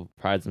Blackpool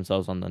prides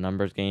themselves on the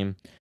numbers game.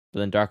 But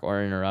then Dark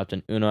Order interrupts,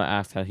 and Uno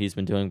asks how he's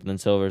been doing, but then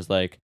Silver's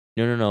like,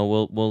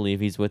 no, we'll leave.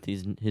 He's with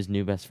his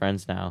new best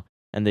friends now.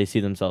 And they see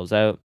themselves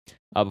out.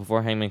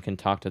 Before Hangman can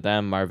talk to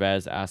them,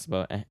 Marvez asks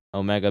about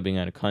Omega being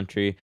out of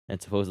country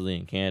and supposedly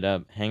in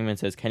Canada. Hangman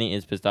says Kenny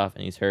is pissed off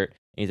and he's hurt.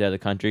 And he's out of the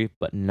country,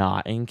 but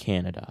not in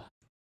Canada.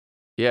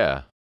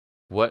 Yeah.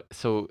 What?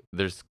 So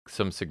there's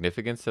some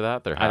significance to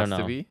that? There has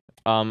to be?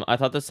 I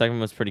thought this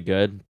segment was pretty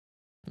good.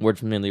 Words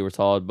from Minley were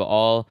solid, but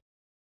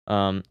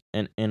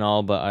in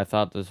all, but I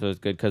thought this was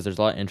good because there's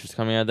a lot of interest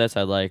coming out of this.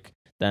 I like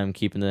them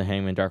keeping the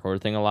Hangman Dark Order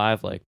thing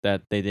alive, like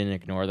that they didn't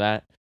ignore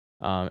that.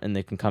 And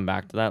they can come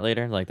back to that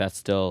later. Like that's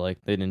still like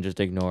they didn't just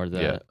ignore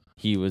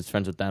he was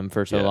friends with them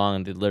for so long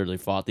and they literally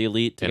fought the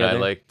Elite together. And I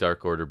like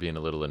Dark Order being a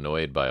little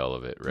annoyed by all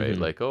of it, right?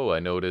 Like, oh, I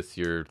notice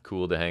you're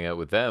cool to hang out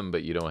with them,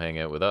 but you don't hang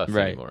out with us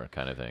anymore,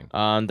 kind of thing.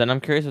 Then I'm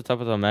curious what's up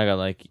with Omega.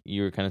 Like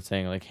you were kind of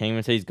saying, like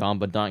Hangman said he's gone,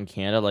 but not in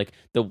Canada. Like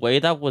the way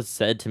that was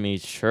said to me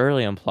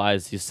surely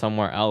implies he's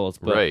somewhere else.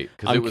 But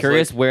I'm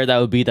curious where that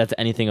would be. That's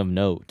anything of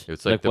note.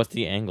 It's like what's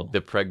the angle?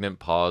 The pregnant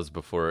pause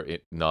before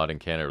not in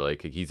Canada.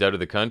 Like he's out of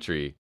the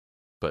country,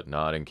 but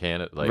not in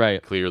Canada.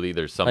 Like clearly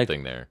there's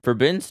something there.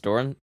 Forbidden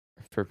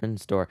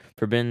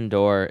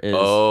Door is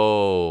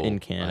in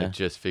Canada. I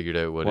just figured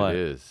out what it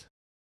is.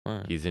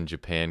 What? He's in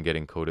Japan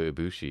getting Kota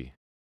Ibushi.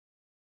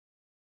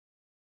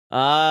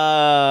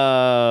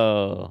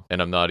 Oh.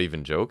 And I'm not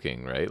even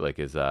joking, right? Like,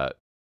 is that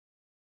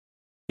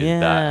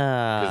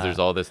because there's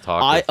all this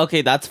talk.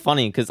 Okay, that's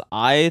funny because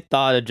I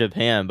thought of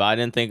Japan, but I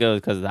didn't think it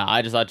was because of that.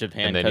 I just thought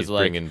Japan because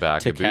like bringing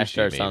back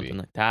Takeshita or something.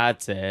 Like,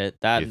 that's it.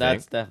 That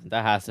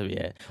has to be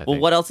it.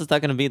 What else is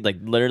that gonna be? Like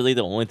literally,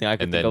 the only thing I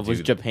could think of was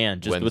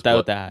Japan, just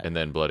without that. And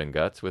then Blood and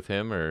Guts with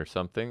him or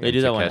something. They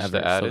do that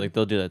whenever, so like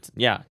they'll do that.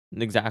 Yeah,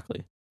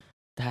 exactly.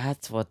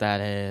 That's what that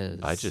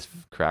is. I just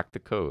cracked the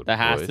code. That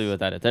has to be what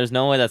that is. There's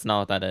no way that's not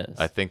what that is.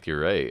 I think you're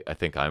right. I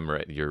think I'm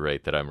right. You're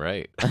right that I'm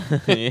right.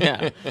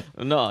 Yeah.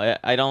 No,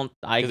 I don't.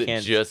 I can't.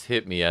 It just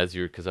hit me as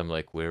because I'm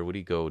like, where would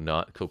he go?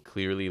 Not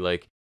clearly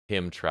like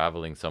him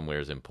traveling somewhere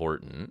is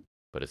important,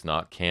 but it's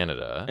not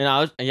Canada. And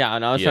I was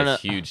trying to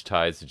huge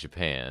ties to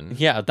Japan.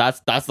 Yeah, that's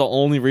the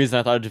only reason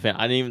I thought of Japan.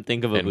 I didn't even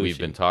think of Ibushi. And we've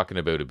been talking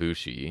about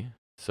Ibushi,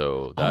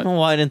 so I don't know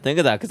why I didn't think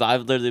of that because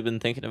I've literally been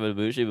thinking of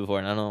Ibushi before,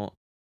 and I don't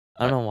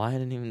know why that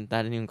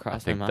didn't even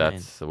cross my mind.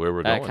 That's where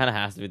we're going. That kind of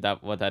has to be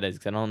what that is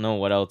because I don't know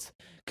what else.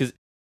 Because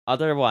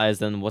otherwise,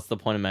 then what's the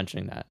point of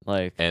mentioning that?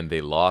 Like, and they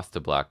lost to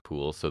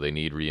Blackpool, so they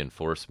need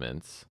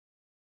reinforcements,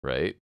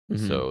 right?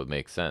 So it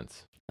makes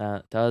sense.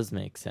 That does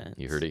make sense.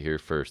 You heard it here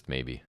first,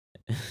 maybe.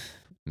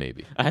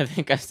 Maybe. I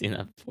think I've seen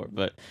that before,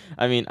 but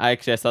I mean, I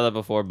saw that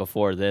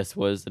before this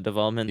was the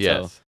development.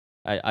 Yes.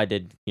 So I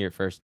did hear it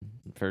first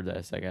for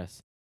this, I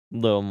guess. A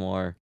little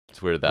more.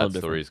 It's where that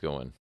story's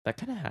going. That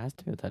kind of has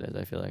to be what that is,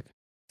 I feel like.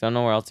 I don't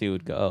know where else he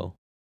would go.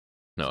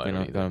 No, I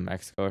don't go to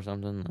Mexico or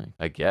something. Like,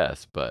 I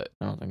guess, but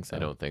I don't think so. I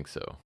don't think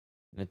so.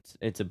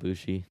 It's a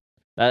Bushi.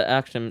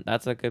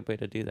 That's a good way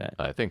to do that.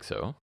 I think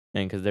so.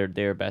 And because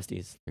they're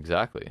besties.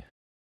 Exactly.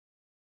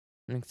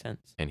 Makes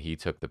sense. And he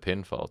took the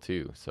pinfall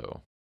too,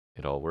 so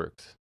it all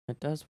works. It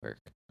does work.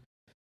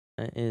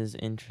 That is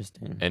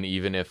interesting. And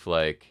even if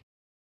like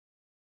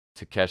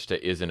Takeshita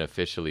isn't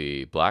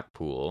officially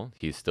Blackpool,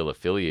 he's still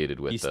affiliated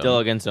with them. He's still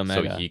against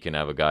Omega. So he can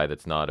have a guy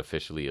that's not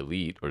officially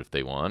elite, or if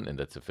they want, and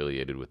that's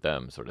affiliated with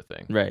them, sort of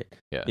thing. Right.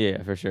 Yeah.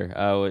 Yeah, for sure.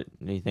 What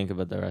do you think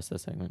about the rest of the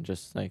segment?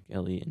 Just like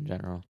elite in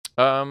general.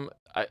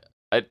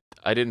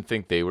 I didn't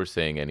think they were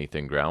saying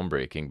anything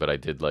groundbreaking, but I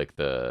did like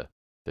the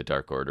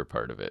Dark Order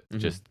part of it.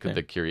 Just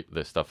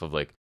the stuff of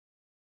like,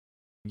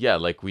 yeah,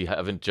 like we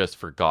haven't just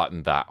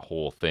forgotten that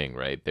whole thing,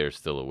 right? They're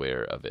still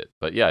aware of it.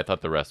 But yeah, I thought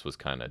the rest was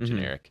kind of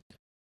generic.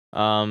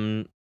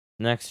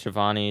 Next,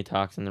 Shivani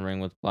talks in the ring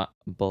with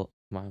Bullet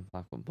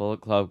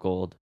Club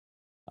Gold.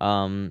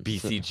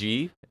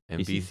 BCG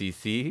and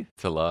BCC,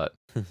 it's a lot.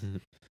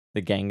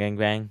 The Gang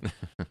Bang,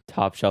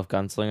 Top Shelf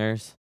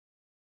Gunslingers.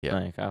 Yeah.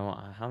 Like,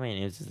 how many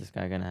names is this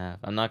guy gonna have?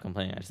 I'm not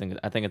complaining.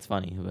 I think it's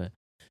funny, but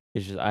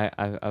it's just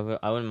I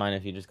wouldn't mind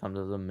if he just comes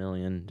with a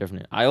million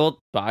different. I will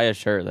buy a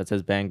shirt that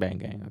says Bang Bang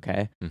Gang.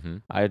 Okay. Mm-hmm.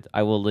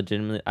 I will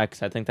legitimately.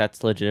 Cause I think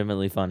that's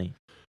legitimately funny.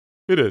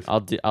 It is.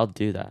 I'll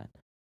do that.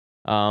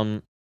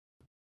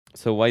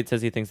 So White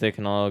says he thinks they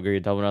can all agree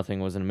Double Nothing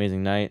was an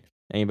amazing night,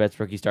 and he bets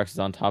Ricky Starks is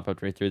on top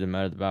after he threw them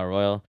out of the Battle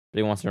Royal. But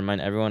he wants to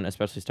remind everyone,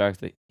 especially Starks,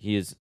 that he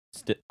is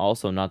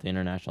also not the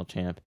international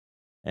champ,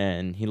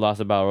 and he lost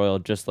the Battle Royal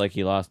just like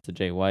he lost to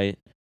Jay White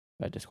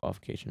by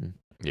disqualification.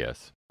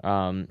 Yes.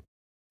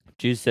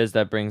 Juice says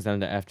that brings them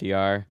to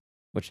FTR,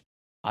 which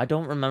I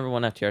don't remember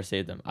when FTR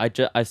saved them.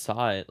 I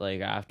saw it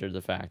like after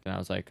the fact, and I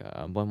was like,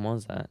 when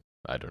was that?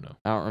 I don't know.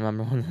 I don't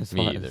remember when this was.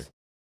 Me either.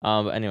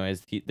 But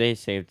anyways, they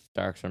saved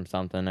Starks from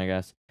something, I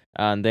guess.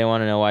 They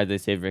want to know why they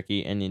saved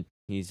Ricky, and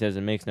he says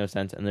it makes no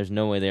sense, and there's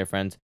no way they're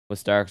friends with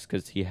Starks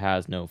because he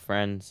has no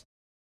friends.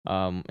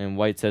 And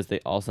White says they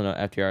also know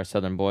FTR are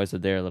Southern boys, so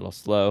they're a little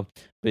slow,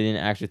 but he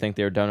didn't actually think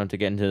they were dumb enough to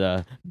get into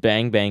the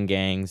Bang Bang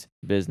Gang's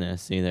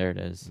business. See, there it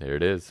is. There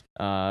it is.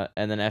 And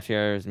then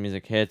FTR's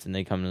music hits, and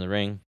they come to the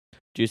ring.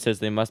 Juice says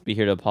they must be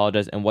here to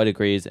apologize, and White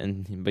agrees,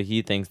 but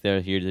he thinks they're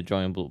here to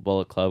join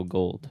Bullet Club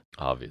Gold.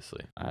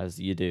 Obviously. As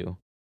you do.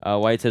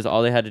 White says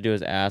all they had to do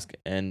is ask,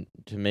 and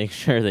to make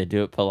sure they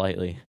do it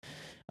politely.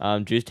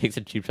 Juice takes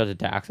a cheap shot to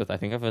Dax with, I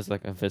think it was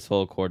like a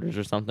fistful of quarters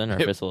or something, or a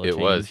fistful of change.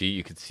 It was.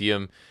 You could see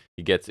him.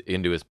 He gets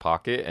into his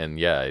pocket, and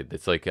yeah,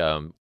 it's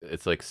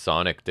like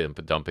Sonic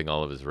dumping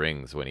all of his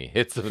rings when he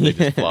hits them. They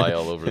just fly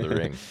all over the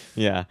ring.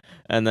 Yeah,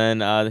 and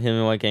then him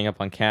and White gang up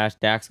on Cash.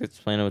 Dax gets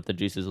playing with the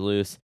Juices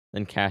loose.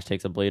 Then Cash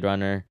takes a Blade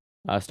Runner.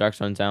 Starks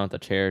runs down with a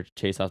chair to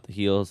chase off the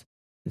heels.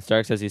 And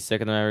Stark says he's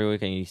sick of them every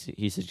week, and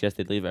he suggests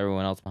they leave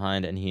everyone else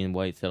behind, and he and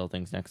White settle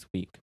things next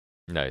week.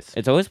 Nice.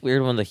 It's always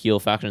weird when the heel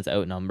faction is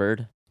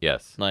outnumbered.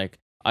 Yes. Like,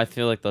 I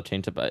feel like they'll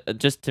change it, but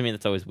just to me,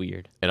 that's always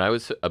weird. And I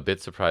was a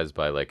bit surprised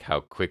by like how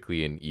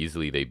quickly and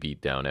easily they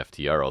beat down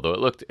FTR, although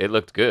it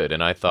looked good,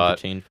 and I thought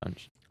change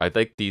punch. I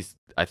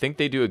think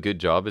they do a good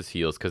job as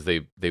heels because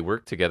they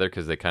work together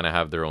because they kind of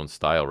have their own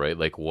style, right?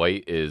 Like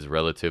White is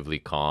relatively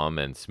calm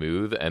and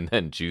smooth, and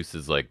then Juice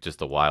is like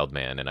just a wild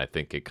man, and I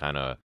think it kind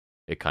of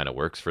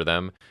works for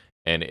them.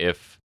 And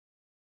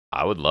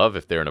I would love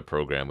if they're in a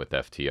program with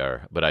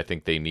FTR, but I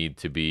think they need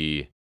to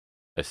be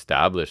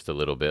established a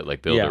little bit,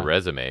 like build a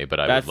resume. But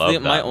I would love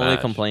that. My only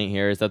complaint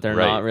here is that they're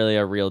not really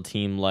a real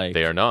team. Like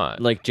they are not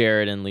like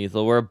Jarrett and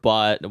Lethal were,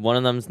 but one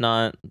of them's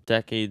not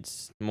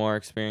decades more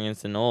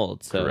experienced and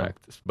old. So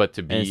correct, but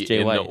to be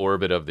in the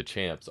orbit of the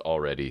champs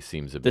already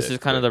seems a bit. This is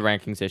kind of the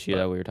rankings issue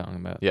that we were talking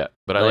about. Yeah,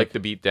 but I like the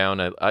beat down.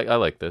 I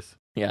like this.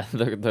 Yeah,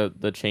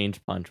 the change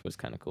punch was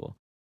kind of cool.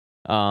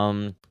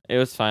 It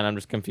was fine. I'm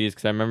just confused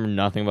because I remember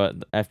nothing about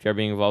FTR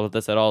being involved with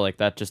this at all. Like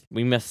that, just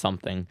we missed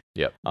something.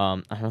 Yep.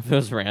 I don't know if it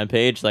was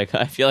Rampage. Like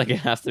I feel like it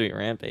has to be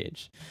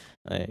Rampage,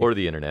 or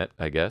the internet,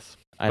 I guess.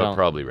 But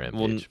probably Rampage.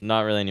 Well,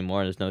 not really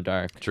anymore. There's no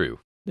Dark. True.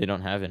 They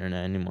don't have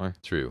internet anymore.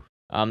 True.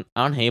 I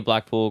don't hate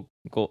Blackpool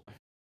Gold.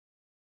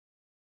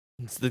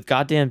 It's the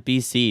goddamn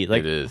BC.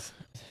 Like it is.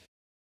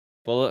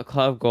 Bullet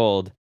Club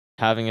Gold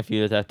having a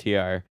feud with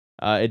FTR.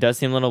 It does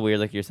seem a little weird,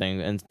 like you're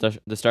saying, and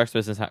the Starks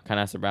business kind of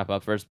has to wrap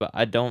up first, but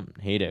I don't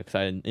hate it because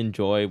I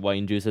enjoy White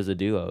and Juice as a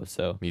duo.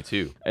 So me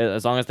too.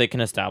 As long as they can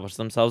establish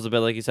themselves a bit,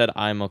 like you said,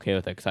 I'm okay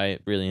with it because I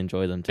really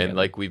enjoy them together. And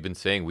like we've been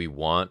saying, we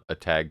want a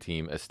tag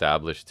team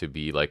established to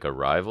be like a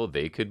rival.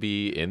 They could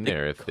be in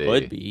there if they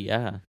could be,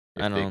 yeah.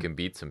 If they can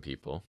beat some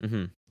people.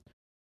 Mm-hmm.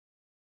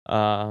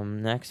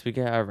 Next we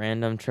get a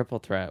random triple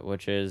threat,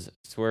 which is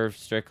Swerve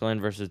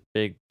Strickland versus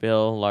Big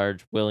Bill,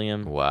 Large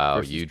William.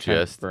 Wow, you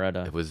just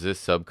Beretta. Was this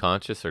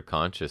subconscious or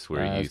conscious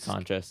where you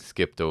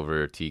skipped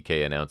over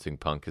TK announcing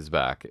Punk is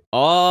back?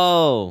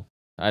 Oh,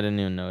 I didn't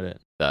even note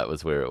it. That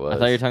was where it was. I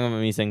thought you were talking about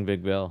me saying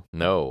Big Bill.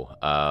 No.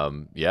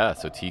 Yeah,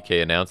 so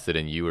TK announced it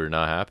and you were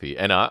not happy.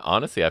 And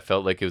honestly, I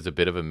felt like it was a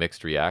bit of a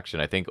mixed reaction.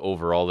 I think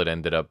overall it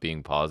ended up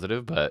being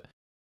positive, but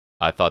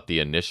I thought the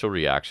initial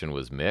reaction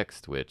was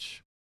mixed,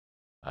 which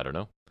I don't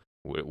know.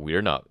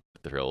 We're not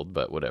thrilled,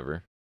 but whatever.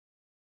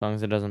 As long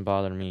as it doesn't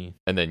bother me.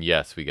 And then,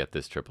 yes, we get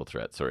this triple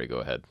threat. Sorry, go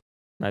ahead.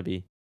 Might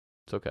be.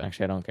 It's okay.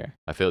 Actually, I don't care.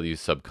 I feel you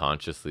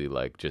subconsciously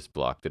just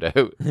blocked it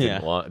out.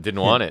 Didn't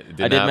want it.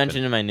 I did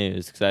mention in my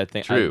news because I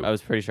think I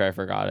was pretty sure I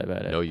forgot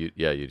about it. No, you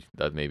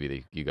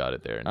got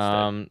it there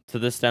instead. So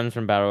this stems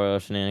from Battle Royale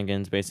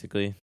shenanigans,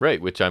 basically.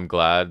 Right, which I'm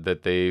glad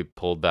that they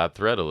pulled that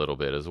thread a little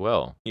bit as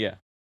well. Yeah.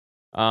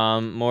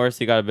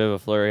 Morrissey got a bit of a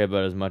flurry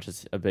about as much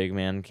as a big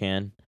man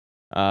can.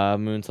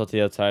 Moonsault to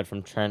the outside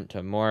from Trent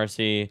to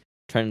Morrissey.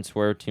 Trent and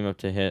Swerve team up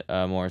to hit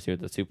Morrissey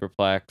with a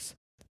superplex.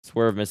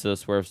 Swerve misses a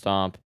swerve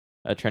stomp.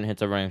 Trent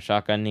hits a running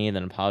shotgun knee,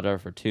 then a pile driver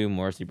for 2.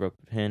 Morrissey broke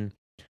the pin.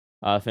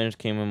 Finish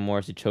came when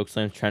Morrissey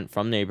chokeslams Trent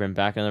from the apron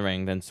back in the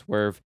ring. Then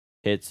Swerve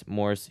hits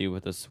Morrissey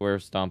with a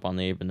swerve stomp on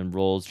the apron, then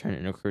rolls Trent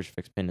into a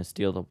crucifix pin to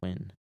steal the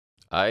win.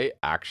 I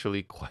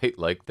actually quite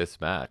like this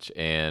match,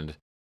 and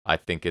I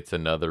think it's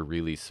another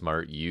really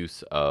smart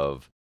use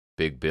of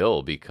Big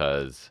Bill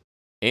because,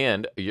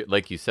 and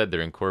like you said, they're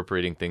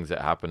incorporating things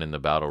that happen in the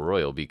Battle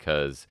Royal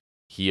because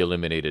he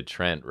eliminated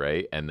Trent,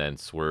 right? And then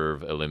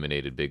Swerve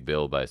eliminated Big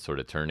Bill by sort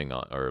of turning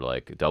on or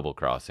like double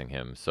crossing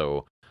him.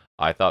 So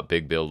I thought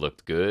Big Bill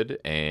looked good,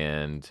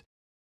 and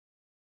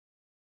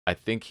I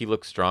think he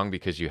looked strong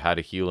because you had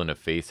a heel and a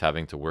face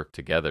having to work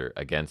together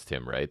against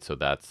him, right? So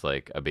that's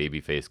like a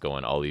baby face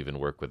going, I'll even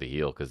work with a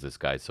heel because this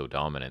guy's so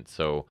dominant.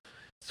 So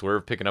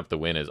Swerve picking up the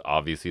win is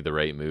obviously the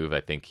right move.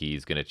 I think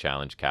he's going to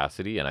challenge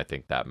Cassidy, and I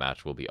think that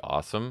match will be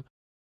awesome.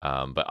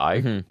 But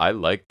I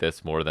liked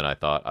this more than I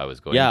thought I was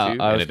going to,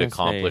 and it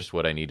accomplished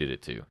what I needed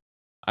it to.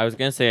 I was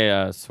going to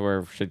say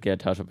Swerve should get a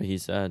touch-up, but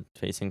he's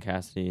facing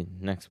Cassidy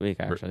next week,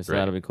 actually, so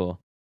that'll be cool.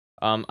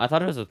 I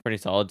thought it was a pretty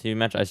solid TV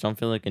match. I just don't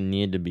feel like it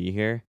needed to be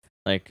here.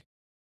 Like,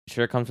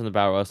 sure, it comes from the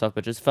Battle Royale stuff,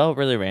 but just felt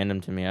really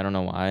random to me. I don't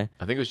know why.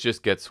 I think it was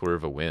just get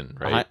Swerve a win,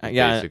 right?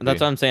 Yeah, that's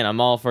what I'm saying. I'm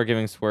all for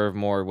giving Swerve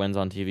more wins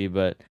on TV,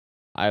 but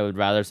I would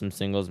rather some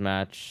singles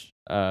match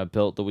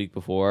built the week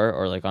before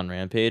or like on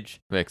Rampage.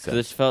 Makes sense.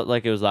 This felt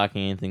like it was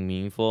lacking anything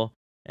meaningful,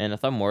 and I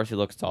thought Morrissey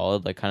looked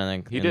solid, like kind of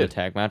like in the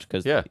tag match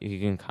because he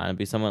can kind of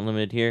be somewhat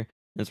limited here.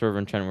 And Swerve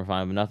and Trent were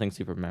fine, but nothing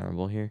super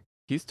memorable here.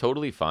 He's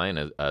totally fine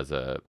as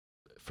a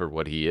for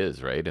what he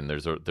is, right? And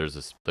there's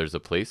a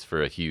place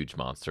for a huge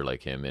monster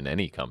like him in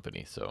any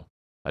company, so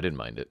I didn't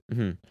mind it.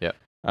 Mm-hmm.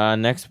 Yeah.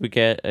 Next we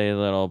get a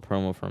little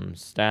promo from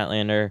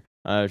Statlander.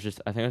 I think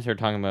I started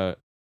talking about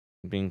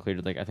being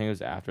cleared. Like I think it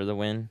was after the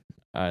win.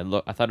 I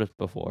thought it was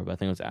before, but I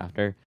think it was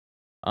after.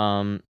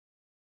 And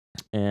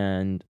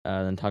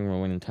then talking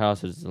about winning the title,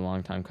 so this is a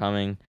long time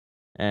coming,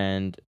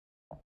 and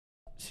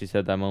she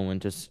said that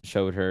moment just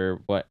showed her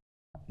what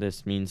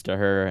this means to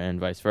her and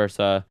vice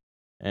versa.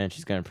 And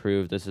she's going to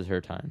prove this is her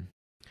time.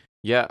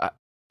 Yeah,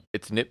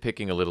 it's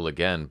nitpicking a little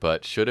again,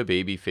 but should a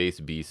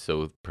babyface be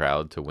so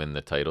proud to win the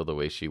title the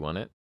way she won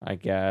it? I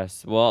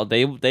guess. Well,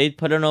 they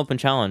put an open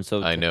challenge,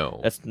 so I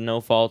know. That's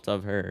no fault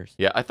of hers.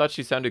 Yeah, I thought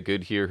she sounded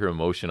good here. Her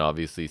emotion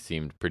obviously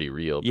seemed pretty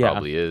real. Yeah,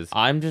 probably is.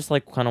 I'm just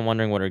like kind of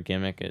wondering what her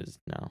gimmick is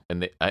now.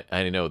 And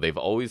I know they've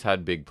always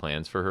had big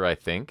plans for her, I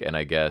think, and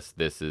I guess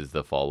this is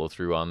the follow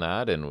through on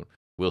that, and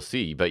we'll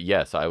see. But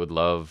yes, I would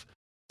love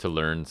to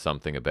learn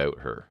something about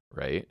her,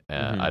 right?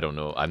 I don't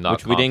know. I'm not.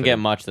 Which we didn't get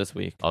much this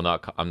week. I'm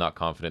not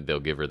confident they'll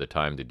give her the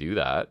time to do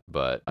that,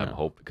 but I'm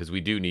hoping because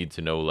we do need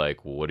to know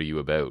like what are you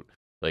about?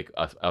 Like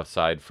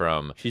aside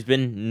from she's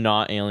been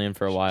not alien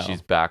for a while.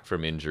 She's back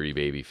from injury,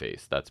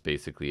 babyface. That's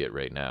basically it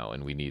right now,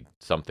 and we need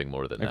something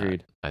more than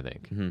Agreed. that. I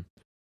think.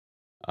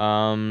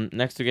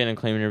 Next we get an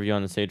acclaim interview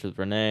on the stage with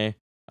Renee.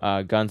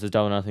 Guns'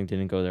 Double Nothing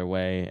didn't go their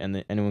way,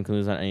 and anyone can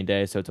lose on any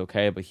day, so it's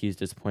okay. But he's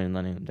disappointed in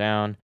letting them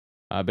down.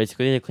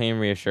 Basically, the Acclaim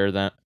reassure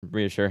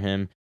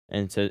him,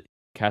 and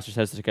Caster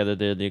says together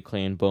they're the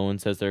Acclaim. Bone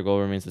says their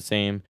goal remains the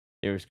same.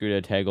 They were screwed at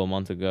a tag goal a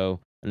month ago,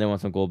 and they want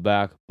some gold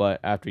back.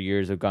 But after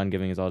years of Gunn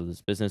giving his all to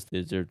this business,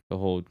 he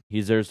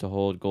deserves to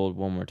hold gold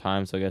one more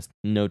time. So I guess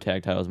no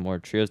tag titles, more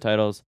trios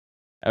titles.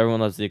 Everyone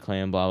loves the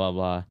Acclaim. Blah blah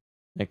blah.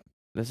 Like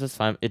this is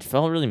fine. It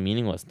felt really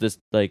meaningless. This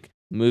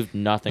moved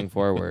nothing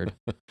forward.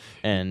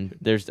 And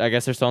I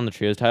guess they're still on the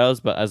trios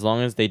titles, but as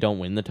long as they don't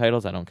win the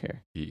titles, I don't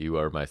care. You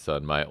are my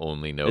son. My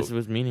only note. This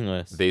was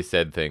meaningless. They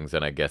said things,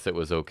 and I guess it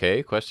was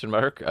okay? ?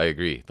 I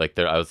agree. Like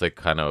I was like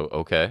kind of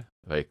okay.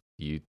 Like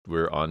you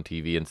were on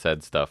TV and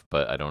said stuff,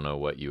 but I don't know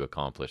what you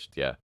accomplished.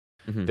 Yeah,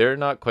 they're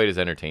not quite as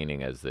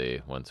entertaining as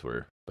they once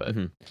were, but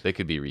they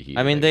could be reheated.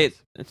 I mean,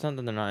 it's not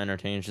that they're not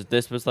entertaining. It's just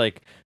this was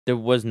like there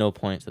was no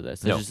point to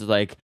this. It's just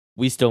like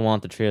we still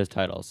want the trios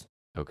titles.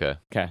 Okay.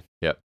 Okay.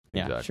 Yep.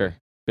 Yeah, exactly. sure.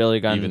 Billy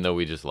Gunn. Even though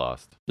we just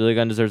lost. Billy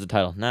Gunn deserves a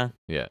title. Nah.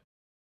 Yeah.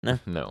 Nah.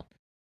 No.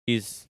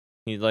 He's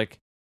like,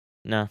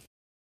 nah.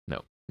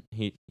 No.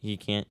 He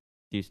can't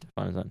do stuff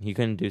on his own. He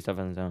couldn't do stuff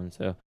on his own.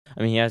 So,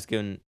 I mean, he has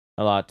given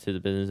a lot to the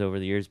business over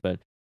the years, but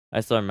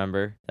I still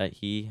remember that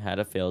he had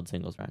a failed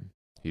singles run.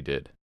 He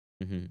did.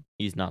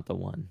 He's not the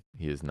one.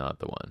 He is not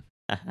the one.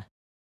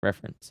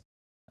 Reference.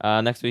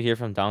 Next we hear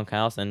from Don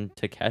Callis and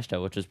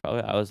Takeshita, which is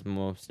probably I was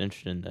most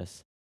interested in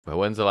this. But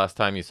when's the last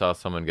time you saw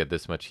someone get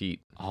this much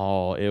heat?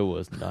 Oh, it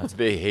was nuts.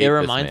 They hate it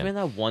reminds me of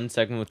that 1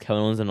 second with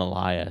Kevin Owens and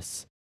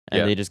Elias.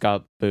 And they just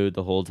got booed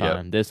the whole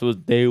time.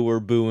 They were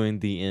booing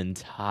the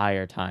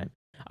entire time.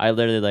 I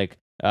literally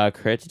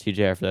credit to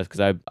TJ for this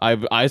because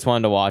I just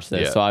wanted to watch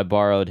this, so I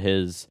borrowed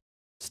his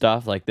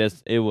stuff. Like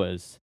this, it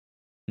was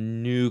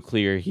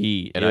nuclear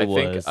heat. And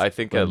I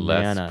think a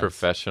less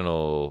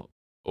professional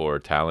or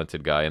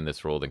talented guy in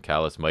this role than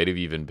Callis might have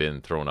even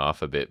been thrown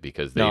off a bit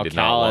because they did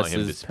not want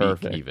him to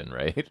speak even,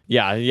 right?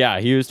 Yeah.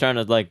 He was trying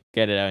to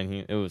get it out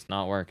and it was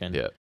not working.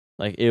 Yeah.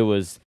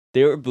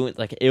 They were booing,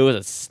 it was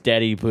a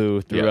steady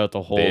boo throughout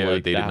the whole. They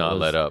did not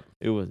let up.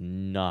 It was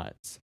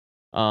nuts.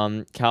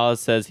 Callis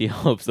says he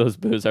hopes those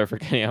boos are for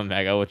Kenny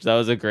Omega, which that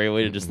was a great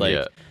way to just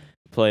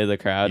play the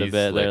crowd a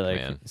bit.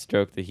 They're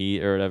stroke the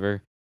heat or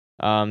whatever.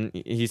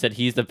 He said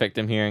he's the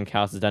victim here and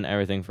Callis has done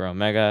everything for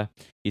Omega.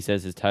 He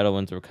says his title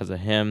wins were because of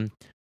him.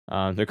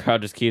 The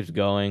crowd just keeps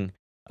going.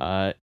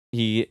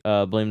 He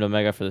blamed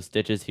Omega for the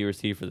stitches he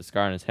received for the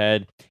scar on his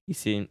head. He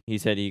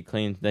said he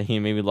claimed that he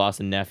maybe lost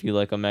a nephew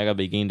like Omega,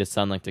 but he gained a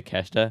son like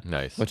Takeshita.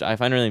 Nice. Which I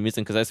find really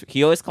amusing because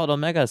he always called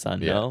Omega a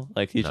son, no?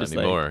 He's not just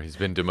anymore. He's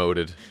been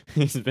demoted.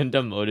 He's been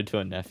demoted to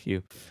a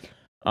nephew.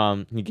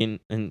 And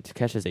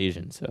Takeshi's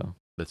Asian, so.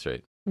 That's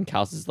right. And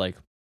Callis is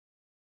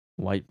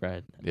white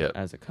bread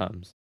as it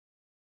comes.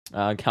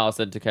 Callis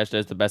said Takeshita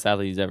is the best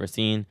athlete he's ever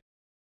seen.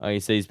 He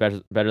said he's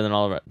better than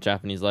all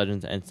Japanese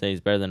legends and said he's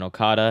better than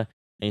Okada.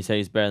 And he said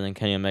he's better than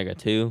Kenny Omega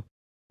too.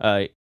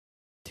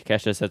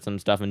 Takeshita said some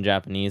stuff in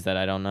Japanese that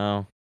I don't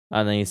know.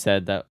 And then he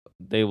said that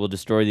they will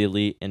destroy the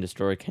Elite and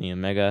destroy Kenny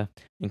Omega.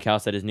 And Cal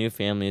said his new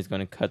family is going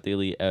to cut the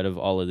Elite out of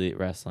all Elite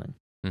wrestling.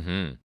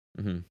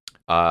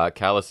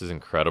 Callis is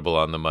incredible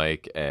on the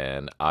mic,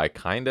 and I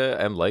kind of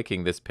am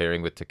liking this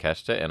pairing with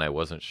Takeshita, and I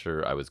wasn't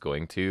sure I was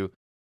going to.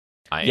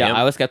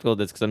 I was skeptical of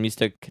this because I'm used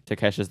to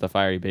Takeshi's the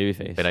fiery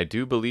babyface. And I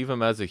do believe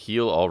him as a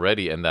heel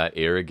already, and that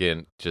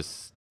arrogant,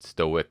 just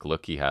stoic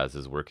look he has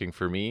is working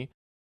for me.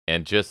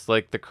 And just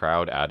the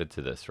crowd added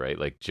to this,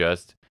 right?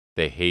 Just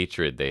the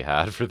hatred they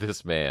had for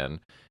this man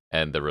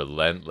and the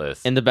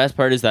relentless. And the best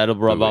part is that it'll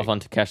rub off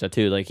on Takeshita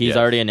too. He's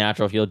already a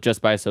natural heel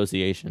just by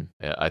association.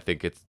 Yeah, I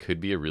think it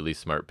could be a really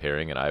smart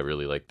pairing, and I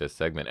really like this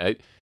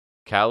segment.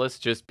 Callis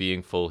just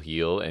being full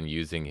heel and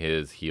using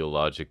his heel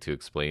logic to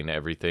explain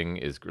everything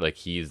is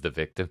he's the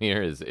victim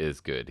here is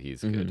good.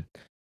 He's good.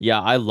 Yeah,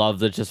 I love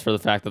that just for the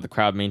fact that the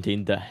crowd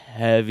maintained the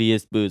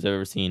heaviest boos I've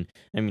ever seen.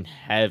 I mean,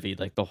 heavy,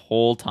 the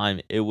whole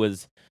time. It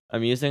was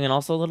amusing and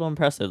also a little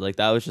impressive.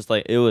 That was just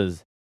it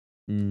was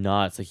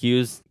nuts. He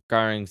was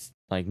garnering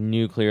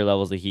nuclear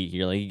levels of heat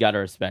here. You got to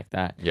respect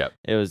that. Yeah.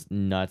 It was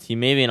nuts. He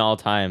may be an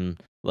all-time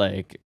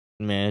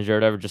manager or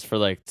whatever just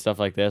for stuff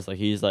like this.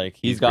 He's got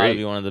to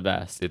be one of the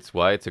best. It's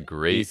why it's a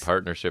great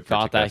partnership for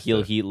got Takeshita. That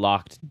heel heat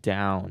locked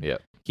down. Yeah.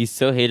 He's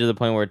so hated to the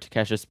point where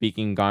Takeshi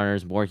speaking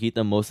garners more heat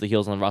than most of the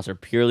heels on the roster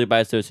purely by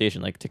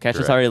association.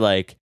 Takeshi's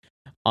already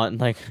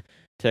on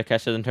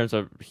Takeshi in terms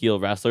of heel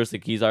wrestlers.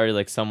 He's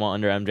already somewhat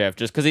under MJF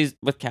just because he's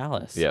with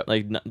Callis. Yeah.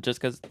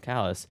 Just because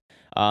Callis.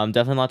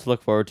 Definitely a lot to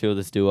look forward to with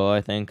this duo,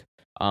 I think.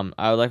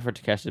 I would like for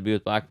Takeshi to be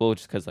with Black Bull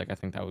just because I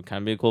think that would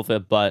kind of be a cool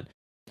fit. But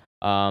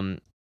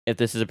if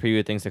this is a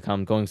preview of things to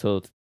come, going so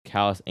with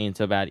Callis ain't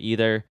so bad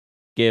either.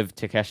 Give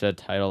Takeshi a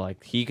title.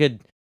 He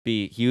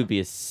would be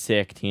a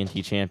sick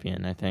TNT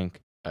champion, I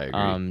think. I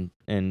agree.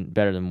 And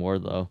better than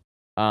Wardlow.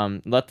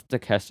 Let the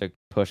Takeshi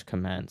push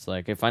commence.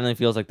 It finally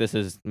feels like this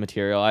is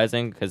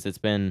materializing because it's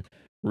been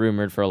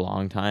rumored for a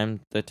long time,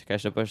 the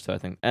Takeshi push. So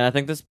I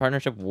think this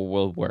partnership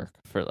will work.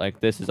 For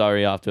this is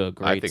already off to a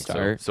great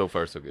start. So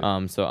far so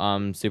good. So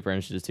I'm super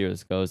interested to see where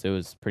this goes. It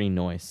was pretty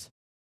nice.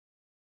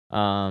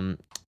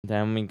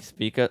 Then we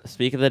speak of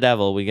the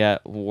devil. We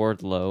got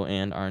Wardlow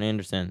and Arn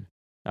Anderson.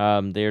 They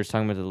were just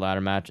talking about the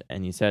ladder match,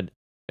 and he said.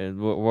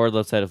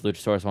 Wardlow said if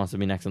Luchasaurus wants to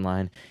be next in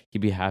line, he'd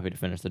be happy to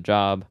finish the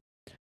job.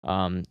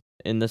 And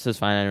this is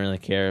fine. I don't really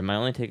care. My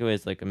only takeaway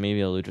is maybe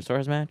a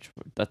Luchasaurus match.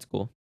 That's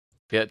cool.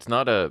 Yeah, it's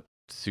not a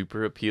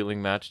super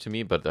appealing match to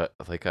me, but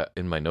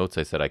in my notes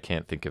I said I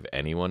can't think of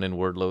anyone in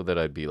Wardlow that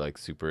I'd be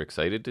super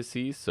excited to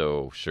see.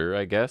 So sure,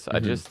 I guess.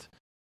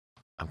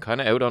 I'm kind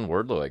of out on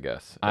Wardlow. I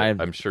guess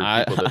I'm sure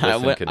people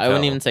that listen can tell. I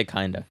wouldn't even say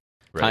kinda.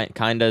 Right.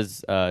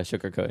 Kinda's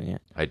sugarcoating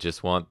it. I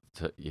just want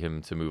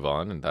him to move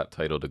on and that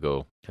title to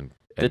go.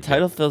 The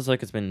title feels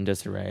like it's been in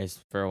disarray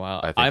for a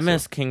while. I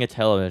miss King of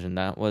Television.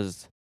 That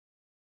was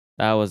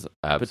That was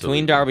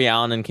between Darby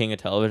Allin and King of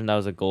Television. That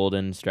was a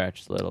golden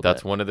stretch.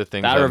 That's one of the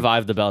things that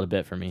revived the belt a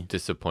bit for me.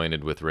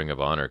 Disappointed with Ring of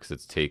Honor because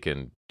it's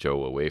taken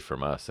Joe away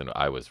from us, and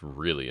I was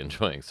really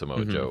enjoying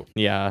Samoa Joe.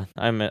 Yeah,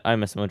 I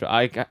miss Samoa Joe.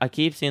 I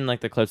keep seeing like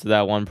the clips of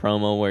that one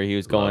promo where he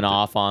was going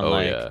off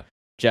on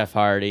Jeff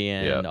Hardy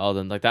and all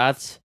them. Like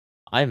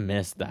I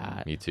missed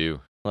that. Me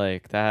too.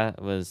 Like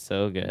that was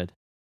so good.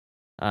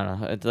 I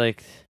don't know. It's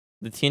like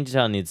the TNT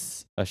title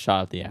needs a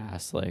shot at the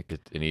ass. Like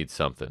it needs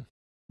something.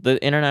 The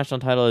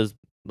international title is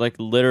like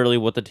literally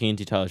what the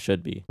TNT title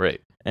should be. Right.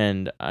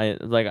 And I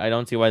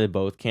don't see why they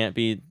both can't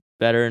be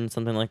better in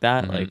something like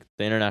that. Like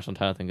the international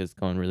title I think is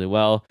going really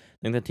well.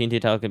 I think the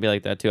TNT title could be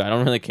like that too. I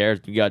don't really care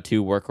if you got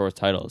 2 workhorse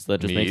titles. That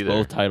just makes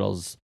both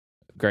titles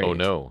great. Oh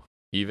no.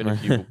 Even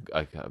if you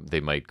they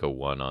might go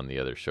one on the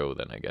other show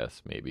then I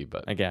guess maybe,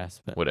 but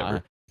but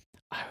whatever.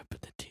 I would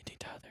put the TNT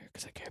title there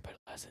because I care about it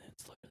less and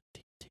it's literally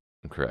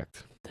TNT.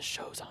 Correct. The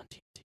show's on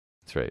TNT.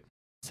 That's right.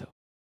 So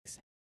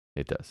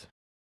it does.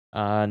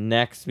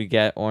 Next we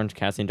get Orange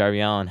Cassidy and Darby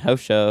Allin house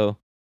show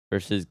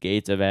versus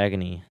Gates of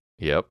Agony.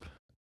 Yep.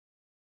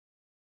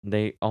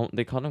 They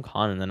called him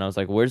Khan, and then I was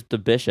like, "Where's the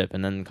Bishop?"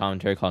 And then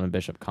commentary called him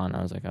Bishop Khan.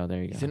 I was like, "Oh,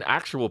 there you go." He's an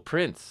actual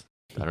prince.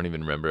 I don't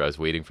even remember. I was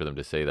waiting for them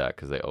to say that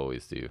because they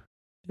always do.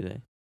 Do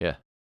they? Yeah.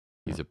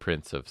 He's a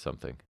prince of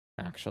something.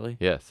 Actually?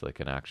 Yes, like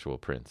an actual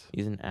prince.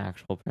 He's an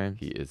actual prince.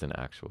 He is an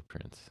actual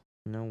prince.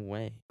 No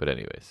way. But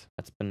anyways,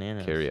 that's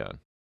bananas. Carry on.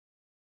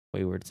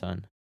 Wayward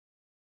son.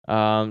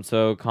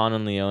 So Khan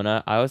and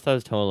Leona. I always thought it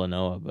was Toa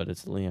Lanoa, but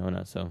it's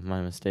Leona, so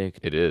my mistake.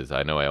 It is.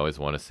 I know. I always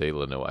want to say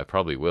Lanoa. I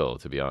probably will,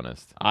 to be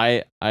honest.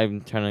 I'm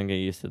trying to get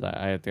used to that.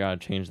 I gotta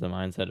change the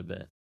mindset a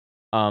bit.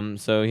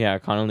 So yeah,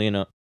 Khan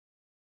and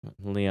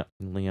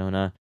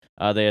Leona.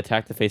 They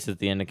attack the faces at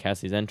the end of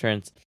Cassie's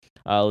entrance.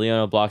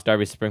 Leona blocks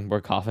Darby's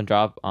springboard coffin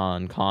drop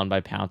on Khan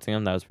by pouncing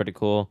him. That was pretty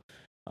cool.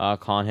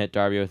 Khan hit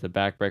Darby with a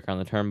backbreaker on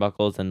the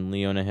turnbuckles, and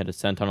Leona hit a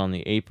senton on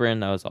the apron.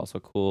 That was also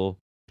cool.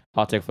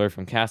 Hot take flare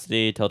from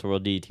Cassidy. Tilt-a-whirl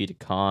DDT to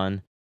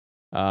Khan.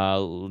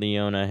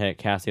 Leona hit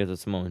Cassidy with a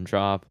Samoan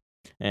drop.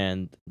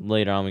 And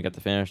later on, we got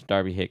the finish.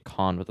 Darby hit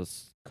Khan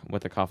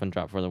with a coffin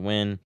drop for the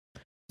win.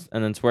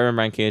 And then Swerve and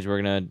Brian Cage were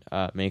going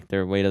to make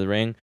their way to the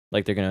ring.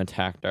 Like they're going to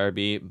attack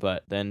Darby.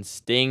 But then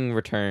Sting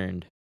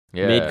returned.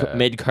 Yeah.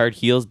 Mid-card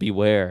heels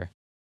beware.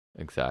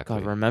 Exactly.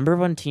 God, remember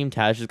when Team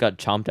Taz just got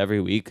chomped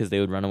every week because they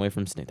would run away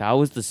from Sting? That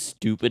was the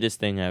stupidest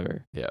thing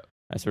ever. Yeah.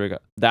 I swear to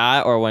God.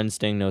 That or when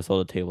Sting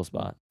no-sold a table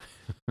spot.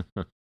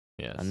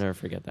 Yes. I'll never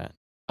forget that.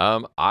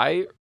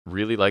 I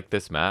really liked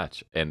this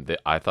match, and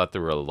I thought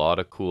there were a lot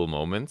of cool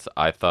moments.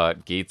 I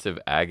thought Gates of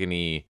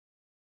Agony,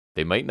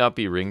 they might not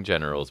be ring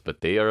generals,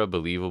 but they are a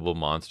believable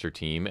monster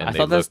team. And I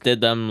thought this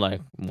did them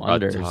like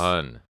wonders. A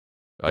ton.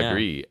 I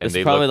agree. And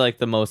it's probably like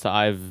the most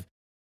I've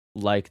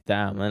liked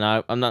them,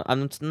 and I'm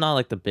not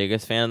like the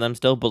biggest fan of them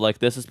still, but like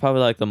this is probably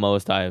like the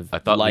most I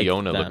thought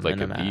Leona looked like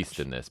a beast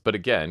in this. But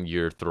again,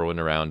 you're throwing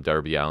around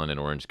Darby Allin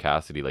and Orange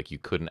Cassidy, like you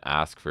couldn't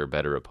ask for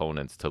better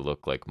opponents to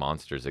look like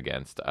monsters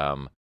against.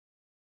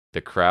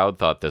 The crowd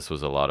thought this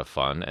was a lot of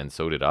fun, and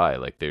so did I.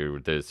 Like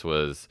this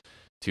was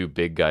 2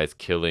 big guys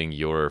killing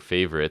your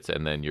favorites,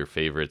 and then your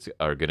favorites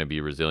are going to be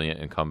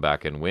resilient and come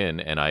back and win.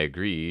 And I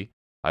agree.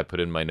 I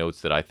put in my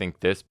notes that I think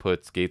this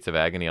puts Gates of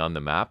Agony on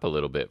the map a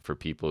little bit for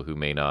people who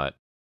may not,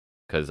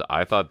 because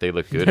I thought they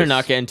looked good. They're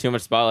not getting too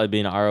much spotlight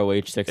being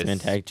ROH 6-man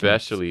tag team.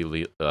 Especially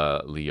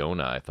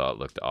Leona, I thought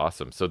looked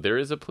awesome. So there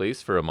is a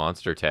place for a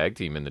monster tag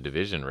team in the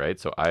division, right?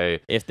 So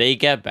if they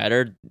get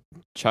better,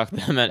 chuck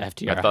them at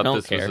FTR. I thought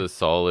this was a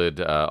solid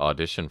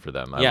audition for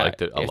them. I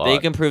liked it a lot. If they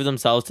can prove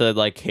themselves to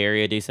like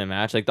carry a decent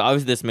match, like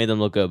obviously this made them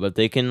look good, but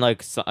they can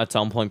like at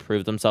some point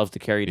prove themselves to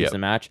carry a decent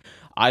match.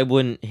 I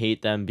wouldn't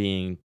hate them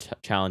being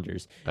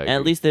challengers. And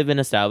at least they've been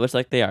established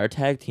like they are a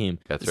tag team.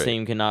 That's the right.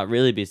 Same cannot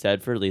really be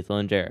said for Lethal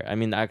and Jarrett. I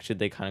mean, actually,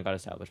 they kind of got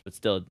established, but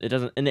still,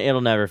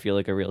 it'll never feel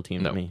like a real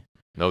team to me.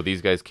 No,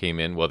 these guys came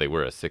in, well, they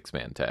were a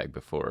 6-man tag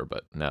before,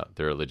 but no,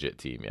 they're a legit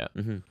team, yeah.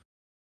 Mm-hmm.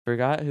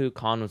 Forgot who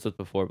Khan was with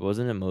before, but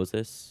wasn't it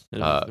Moses?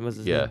 Was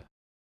his name?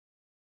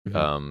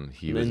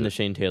 He was in the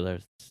Shane Taylor.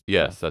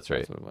 Yes, that's right.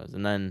 That's what it was.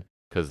 And then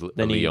because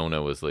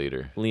Leona was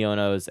later.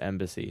 Leona was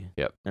Embassy.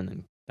 Yep. And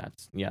then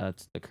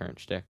that's the current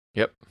shtick.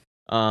 Yep.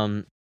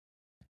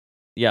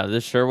 Yeah,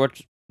 this sure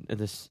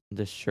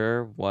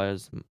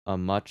was a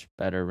much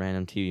better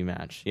random TV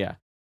match. Yeah.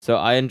 So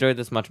I enjoyed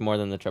this much more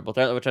than the triple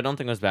threat, which I don't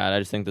think was bad. I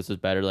just think this was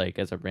better like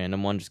as a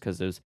random one just because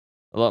it was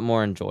a lot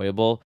more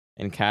enjoyable.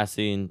 And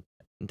Cassie and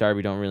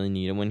Darby don't really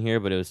need a win here,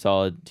 but it was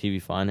solid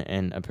TV fun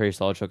and a pretty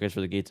solid showcase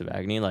for the Gates of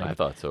Agony. Like I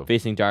thought so.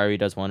 Facing Darby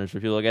does wonders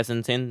for people, I guess. And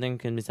the same thing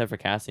can be said for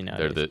Cassie now.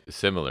 They're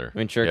similar. I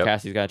mean, sure,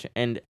 Cassie's got you.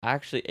 And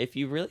actually, if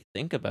you really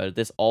think about it,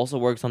 this also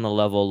works on the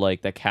level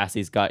like that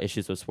Cassie's got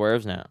issues with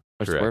Swerve now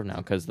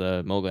because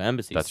the Mogul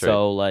Embassy. That's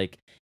so like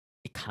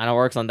it kind of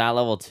works on that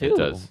level too. It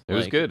does. It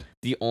was good.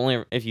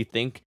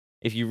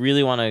 If you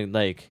really want to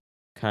like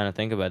kind of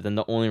think about it, then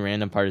the only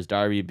random part is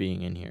Darby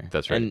being in here.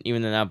 That's right. And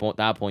even at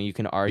that point, you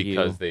can argue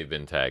because they've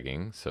been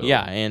tagging. So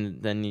yeah,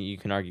 and then you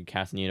can argue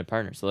Cassie needed a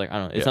partner. So like I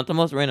don't know, it's not the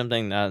most random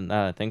thing now that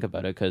I think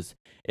about it. Because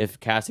if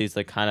Cassie's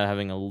like kind of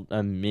having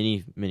a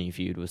mini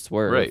feud with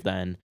Swerve,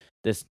 then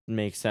this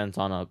makes sense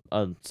on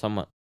a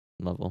somewhat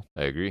level.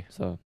 I agree.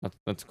 So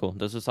that's cool.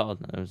 This was solid.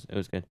 It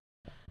was good.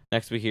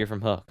 Next we hear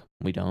from Hook.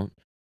 We don't.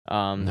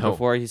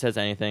 Before he says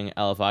anything,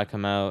 LFI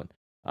come out.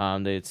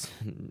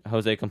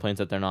 Jose complains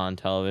that they're not on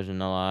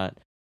television a lot.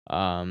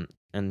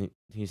 And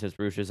he says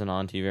Roosh isn't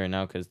on TV right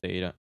now because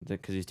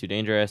he's too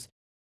dangerous.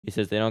 He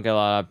says they don't get a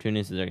lot of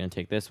opportunities, so they're gonna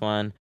take this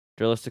one.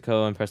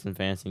 Drillistico and Preston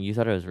Vancing. You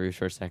thought it was Roosh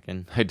for a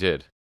second. I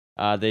did.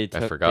 I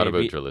forgot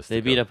about Drillistico.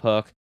 They beat up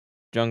Hook.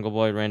 Jungle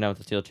Boy ran down with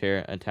the steel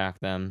chair, attacked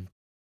them.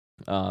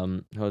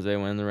 Jose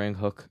went in the ring.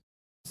 Hook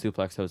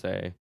suplex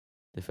Jose.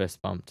 The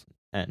fist bumped.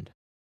 End.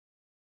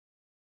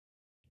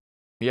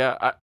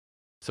 Yeah,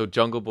 so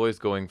Jungle Boy's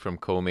going from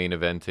co-main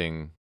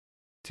eventing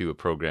to a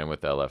program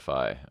with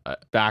LFI.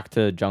 Back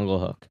to Jungle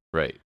Hook.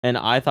 Right. And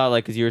I thought,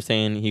 like, because you were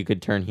saying he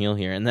could turn heel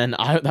here. And then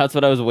that's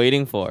what I was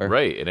waiting for.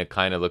 Right. And it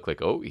kind of looked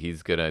like,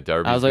 he's going to...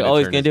 Darby's I was like,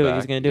 he's going to do it.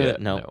 He's going to do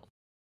it. No.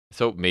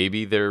 So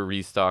maybe they're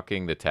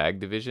restocking the tag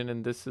division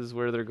and this is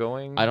where they're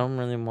going? I don't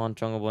really want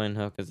Jungle Boy and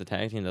Hook as a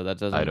tag team, though. That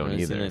doesn't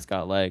really seem like it's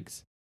got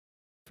legs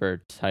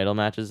for title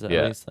matches, at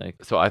least. Like,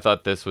 so I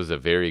thought this was a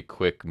very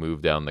quick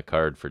move down the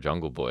card for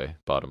Jungle Boy,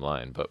 bottom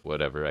line. But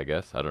whatever, I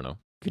guess. I don't know.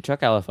 You could chuck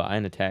LFI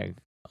in a tag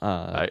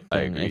I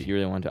agree. if you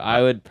really want to.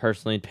 I would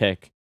personally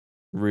pick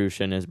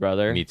Roosh and his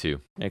brother. Me too.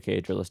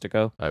 A.k.a.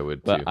 Drillistico. I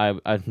would too.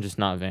 But I'm just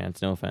not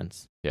Vance. No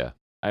offense. Yeah.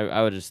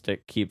 I would just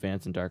keep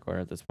Vance in Dark Order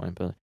at this point.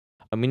 But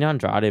I mean,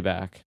 Andrade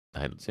back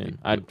soon.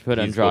 I'd put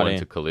he's Andrade. Going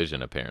to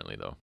Collision, apparently,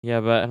 though. Yeah,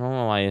 but I don't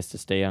know why he has to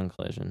stay on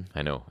Collision.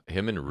 I know.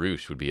 Him and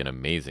Roosh would be an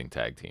amazing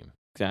tag team.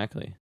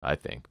 Exactly. I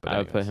think. But I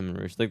would put him in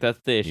Roosh. Like, that's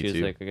the issue. Is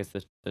like, I guess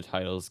the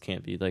titles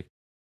can't be like,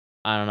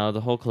 I don't know.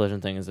 The whole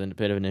Collision thing is a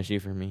bit of an issue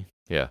for me.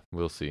 Yeah,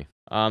 we'll see.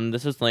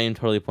 This is lame,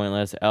 totally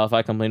pointless.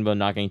 LFI complained about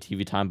not getting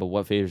TV time, but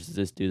what favors does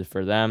this do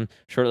for them?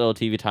 Short little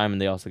TV time,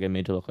 and they also get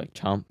made to look like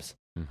chumps.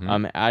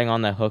 Mm-hmm. Adding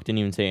on that Hook didn't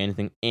even say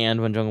anything,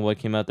 and when Jungle Boy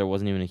came out, there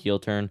wasn't even a heel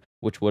turn,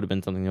 which would have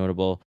been something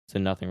notable. So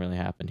nothing really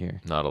happened here.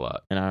 Not a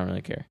lot, and I don't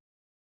really care.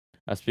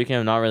 Speaking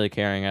of not really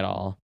caring at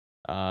all,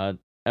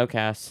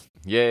 Outcast.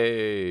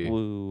 Yay!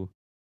 Woo.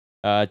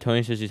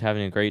 Tony says she's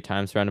having a great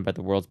time surrounded by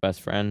the world's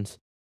best friends.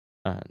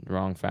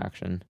 Wrong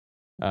faction.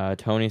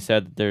 Tony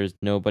said that there's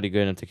nobody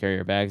good enough to carry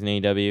her bags in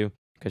AEW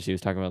because she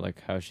was talking about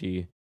like how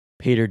she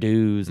paid her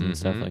dues and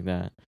stuff like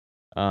that.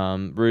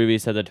 Ruby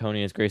said that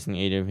Tony is gracing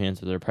AEW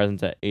fans with her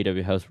presence at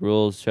AEW House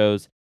Rules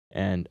shows,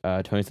 and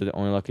Tony said the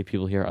only lucky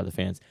people here are the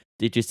fans.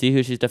 Did you see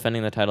who she's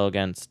defending the title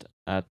against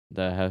at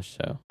the house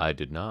show? I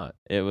did not.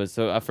 It was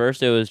at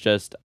first it was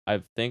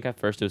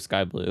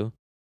Sky Blue.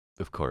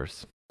 Of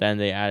course. Then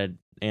they added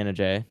Anna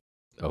Jay.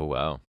 Oh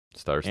wow,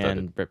 star-studded.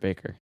 And Britt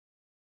Baker.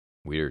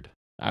 Weird.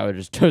 I would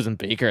have just chosen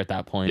Baker at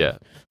that point. Yeah.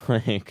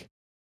 Like,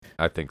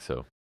 I think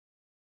so.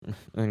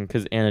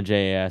 Because Anna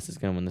Jay is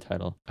gonna win the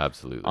title.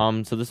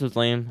 Absolutely. So this was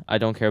lame. I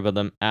don't care about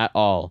them at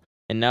all.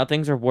 And now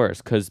things are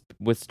worse because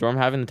with Storm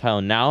having the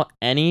title, now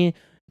any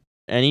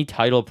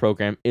title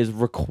program is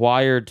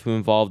required to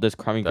involve this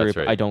crummy group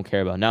I don't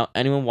care about. Now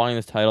anyone wanting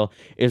this title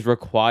is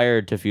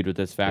required to feud with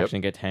this faction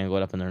and get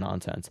tangled up in their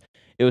nonsense.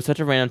 It was such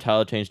a random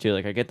title change too.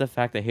 Like I get the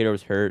fact that Hayter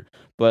was hurt,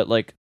 but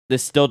like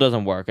this still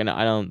doesn't work. And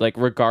I don't like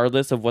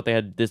regardless of what they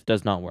had, this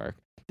does not work.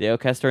 The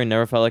Outcast story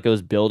never felt like it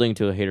was building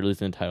to a Hayter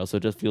losing the title, so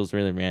it just feels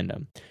really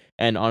random.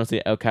 And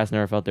honestly, Outcast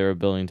never felt they were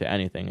building to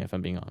anything, if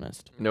I'm being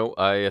honest. No,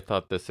 I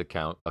thought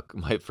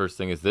my first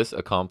thing is this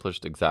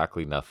accomplished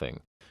exactly nothing.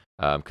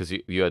 Because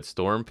you had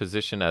Storm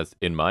position as,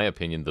 in my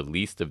opinion, the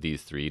least of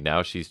these three.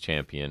 Now she's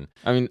champion.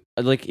 I mean,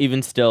 like,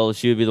 even still,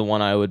 she would be the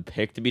one I would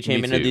pick to be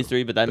champion of these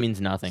three, but that means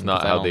nothing. It's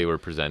not how they were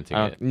presenting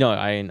it. No,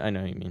 I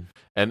know what you mean.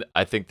 And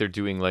I think they're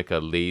doing like a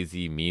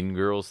lazy Mean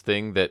Girls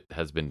thing that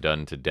has been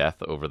done to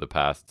death over the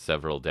past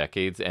several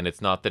decades. And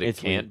it's not that it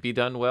can't be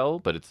done well,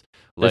 but it's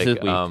like,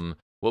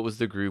 what was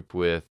the group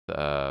with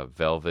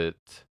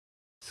Velvet,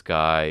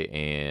 Sky,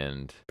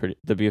 and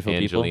the Beautiful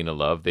Angelina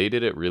Love? They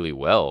did it really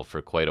well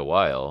for quite a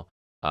while.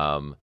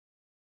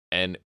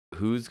 And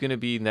who's gonna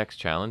be next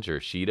challenger?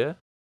 Sheeta?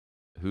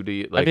 Who do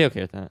you like? I'd be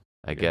okay with that.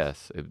 I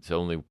guess it's the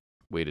only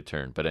way to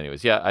turn. But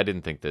anyways, yeah, I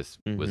didn't think this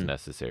was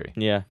necessary.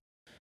 Yeah.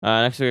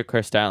 Next we got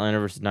Chris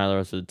Statlander versus Nyla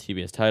Rose for the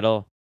TBS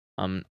title.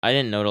 I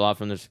didn't note a lot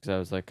from this because I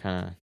was like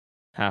kind of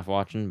half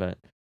watching, but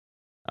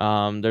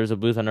there's a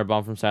Blue Thunder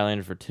Bomb from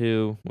Statlander for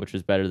 2, which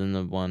is better than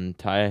the one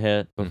Taya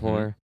hit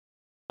before.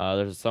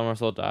 There's a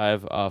somersault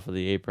dive off of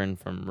the apron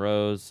from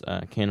Rose,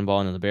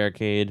 cannonball into the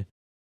barricade.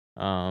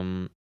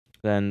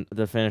 Then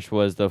the finish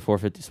was the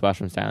 450 splash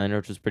from Statlander,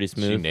 which was pretty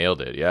smooth. She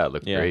nailed it. Yeah, it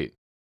looked great.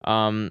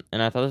 And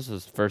I thought this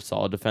was first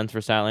solid defense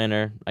for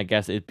Statlander. I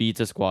guess it beats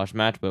a squash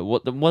match, but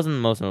what wasn't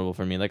the most notable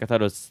for me. Like I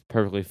thought it was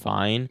perfectly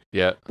fine.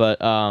 Yeah. But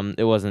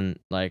it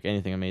wasn't like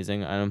anything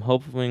amazing. And I'm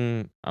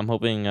hoping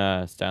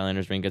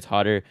Statlander's ring gets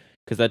hotter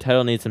because that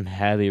title needs some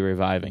heavy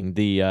reviving.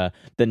 The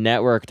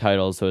network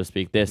titles, so to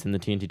speak, this and the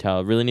TNT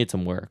title really need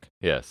some work.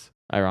 Yes.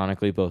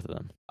 Ironically, both of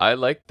them. I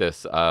like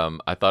this.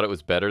 I thought it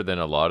was better than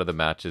a lot of the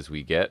matches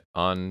we get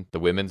on the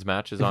women's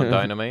matches on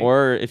Dynamite.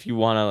 Or if you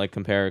want to like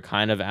compare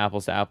kind of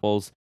apples to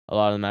apples, a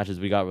lot of the matches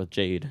we got with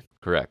Jade.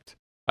 Correct.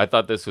 I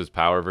thought this was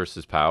power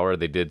versus power.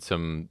 They did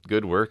some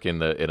good work they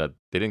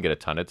didn't get a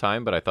ton of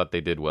time, but I thought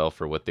they did well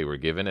for what they were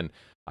given. And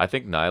I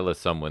think Nyla's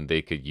someone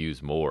they could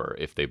use more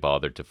if they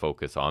bothered to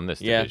focus on this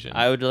division.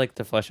 I would like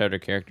to flesh out her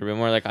character a bit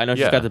more. Like I know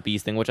she's got the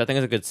beast thing, which I think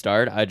is a good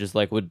start. I just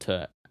like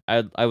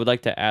I would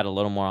like to add a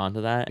little more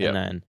onto that, and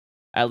then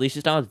at least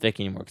she's not with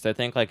Vicky anymore. Because I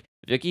think like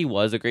Vicky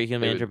was a great heel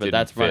manager, but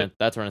that's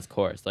run its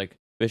course. Like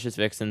Vicious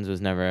Vixens was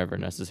never ever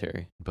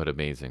necessary. But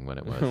amazing when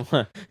it was.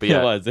 But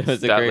yeah, it was a great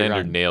Statlander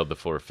run. nailed the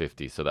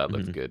 450, so that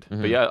looked good.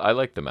 But yeah, I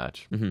like the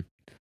match.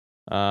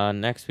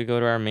 Next we go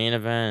to our main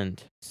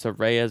event.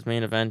 Saraya's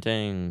main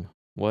eventing.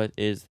 What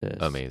is this?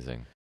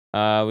 Amazing.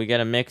 We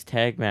get a mixed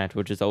tag match,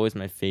 which is always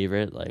my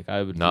favorite. Like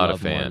I would not love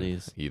a fan more of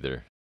these.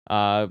 either.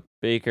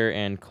 Baker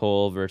and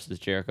Cole versus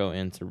Jericho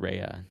and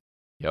Saraya.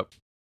 Yep.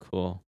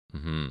 Cool.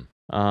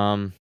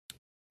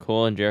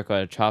 Cole and Jericho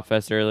had a chop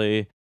fest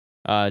early.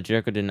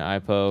 Jericho did an eye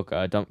poke,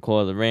 dumped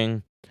Cole in the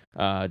ring.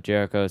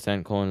 Jericho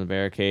sent Cole in the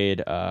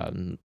barricade.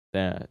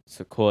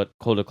 So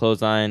Cole to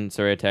clothesline.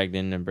 Saraya tagged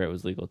in, and Britt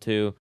was legal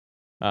too.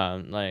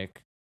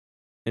 Like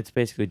it's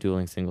basically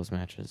dueling singles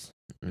matches.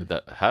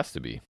 That has to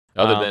be.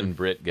 Other than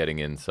Britt getting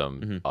in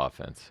some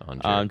offense on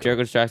Jericho.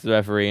 Jericho distracted the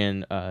referee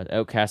and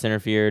Outcast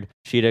interfered.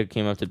 Sheeta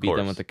came up to beat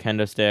them with the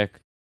kendo stick.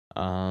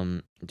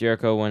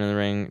 Jericho went in the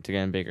ring to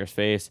get in Baker's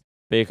face.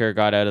 Baker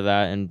got out of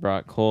that and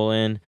brought Cole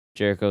in.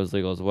 Jericho's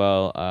legal as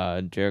well.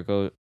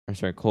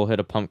 Cole hit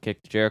a pump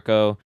kick to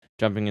Jericho,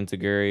 jumping into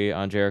Guri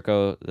on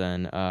Jericho.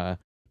 Then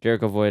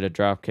Jericho avoided a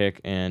drop kick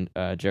and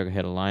Jericho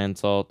hit a lion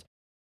salt.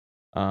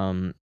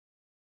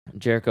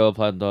 Jericho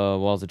applied the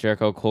walls of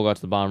Jericho. Cole got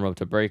to the bottom rope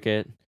to break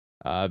it.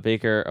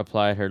 Baker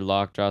applied her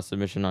lockjaw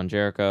submission on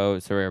Jericho.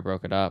 Saraya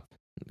broke it up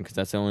because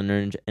that's the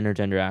only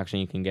intergender action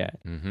you can get.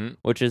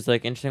 Which is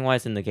like interesting why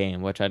it's in the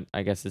game, which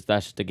I guess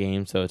that's just a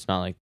game, so it's not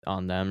like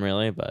on them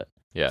really, but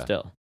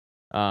still.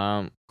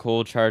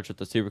 Cole charged with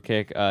the super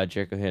kick.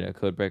 Jericho hit a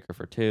code breaker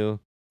for 2.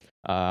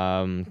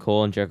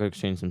 Cole and Jericho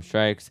exchanged some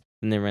strikes.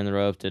 Then they ran the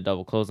rope to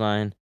double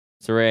clothesline.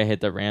 Saraya hit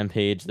the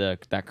rampage,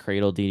 that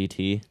cradle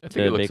DDT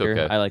to Baker.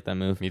 Okay. I like that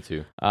move. Me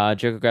too.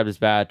 Jericho grabbed his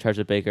bat, charged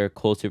with Baker.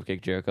 Cole super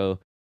kicked Jericho.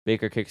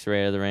 Baker kicks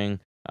Saraya out of the ring.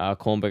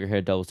 Cole and Baker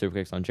hit double super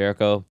kicks on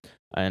Jericho.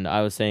 And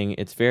I was saying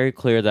it's very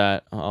clear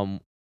that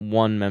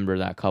one member of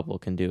that couple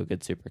can do a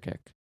good super kick.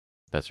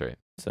 That's right.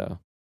 So,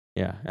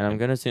 yeah. And I'm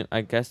going to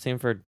I guess same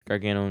for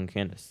Gargano and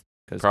Candice.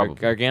 Because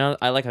Gargano,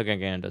 I like how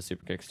Gargano does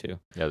super kicks too.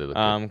 Yeah, they look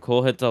good.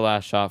 Cole hit the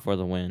last shot for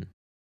the win.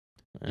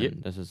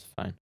 And this is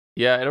fine.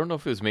 Yeah, I don't know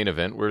if it was main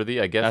event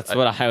worthy. I guess that's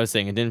what I was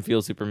saying. It didn't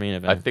feel super main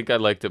event. I think I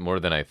liked it more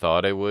than I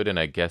thought I would, and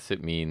I guess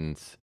it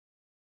means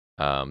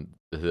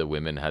the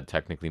women had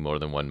technically more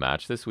than one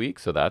match this week,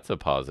 so that's a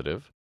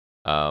positive.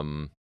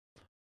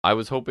 I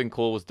was hoping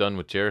Cole was done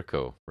with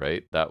Jericho,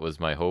 right? That was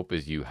my hope.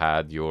 Is you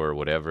had your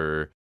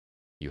whatever,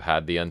 you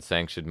had the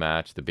unsanctioned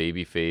match, the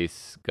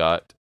babyface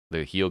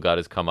the heel got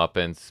his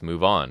comeuppance,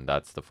 move on.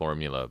 That's the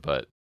formula,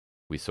 but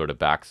we sort of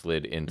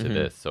backslid into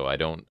this, so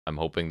I'm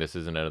hoping this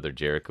isn't another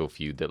Jericho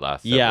feud that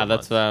lasts. Yeah,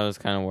 that's what I was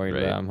kind of worried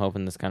about. I'm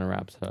hoping this kind of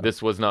wraps up. This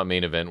was not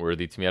main event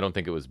worthy to me. I don't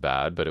think it was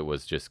bad, but it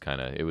was just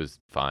it was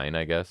fine,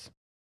 I guess.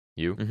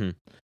 You?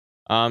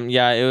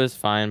 Yeah, it was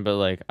fine, but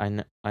like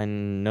I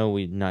know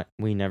we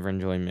never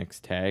enjoy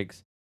mixed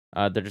tags.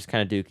 They're just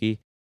kind of dookie.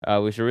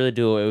 We should really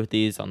do away with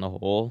these on the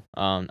whole.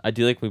 I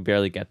do like we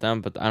barely get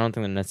them, but I don't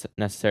think they're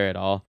necessary at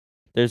all.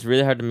 There's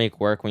really hard to make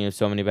work when you have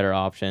so many better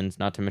options.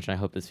 Not to mention, I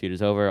hope this feud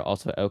is over.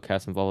 Also,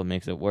 Outcast involvement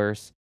makes it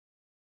worse.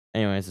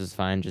 Anyways, this is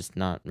fine. Just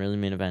not really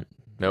main event.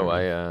 No,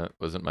 I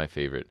wasn't my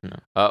favorite. No.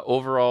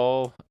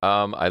 Overall,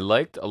 I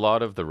liked a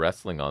lot of the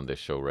wrestling on this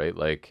show. Right,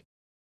 like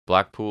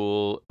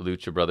Blackpool,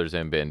 Lucha Brothers,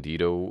 and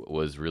Bandito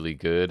was really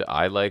good.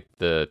 I liked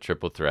the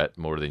triple threat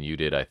more than you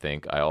did. I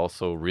think I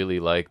also really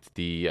liked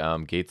the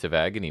Gates of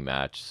Agony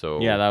match. So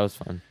yeah, that was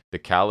fun. The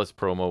Callis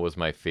promo was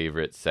my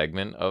favorite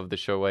segment of the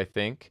show, I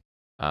think.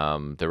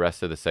 The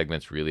rest of the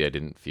segments, really, I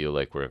didn't feel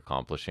like we're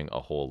accomplishing a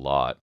whole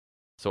lot.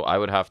 So I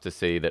would have to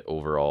say that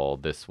overall,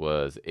 this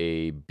was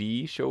a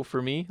B show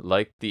for me,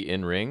 like the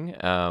in-ring.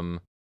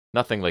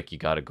 Nothing like you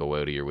got to go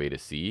out of your way to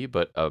see,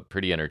 but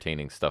pretty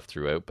entertaining stuff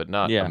throughout, but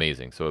not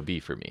amazing. So a B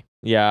for me.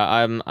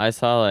 Yeah, I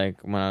saw like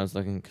when I was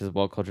looking, because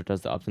World Culture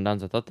does the ups and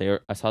downs,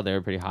 I saw they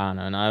were pretty high on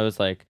it, and I was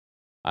like,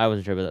 I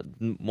wasn't sure about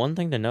that. One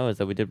thing to know is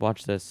that we did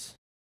watch this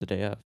the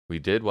day of. We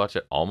did watch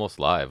it almost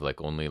live,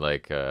 like only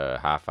like a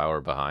half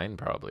hour behind,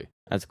 probably.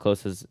 As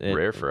close as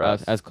rare for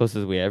us. As close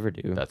as we ever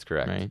do. That's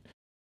correct. Right.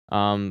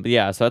 But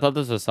yeah, so I thought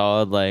this was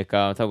solid. Like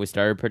I thought we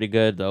started pretty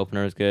good. The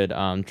opener was good.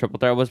 Triple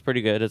threat was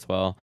pretty good as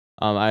well.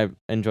 I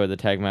enjoyed the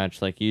tag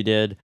match like you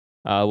did.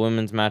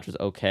 Women's match was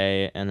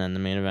okay, and then the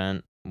main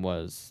event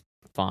was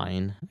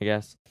fine, I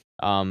guess.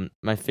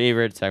 My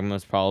favorite segment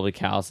was probably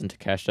Callis and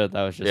Takeshita.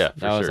 That was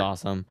just was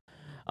awesome.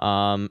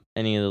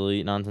 Any of the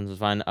elite nonsense was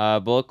fine.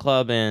 Bullet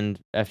Club and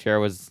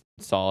FTR was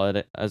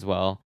solid as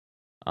well.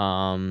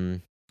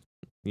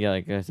 Yeah,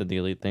 like I said, the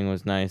elite thing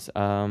was nice.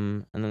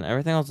 And then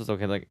everything else was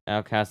okay. Like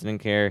Outcast, I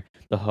didn't care.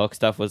 The Hook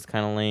stuff was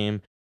kind of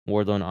lame.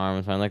 Wardlow and Arn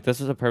was fine. Like this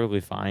was a perfectly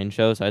fine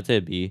show, so I'd say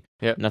a B.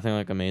 Yep. Nothing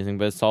like amazing,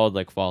 but it's solid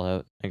like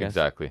Fallout, I guess.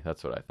 Exactly.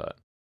 That's what I thought.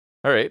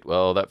 All right.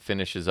 Well, that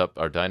finishes up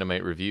our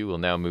Dynamite review. We'll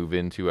now move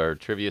into our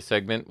trivia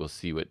segment. We'll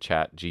see what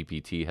Chat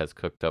GPT has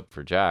cooked up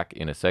for Jack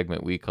in a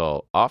segment we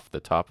call Off the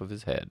Top of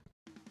His Head.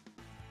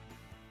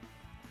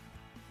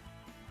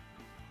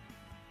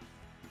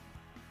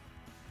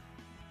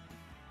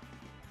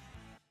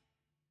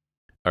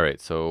 All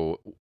right, so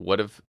what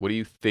do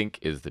you think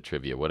is the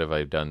trivia? What have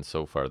I done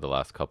so far the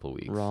last couple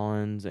weeks?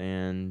 Rollins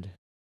and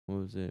what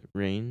was it?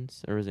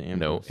 Reigns or was it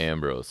Ambrose? No,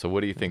 Ambrose. So what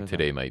do you think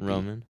today might be?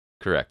 Roman.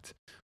 Correct.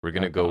 We're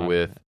gonna go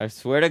with. I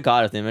swear to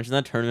God, if they mention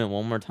that tournament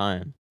one more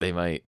time, they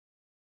might.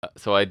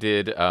 So I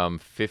did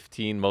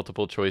 15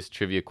 multiple choice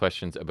trivia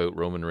questions about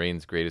Roman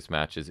Reigns' greatest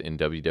matches in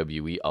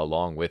WWE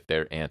along with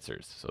their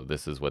answers. So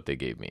this is what they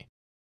gave me.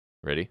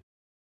 Ready?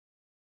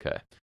 Okay.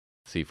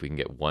 See if we can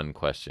get one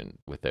question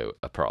without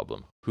a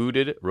problem. Who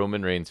did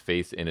Roman Reigns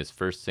face in his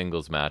first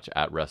singles match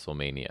at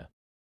WrestleMania?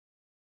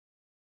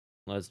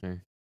 Lesnar.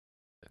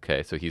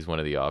 Okay, so he's one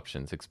of the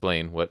options.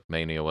 Explain, what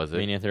Mania was it?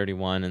 Mania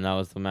 31, and that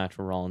was the match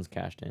where Rollins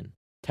cashed in.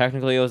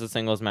 Technically, it was a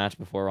singles match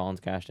before Rollins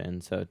cashed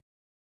in, so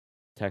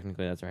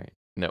technically that's right.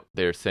 No,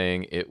 they're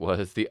saying it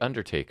was The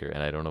Undertaker,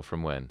 and I don't know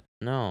from when.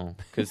 No,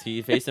 because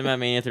he faced him at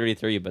Mania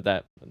 33,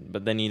 but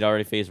then he'd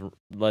already faced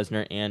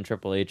Lesnar and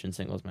Triple H in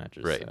singles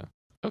matches. Right. So.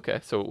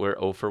 Okay, so we're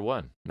 0 for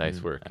 1. Nice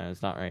work.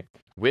 It's not right.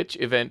 Which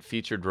event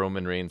featured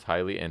Roman Reigns'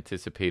 highly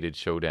anticipated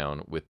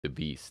showdown with the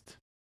Beast?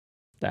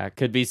 That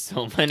could be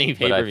so many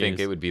pay-per-views. But I think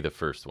it would be the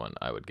first one,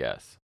 I would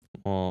guess.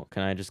 Well,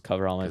 can I just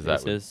cover all my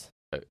bases?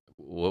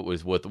 What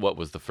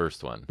was the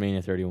first one?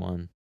 Mania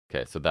 31.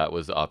 Okay, so that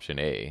was option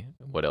A.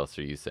 What else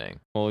are you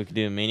saying? Well, we could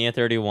do Mania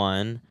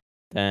 31.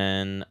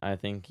 Then I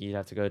think you'd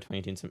have to go to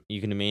 2018.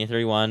 You can do Mania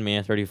 31,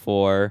 Mania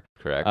 34.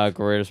 Correct.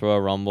 Greatest Royal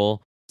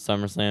Rumble,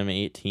 SummerSlam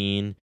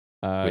 18.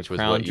 Which was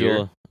Crown what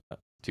Jewel, year?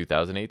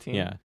 2018?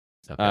 Yeah.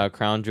 Okay.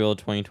 Crown Jewel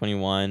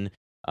 2021.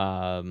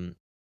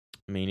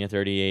 Mania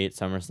 38,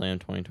 SummerSlam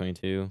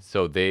 2022.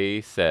 So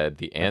they said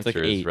the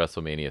answer is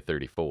WrestleMania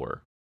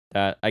 34.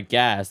 That I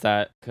guess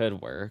that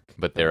could work.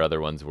 But their other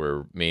ones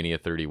were Mania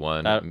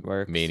 31, that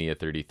works. Mania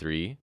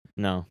 33.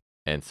 No.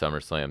 And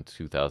SummerSlam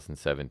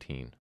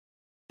 2017.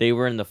 They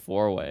were in the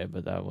 4-way,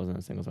 but that wasn't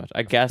a singles match.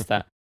 I guess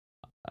that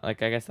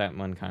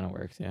one kind of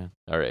works, yeah.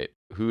 All right.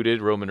 Who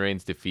did Roman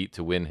Reigns defeat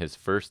to win his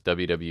first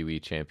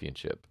WWE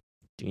championship?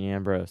 Dean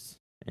Ambrose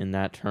in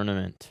that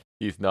tournament.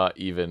 He's not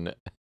even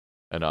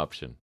an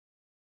option.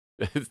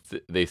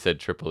 They said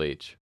Triple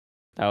H.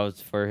 That was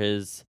for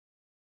his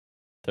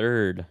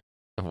third.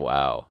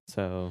 Wow.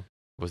 So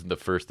wasn't the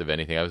first of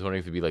anything. I was wondering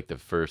if it'd be like the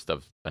first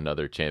of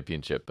another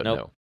championship, but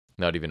no,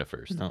 not even a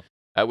first. No.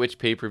 At which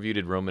pay-per-view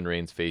did Roman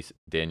Reigns face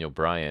Daniel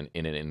Bryan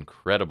in an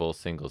incredible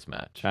singles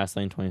match?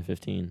 Fastlane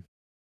 2015.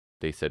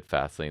 They said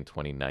Fastlane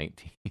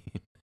 2019.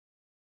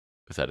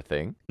 Was that a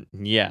thing?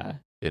 Yeah.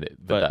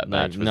 But that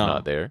match was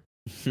not there?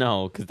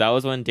 No, because that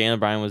was when Daniel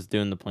Bryan was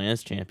doing the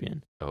Planets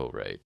Champion. Oh,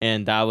 right.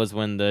 And that was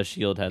when the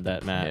Shield had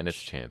that match.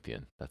 Planets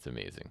Champion. That's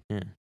amazing.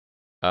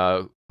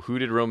 Yeah. Who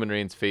did Roman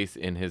Reigns face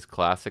in his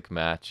classic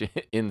match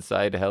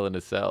inside Hell in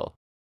a Cell?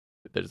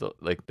 There's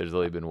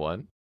only been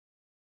one.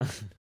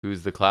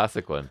 Who's the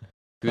classic one?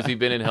 Who's he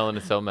been in Hell in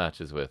a Cell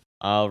matches with?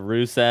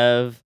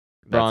 Rusev,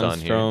 Braun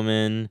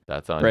Strowman,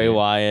 Bray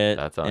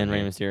Wyatt, and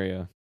Rey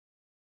Mysterio.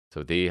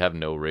 So they have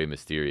no Rey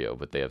Mysterio,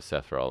 but they have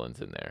Seth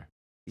Rollins in there.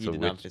 So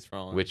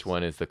which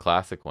one is the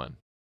classic one?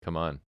 Come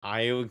on.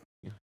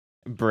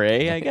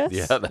 Bray, I guess.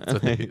 Yeah, that's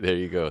what there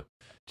you go.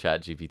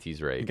 Chat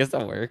GPT's right. I guess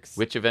that works.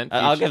 Which event?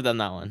 I'll give them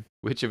that one.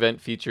 Which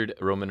event featured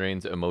Roman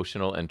Reigns'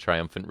 emotional and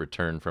triumphant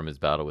return from his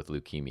battle with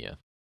leukemia?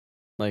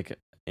 Like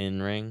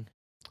in ring?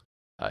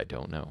 I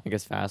don't know. I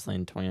guess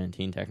Fastlane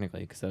 2019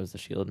 technically, because that was the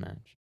Shield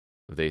match.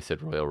 They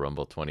said Royal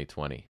Rumble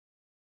 2020.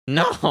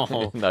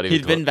 No,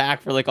 he'd been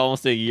back for like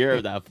almost a year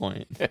at that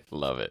point.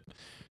 Love it.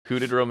 Who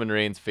did Roman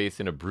Reigns face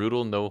in a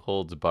brutal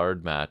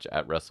no-holds-barred match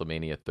at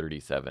WrestleMania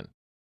 37?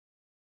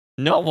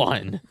 No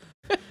one.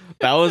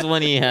 That was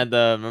when he had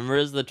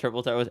remember the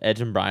triple threat with Edge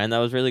and Bryan? That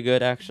was really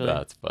good, actually.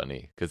 That's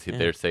funny, because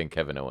they're saying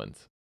Kevin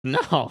Owens.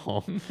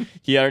 No.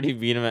 He already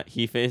beat him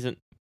he faced him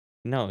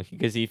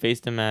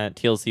at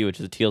TLC,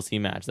 which is a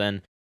TLC match.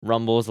 Then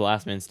Rumble was the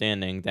last man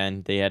standing.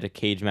 Then they had a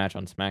cage match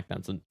on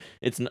SmackDown. So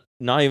it's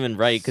not even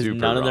right, because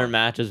none of their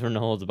matches were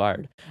no holds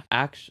barred.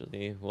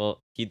 Actually, well,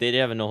 they did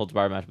have a no holds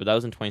barred match, but that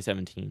was in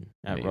 2017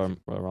 at Royal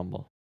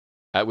Rumble.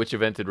 At which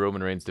event did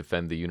Roman Reigns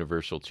defend the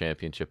Universal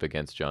Championship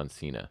against John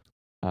Cena?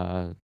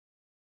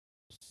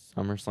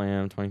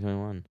 SummerSlam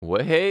 2021.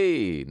 Well,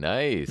 hey,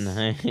 nice.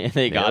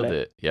 They got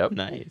it. Yep.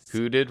 Nice.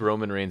 Who did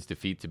Roman Reigns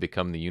defeat to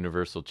become the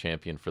Universal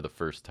Champion for the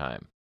first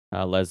time?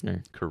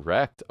 Lesnar.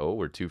 Correct. Oh,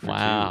 we're 2 for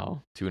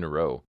 2. 2 in a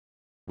row.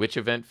 Which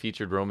event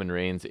featured Roman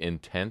Reigns'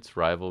 intense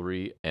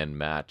rivalry and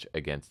match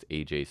against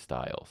AJ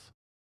Styles?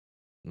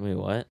 Wait,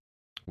 what?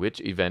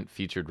 Which event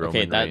featured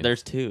Roman Reigns?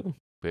 There's two.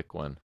 Pick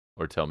one,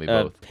 or tell me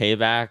both.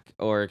 Payback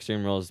or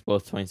Extreme Rules,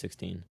 both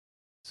 2016.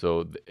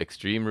 So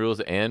Extreme Rules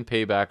and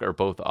Payback are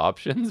both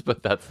options,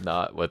 but that's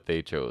not what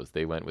they chose.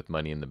 They went with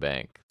Money in the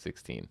Bank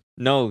 16.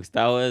 No,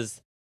 that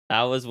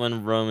was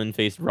when Roman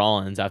faced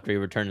Rollins after he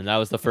returned, and that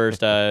was the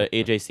first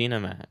AJ Cena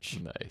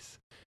match. Nice.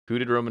 Who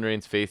did Roman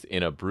Reigns face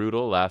in a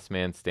brutal last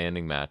man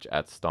standing match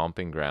at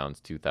Stomping Grounds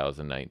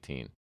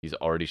 2019? He's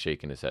already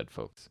shaking his head,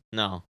 folks.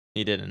 No,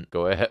 he didn't.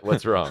 Go ahead.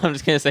 What's wrong? I'm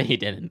just gonna say he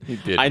didn't. He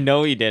didn't. I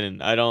know he didn't.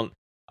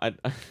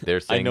 They're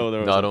saying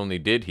not only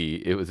did he,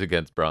 it was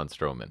against Braun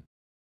Strowman.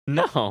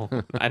 No,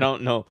 I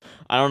don't know.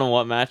 I don't know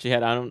what match he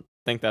had. I don't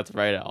think that's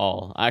right at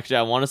all. Actually,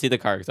 I want to see the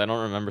card because I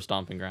don't remember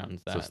Stomping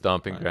Grounds. So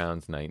Stomping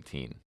Grounds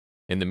 19.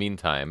 In the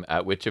meantime,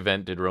 at which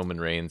event did Roman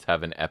Reigns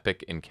have an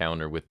epic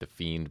encounter with the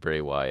Fiend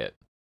Bray Wyatt?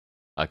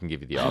 I can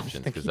give you the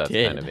options because that's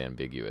kind of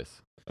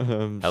ambiguous.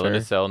 Hell in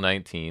a Cell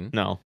 19.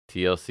 No.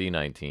 TLC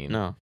 19.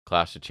 No.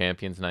 Clash of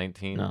Champions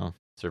 19. No.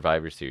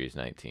 Survivor Series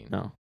 19.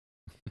 No.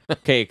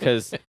 Okay,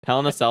 because Hell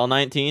in a Cell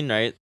 19,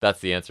 right? That's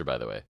the answer, by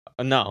the way.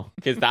 No,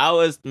 because that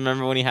was,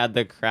 remember when he had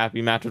the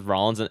crappy match with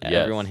Rollins and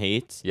everyone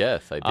hates?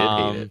 Yes, I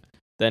did hate it.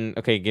 Then,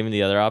 okay, give me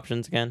the other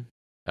options again.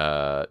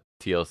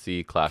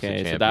 TLC, Clash of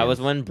Champions. So that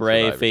was when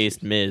Bray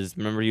faced Miz.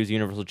 Remember, he was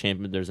Universal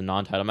Champion. There's a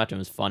non-title match. It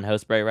was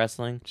Funhouse Bray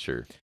Wrestling.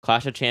 Sure.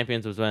 Clash of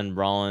Champions was when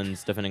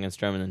Rollins defending against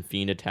Strowman and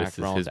Fiend attacked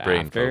Rollins his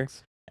brain, after.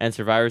 Folks. And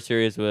Survivor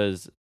Series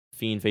was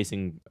Fiend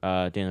facing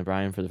Daniel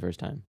Bryan for the first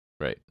time.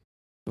 Right.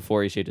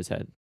 Before he shaved his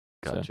head.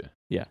 Gotcha. So,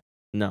 yeah.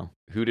 No.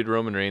 Who did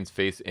Roman Reigns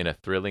face in a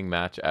thrilling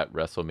match at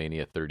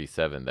WrestleMania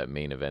 37 that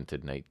main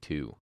evented night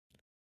 2?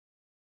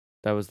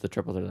 That was the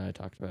triple threat that I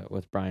talked about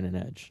with Bryan and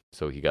Edge.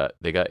 So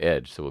they got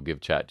Edge, so we'll give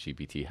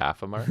ChatGPT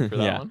half a mark for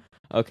that one.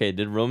 Okay,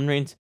 did Roman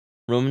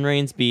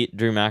Reigns beat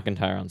Drew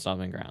McIntyre on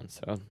Stomping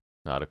Grounds? So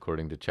not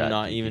according to ChatGPT.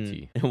 Not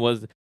even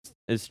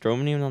is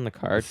Strowman even on the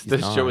card?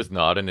 This show is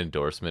not an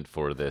endorsement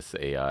for this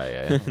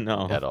AI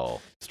no. at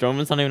all.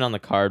 Strowman's not even on the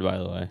card, by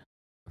the way.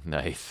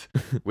 Nice.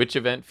 Which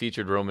event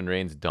featured Roman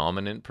Reigns'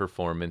 dominant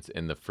performance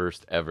in the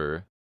first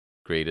ever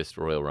Greatest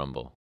Royal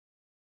Rumble?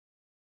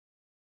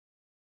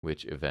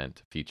 Which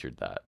event featured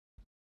that?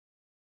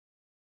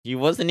 He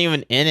wasn't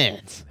even in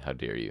it. How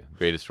dare you?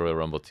 Greatest Royal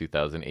Rumble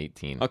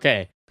 2018.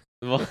 Okay.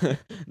 Well,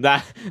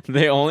 that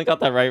they only got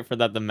that right for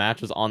that the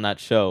match was on that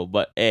show.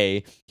 But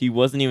A, he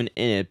wasn't even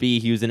in it. B,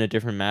 he was in a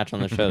different match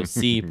on the show.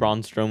 C,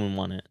 Braun Strowman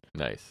won it.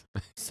 Nice.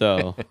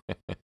 So,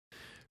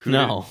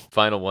 no.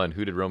 Final one.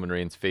 Who did Roman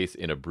Reigns face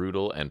in a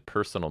brutal and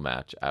personal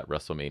match at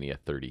WrestleMania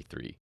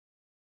 33?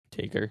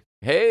 Taker.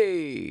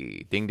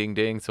 Hey, ding, ding,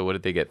 ding. So what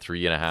did they get?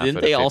 3.5.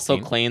 Didn't they also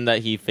claim that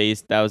he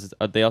faced? That was.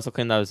 They also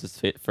claimed that was his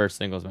first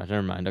singles match.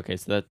 Never mind. Okay,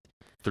 so that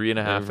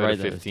 3.5 out of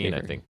 15. I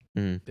think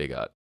they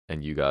got,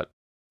 and you got.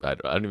 I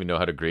don't even know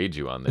how to grade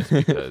you on this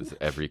because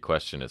every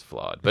question is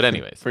flawed. But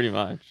anyways, pretty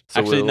much.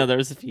 So actually, no, there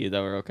was a few that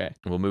were okay.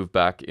 We'll move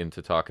back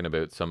into talking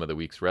about some of the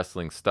week's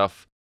wrestling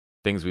stuff,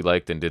 things we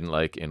liked and didn't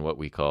like in what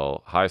we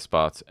call high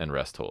spots and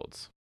rest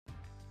holds.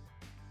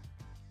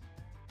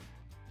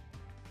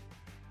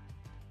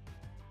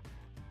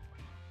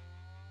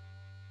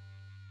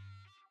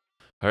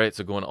 All right,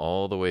 so going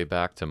all the way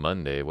back to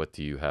Monday, what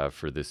do you have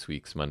for this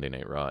week's Monday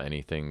Night Raw?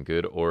 Anything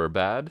good or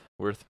bad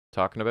worth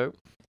talking about?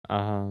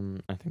 I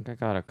think I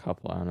got a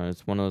couple. I don't know.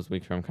 It's one of those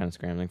weeks where I'm kind of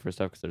scrambling for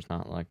stuff because there's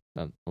not like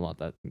a lot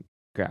that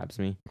grabs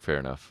me. Fair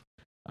enough.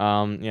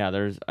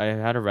 Yeah, I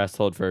had a rest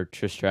hold for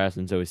Trish Stratus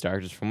and Zoe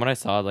Stark. Just from what I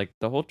saw, like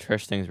the whole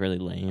Trish thing's really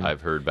lame.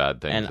 I've heard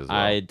bad things as well.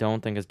 I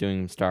don't think it's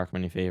doing Stark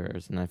many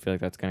favors, and I feel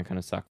like that's gonna kind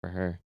of suck for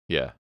her.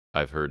 Yeah.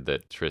 I've heard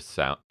that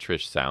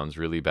Trish sounds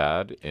really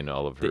bad in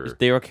all of her.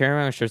 They were carrying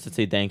around shirts that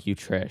say "Thank you,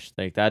 Trish."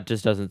 Like that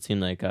just doesn't seem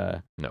like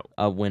a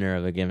winner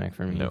of a gimmick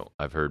for me. No,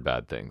 I've heard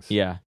bad things.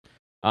 Yeah.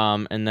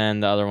 And then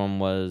the other one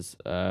was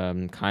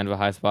kind of a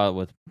high spot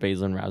with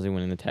Baszler and Rousey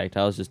winning the tag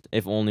titles, just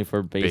if only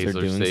for Baszler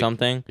doing sake.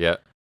 something. Yeah.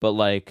 But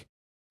like,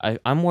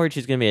 I'm worried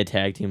she's gonna be a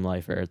tag team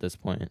lifer at this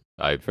point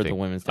for the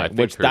women's tag,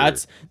 which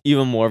that's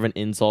even more of an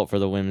insult for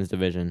the women's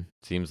division.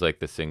 Seems like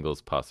the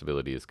singles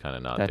possibility is kind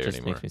of not there anymore. That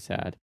just makes me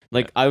sad.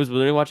 Like I was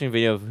literally watching a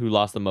video of who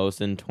lost the most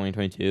in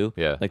 2022.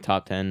 Yeah. Like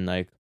top 10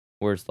 like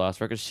worst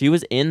lost records. She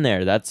was in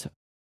there. That's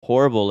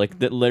horrible. Like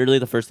literally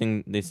the first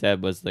thing they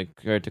said was like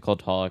compared to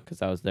Cultaholic because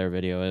that was their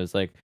video. It was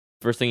like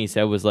first thing he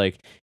said was like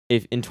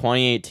if in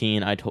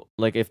 2018 I told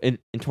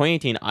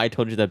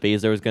you that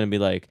Baszler was gonna be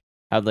like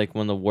have like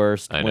one of the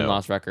worst win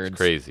loss records. It's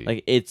crazy.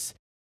 Like it's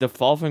the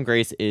fall from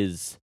grace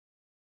is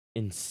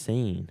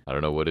insane. I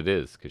don't know what it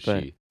is because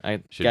she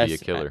should be a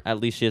killer.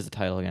 At least she has a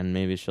title again.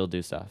 Maybe she'll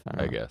do stuff.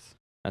 I guess.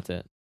 That's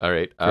it. All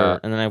right. And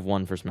then I have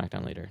one for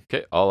SmackDown later.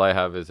 Okay. All I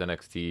have is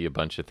NXT, a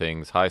bunch of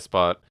things. High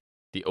spot,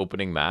 the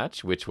opening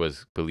match, which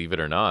was, believe it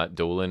or not,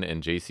 Dolan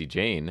and JC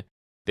Jane.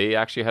 They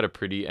actually had a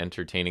pretty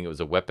entertaining, it was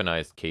a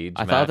weaponized cage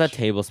match. I thought that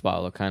table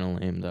spot looked kind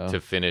of lame, though.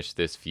 To finish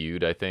this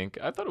feud, I think.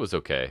 I thought it was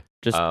okay.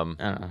 Just, I don't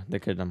know. They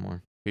could have done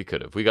more. We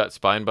could have. We got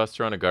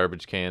Spinebuster on a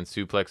garbage can,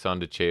 suplex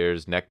onto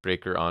chairs,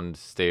 neckbreaker on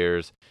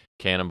stairs,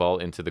 cannonball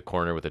into the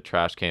corner with a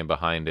trash can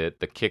behind it,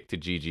 the kick to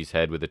Gigi's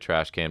head with a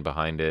trash can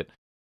behind it,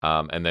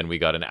 and then we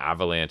got an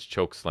avalanche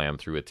choke slam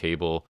through a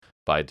table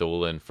by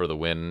Dolan for the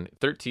win.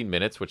 13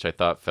 minutes, which I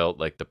thought felt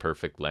like the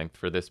perfect length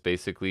for this,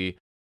 basically.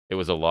 It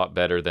was a lot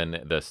better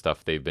than the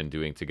stuff they've been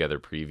doing together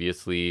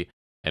previously,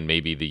 and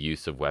maybe the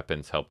use of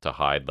weapons helped to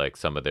hide like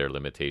some of their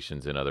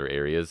limitations in other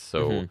areas.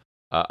 So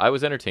I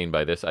was entertained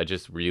by this. I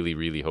just really,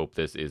 really hope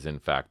this is in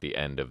fact the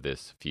end of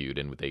this feud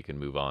and they can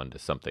move on to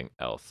something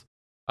else.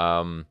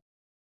 I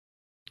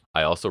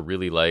also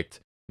really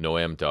liked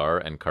Noam Dar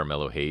and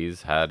Carmelo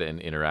Hayes had an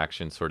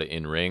interaction sort of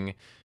in ring.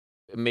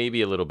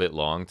 Maybe a little bit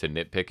long to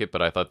nitpick it,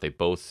 but I thought they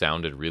both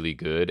sounded really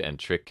good, and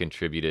Trick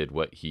contributed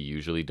what he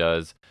usually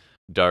does.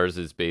 Dar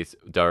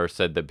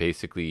said that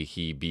basically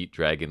he beat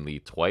Dragon Lee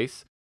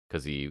twice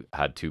because he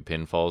had 2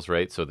 pinfalls,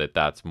 right? So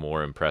that's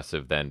more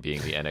impressive than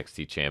being the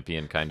NXT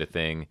champion kind of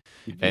thing.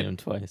 He beat him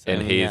twice.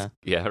 And Hayes,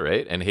 yeah,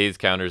 right. And Hayes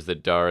counters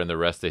that Dar and the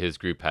rest of his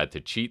group had to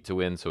cheat to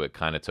win, so it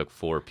kind of took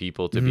 4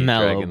 people to beat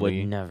Dragon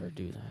Lee. Would never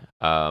do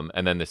that.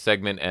 And then the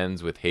segment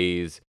ends with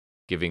Hayes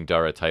giving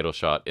Dar a title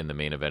shot in the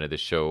main event of the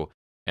show.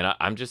 And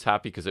I'm just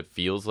happy because it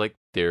feels like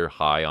they're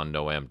high on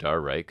Noam Dar,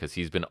 right? Because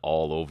he's been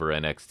all over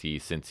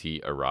NXT since he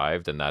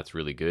arrived, and that's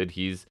really good.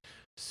 He's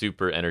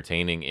super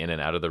entertaining in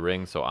and out of the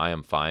ring, so I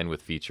am fine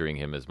with featuring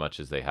him as much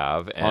as they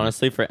have. And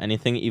honestly, for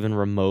anything even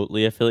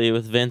remotely affiliated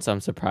with Vince, I'm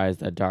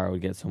surprised that Dar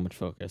would get so much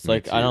focus.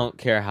 Like, I don't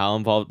care how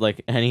involved,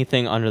 like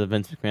anything under the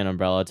Vince McMahon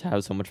umbrella, to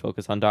have so much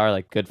focus on Dar,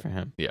 like, good for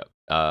him. Yeah.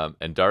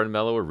 And Dar and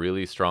Mello were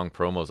really strong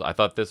promos. I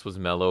thought this was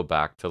Mello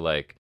back to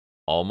like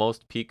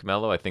almost peak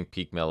Mello. I think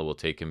peak Mello will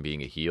take him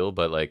being a heel,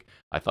 but like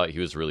I thought he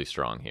was really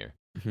strong here.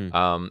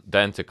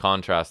 Then to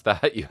contrast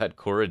that, you had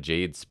Cora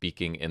Jade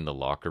speaking in the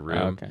locker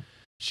room. Okay.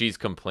 She's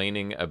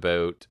complaining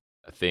about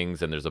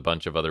things, and there's a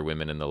bunch of other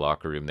women in the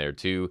locker room there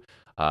too.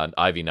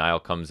 Ivy Nile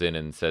comes in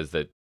and says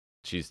that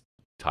she's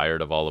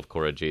tired of all of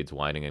Cora Jade's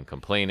whining and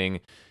complaining.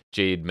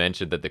 Jade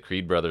mentioned that the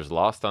Creed brothers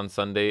lost on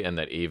Sunday and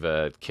that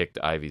Ava kicked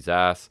Ivy's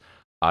ass.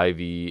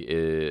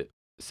 Ivy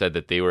said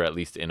that they were at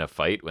least in a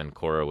fight when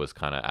Cora was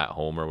kind of at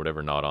home or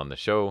whatever, not on the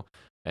show.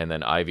 And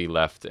then Ivy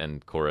left,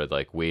 and Cora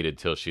like waited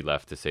till she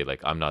left to say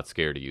like, I'm not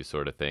scared of you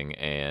sort of thing.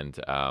 And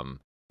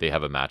they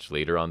have a match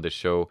later on this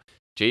show.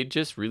 Jade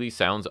just really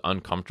sounds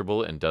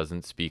uncomfortable and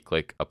doesn't speak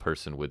like a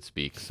person would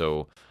speak.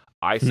 So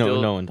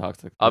no one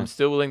talks like that. I'm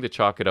still willing to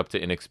chalk it up to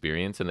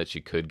inexperience and that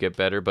she could get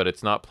better, but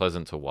it's not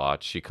pleasant to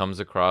watch. She comes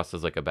across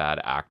as like a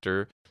bad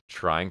actor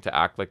trying to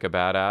act like a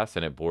badass,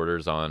 and it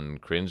borders on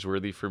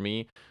cringeworthy for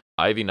me.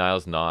 Ivy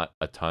Nile's not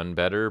a ton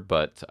better,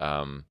 but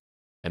and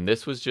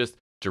this was just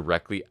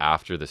directly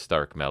after the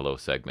Stark Mello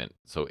segment,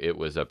 so it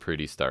was a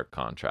pretty stark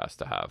contrast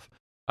to have.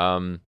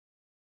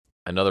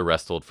 Another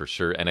rest hold for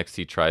sure.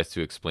 NXT tries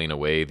to explain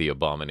away the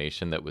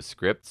abomination that was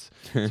scripts.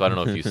 So I don't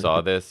know if you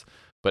saw this,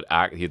 but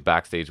he's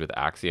backstage with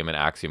Axiom, and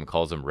Axiom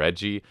calls him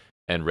Reggie.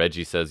 And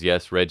Reggie says,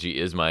 yes, Reggie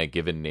is my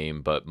given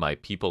name, but my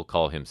people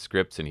call him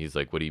Scripts. And he's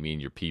like, what do you mean,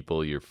 your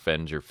people, your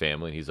friends, your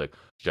family? And he's like,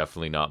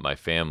 definitely not my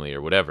family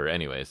or whatever.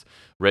 Anyways,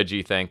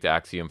 Reggie thanked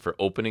Axiom for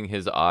opening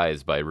his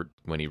eyes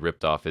when he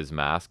ripped off his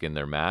mask in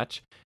their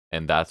match.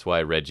 And that's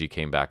why Reggie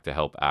came back to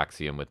help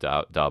Axiom with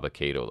Daba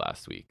Kato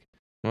last week.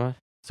 What?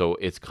 So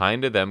it's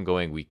kind of them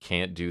going, we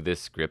can't do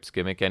this Scripts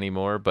gimmick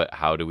anymore, but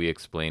how do we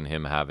explain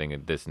him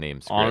having this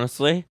name Scripts?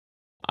 Honestly,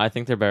 I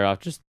think they're better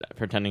off just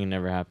pretending it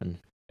never happened.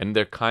 And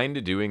they're kind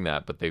of doing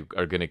that, but they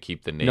are going to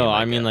keep the name. No,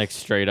 I mean like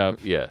straight up.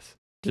 Yes.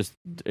 Just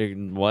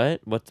what?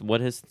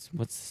 What's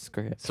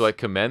Scripts? So I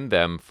commend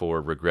them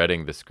for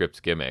regretting the Scripts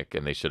gimmick,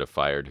 and they should have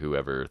fired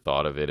whoever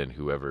thought of it and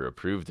whoever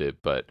approved it.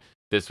 But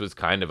this was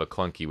kind of a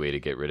clunky way to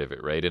get rid of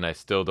it, right? And I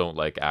still don't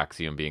like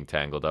Axiom being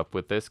tangled up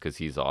with this because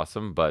he's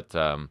awesome. But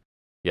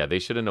yeah, they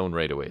should have known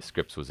right away.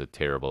 Scripts was a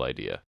terrible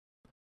idea.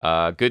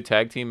 Good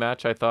tag team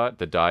match, I thought.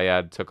 The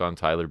Dyad took on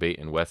Tyler Bate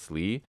and Wes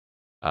Lee.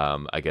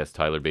 I guess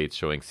Tyler Bates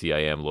showing I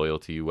am loyal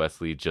to you,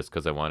 Wesley. Just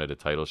because I wanted a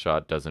title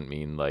shot doesn't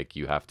mean like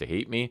you have to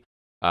hate me.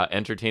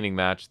 Entertaining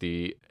match.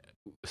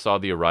 Saw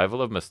the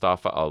arrival of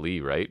Mustafa Ali,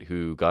 right?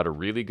 Who got a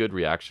really good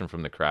reaction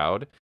from the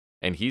crowd,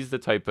 and he's the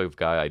type of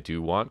guy I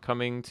do want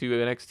coming to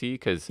NXT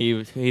because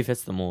he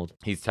fits the mold.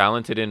 He's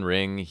talented in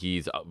ring.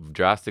 He's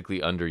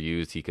drastically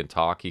underused. He can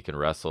talk. He can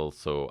wrestle.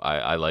 So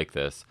I like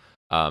this.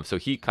 So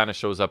he kind of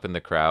shows up in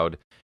the crowd,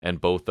 and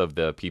both of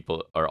the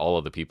people, or all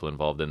of the people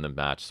involved in the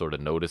match, sort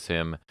of notice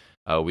him.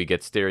 We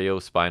get stereo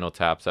spinal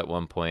taps at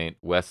one point.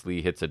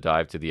 Wesley hits a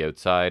dive to the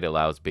outside,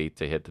 allows Bate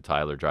to hit the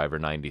Tyler Driver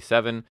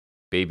 97.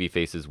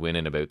 Babyfaces win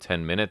in about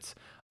 10 minutes.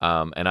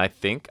 And I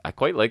think I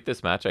quite like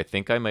this match. I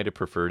think I might have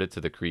preferred it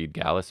to the Creed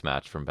Gallus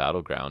match from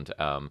Battleground.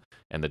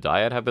 And the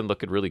Dyad have been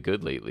looking really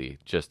good lately,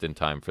 just in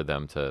time for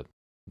them to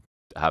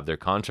have their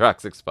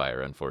contracts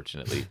expire,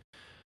 unfortunately.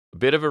 A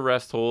bit of a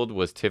rest hold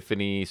was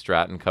Tiffany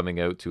Stratton coming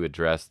out to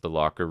address the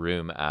locker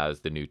room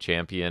as the new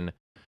champion.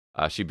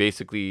 She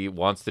basically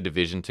wants the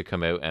division to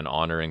come out and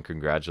honor and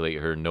congratulate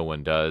her. No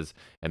one does.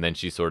 And then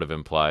she sort of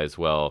implies,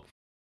 well,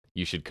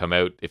 you should come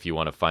out if you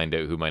want to find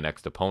out who my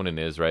next opponent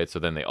is, right? So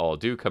then they all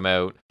do come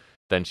out.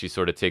 Then she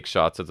sort of takes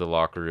shots at the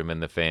locker room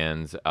and the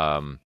fans.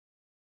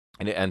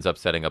 And it ends up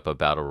setting up a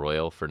battle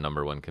royal for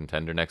number 1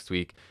 contender next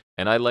week.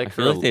 And I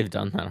feel like they've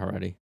done that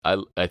already.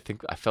 I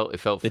think it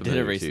felt they did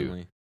it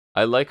recently. Too.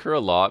 I like her a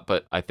lot,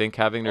 but I think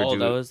having her do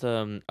that was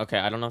okay.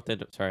 I don't know if they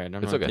sorry, I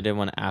don't know if they did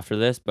one after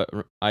this, but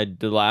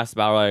the last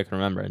battle I can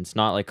remember, and it's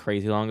not like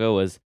crazy long ago,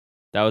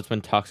 that was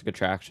when Toxic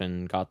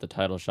Attraction got the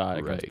title shot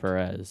against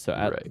Perez.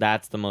 So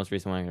that's the most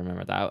recent one I can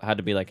remember. That had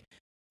to be like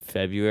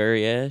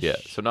February-ish. Yeah,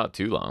 so not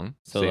too long.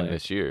 So same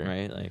this year,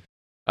 right? Like,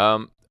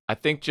 I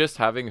think just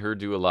having her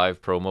do a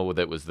live promo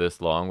that was this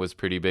long was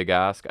pretty big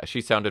ask. She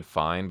sounded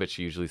fine, but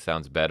she usually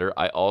sounds better.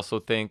 I also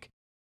think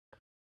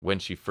when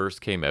she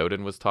first came out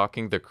and was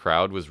talking, the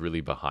crowd was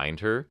really behind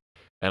her,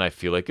 and I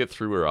feel like it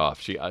threw her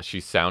off. She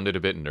sounded a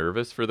bit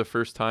nervous for the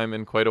first time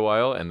in quite a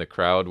while, and the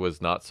crowd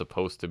was not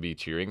supposed to be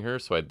cheering her,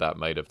 so that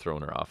might have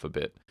thrown her off a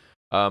bit.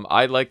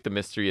 I like the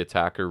mystery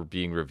attacker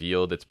being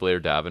revealed. It's Blair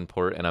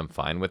Davenport, and I'm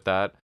fine with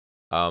that.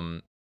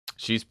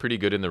 She's pretty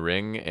good in the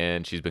ring,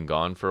 and she's been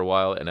gone for a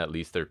while, and at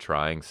least they're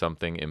trying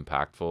something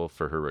impactful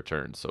for her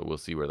return, so we'll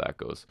see where that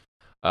goes.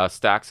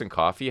 Stacks and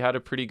Coffee had a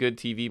pretty good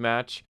TV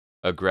match.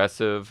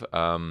 Aggressive.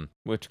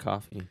 Which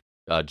Coffee?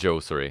 Joe,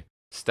 sorry.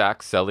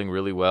 Stacks selling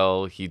really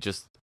well.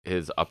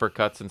 His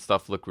uppercuts and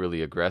stuff look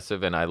really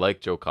aggressive, and I like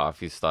Joe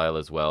Coffey's style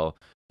as well.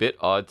 Bit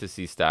odd to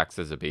see Stacks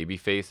as a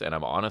babyface, and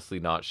I'm honestly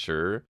not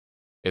sure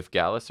if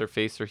Gallus are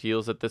face or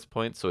heels at this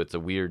point, so it's a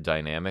weird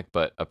dynamic,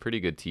 but a pretty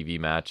good TV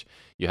match.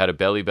 You had a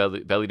belly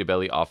to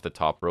belly off the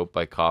top rope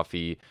by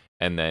Coffey,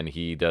 and then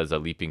he does a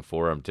leaping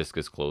forearm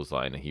discus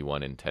clothesline, and he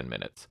won in 10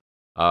 minutes.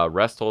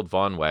 Rest Hold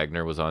Von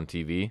Wagner was on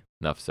TV.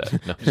 Enough said.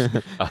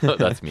 No,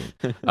 that's mean.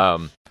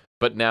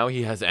 But now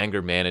he has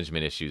anger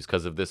management issues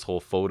because of this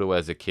whole photo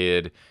as a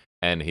kid,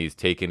 and he's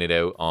taken it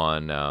out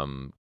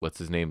on what's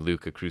his name,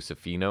 Luca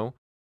Crucifino.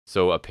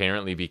 So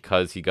apparently,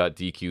 because he got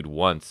DQ'd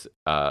once,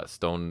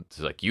 Stone is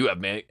like, you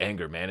have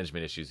anger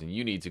management issues, and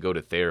you need to go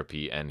to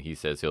therapy. And he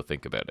says he'll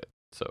think about it.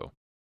 So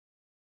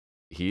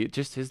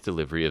his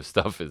delivery of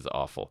stuff is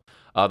awful.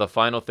 The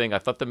final thing, I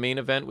thought the main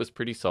event was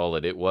pretty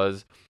solid. It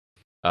was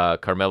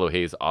Carmelo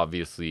Hayes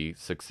obviously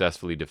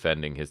successfully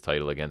defending his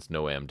title against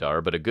Noam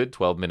Dar, but a good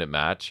 12-minute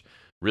match,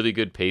 really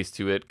good pace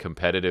to it,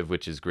 competitive,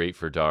 which is great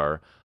for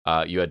Dar.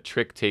 You had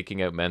Trick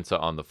taking out Mensah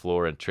on the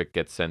floor, and Trick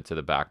gets sent to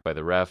the back by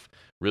the ref.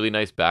 Really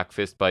nice back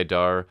fist by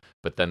Dar,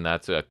 but then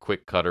that's a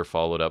quick cutter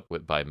followed up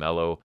by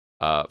Mello.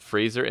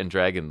 Fraser and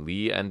Dragon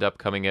Lee end up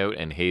coming out,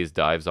 and Hayes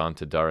dives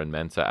onto Dar and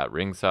Mensah at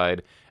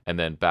ringside, and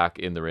then back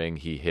in the ring,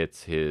 he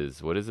hits his,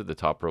 the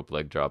top rope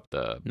leg drop?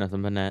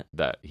 Nothing but net.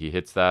 That he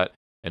hits that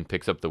and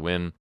picks up the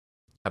win.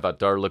 I thought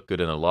Dar looked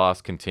good in a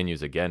loss,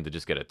 continues again to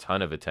just get a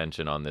ton of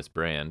attention on this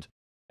brand.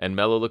 And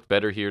Mello looked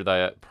better here,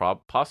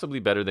 possibly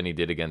better than he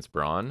did against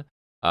Braun.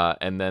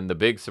 And then the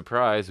big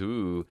surprise,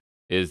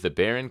 is that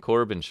Baron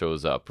Corbin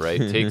shows up, right?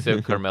 Takes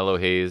out Carmelo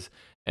Hayes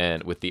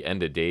and with the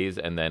end of days,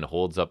 and then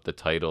holds up the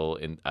title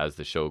as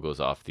the show goes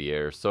off the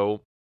air.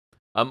 So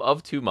I'm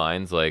of two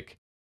minds. Like,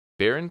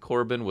 Baron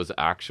Corbin was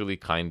actually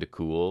kind of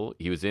cool.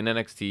 He was in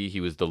NXT.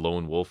 He was the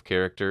lone wolf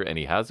character, and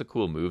he has a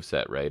cool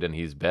moveset, right? And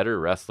he's a better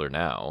wrestler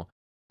now.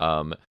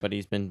 But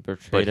he's been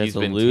portrayed as a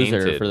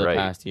loser tainted, for the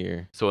past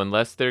year. So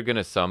unless they're going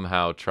to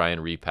somehow try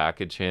and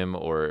repackage him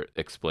or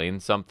explain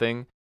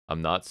something,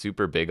 I'm not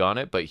super big on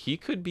it. But he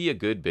could be a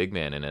good big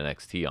man in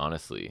NXT,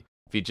 honestly.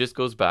 If he just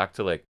goes back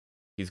to, like,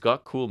 he's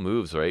got cool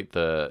moves, right?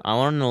 I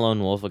want him a lone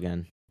wolf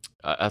again.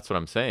 That's what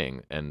I'm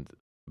saying.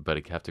 But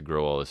he'd have to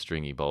grow all his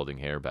stringy balding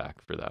hair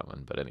back for that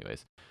one. But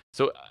anyways,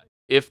 so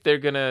if they're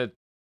going to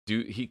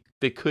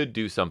they could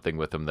do something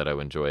with him that I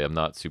would enjoy. I'm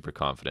not super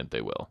confident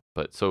they will.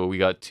 But so we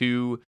got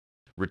 2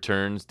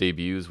 returns,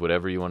 debuts,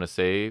 whatever you want to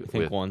say. I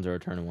think one's a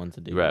return and one's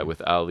a debut. Right,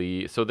 with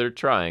Ali. So they're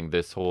trying.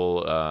 This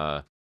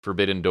whole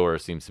forbidden door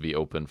seems to be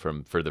open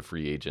for the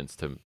free agents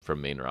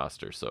from main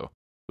roster. So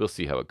we'll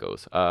see how it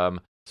goes.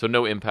 So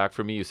no Impact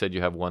for me. You said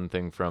you have one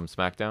thing from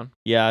SmackDown?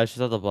 Yeah, I just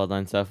saw the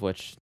Bloodline stuff,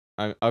 which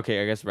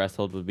okay, I guess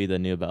Wrestled would be the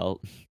new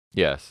belt.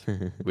 Yes,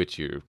 which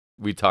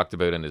we talked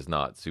about and is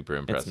not super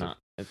impressive. It's not.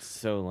 It's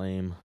so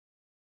lame.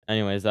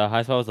 Anyways, the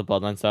high spot was the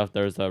Bloodline stuff.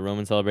 There was a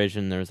Roman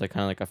celebration. There was like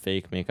kind of like a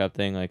fake makeup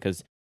thing, like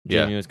because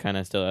Jimmy was kind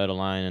of still out of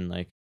line, and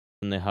like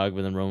when they hugged,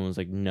 but then Roman was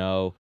like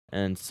no,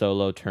 and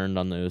Solo turned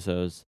on the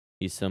Usos.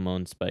 He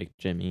Simone spiked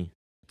Jimmy.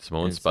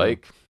 Simone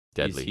Spike, so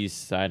deadly. He's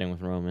siding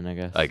with Roman, I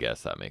guess. I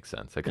guess that makes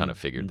sense. I kind of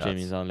figured that.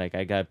 Jimmy's all like,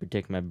 I gotta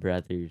protect my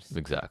brothers.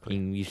 Exactly.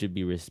 We should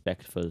be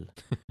respectful.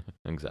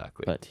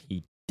 Exactly. But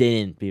he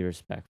didn't be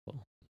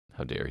respectful.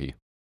 How dare he?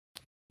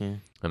 Yeah.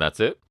 And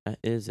that's it? That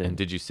is it. And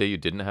did you say you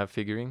didn't have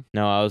figuring?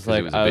 No, I was like,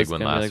 it was a big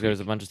one last week. There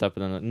was a bunch of stuff,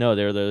 but then no,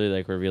 they were literally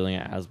like revealing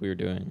it as we were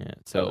doing it.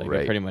 So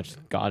I pretty much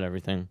got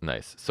everything.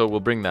 Nice. So we'll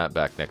bring that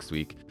back next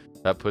week.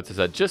 That puts us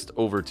at just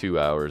over 2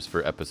 hours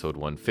for episode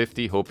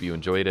 150. Hope you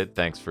enjoyed it.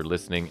 Thanks for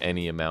listening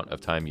any amount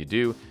of time you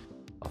do.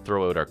 I'll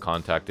throw out our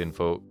contact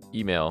info.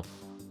 Email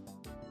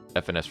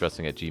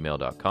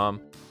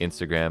fnswrestling@gmail.com.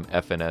 Instagram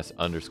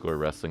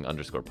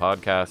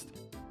fns_wrestling_podcast.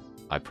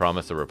 I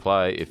promise a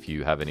reply if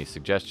you have any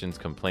suggestions,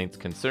 complaints,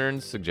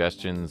 concerns,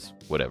 suggestions,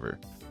 whatever.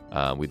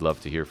 We'd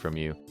love to hear from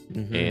you.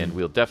 Mm-hmm. And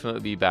we'll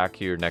definitely be back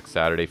here next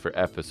Saturday for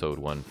episode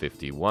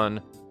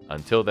 151.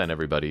 Until then,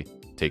 everybody,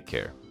 take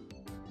care.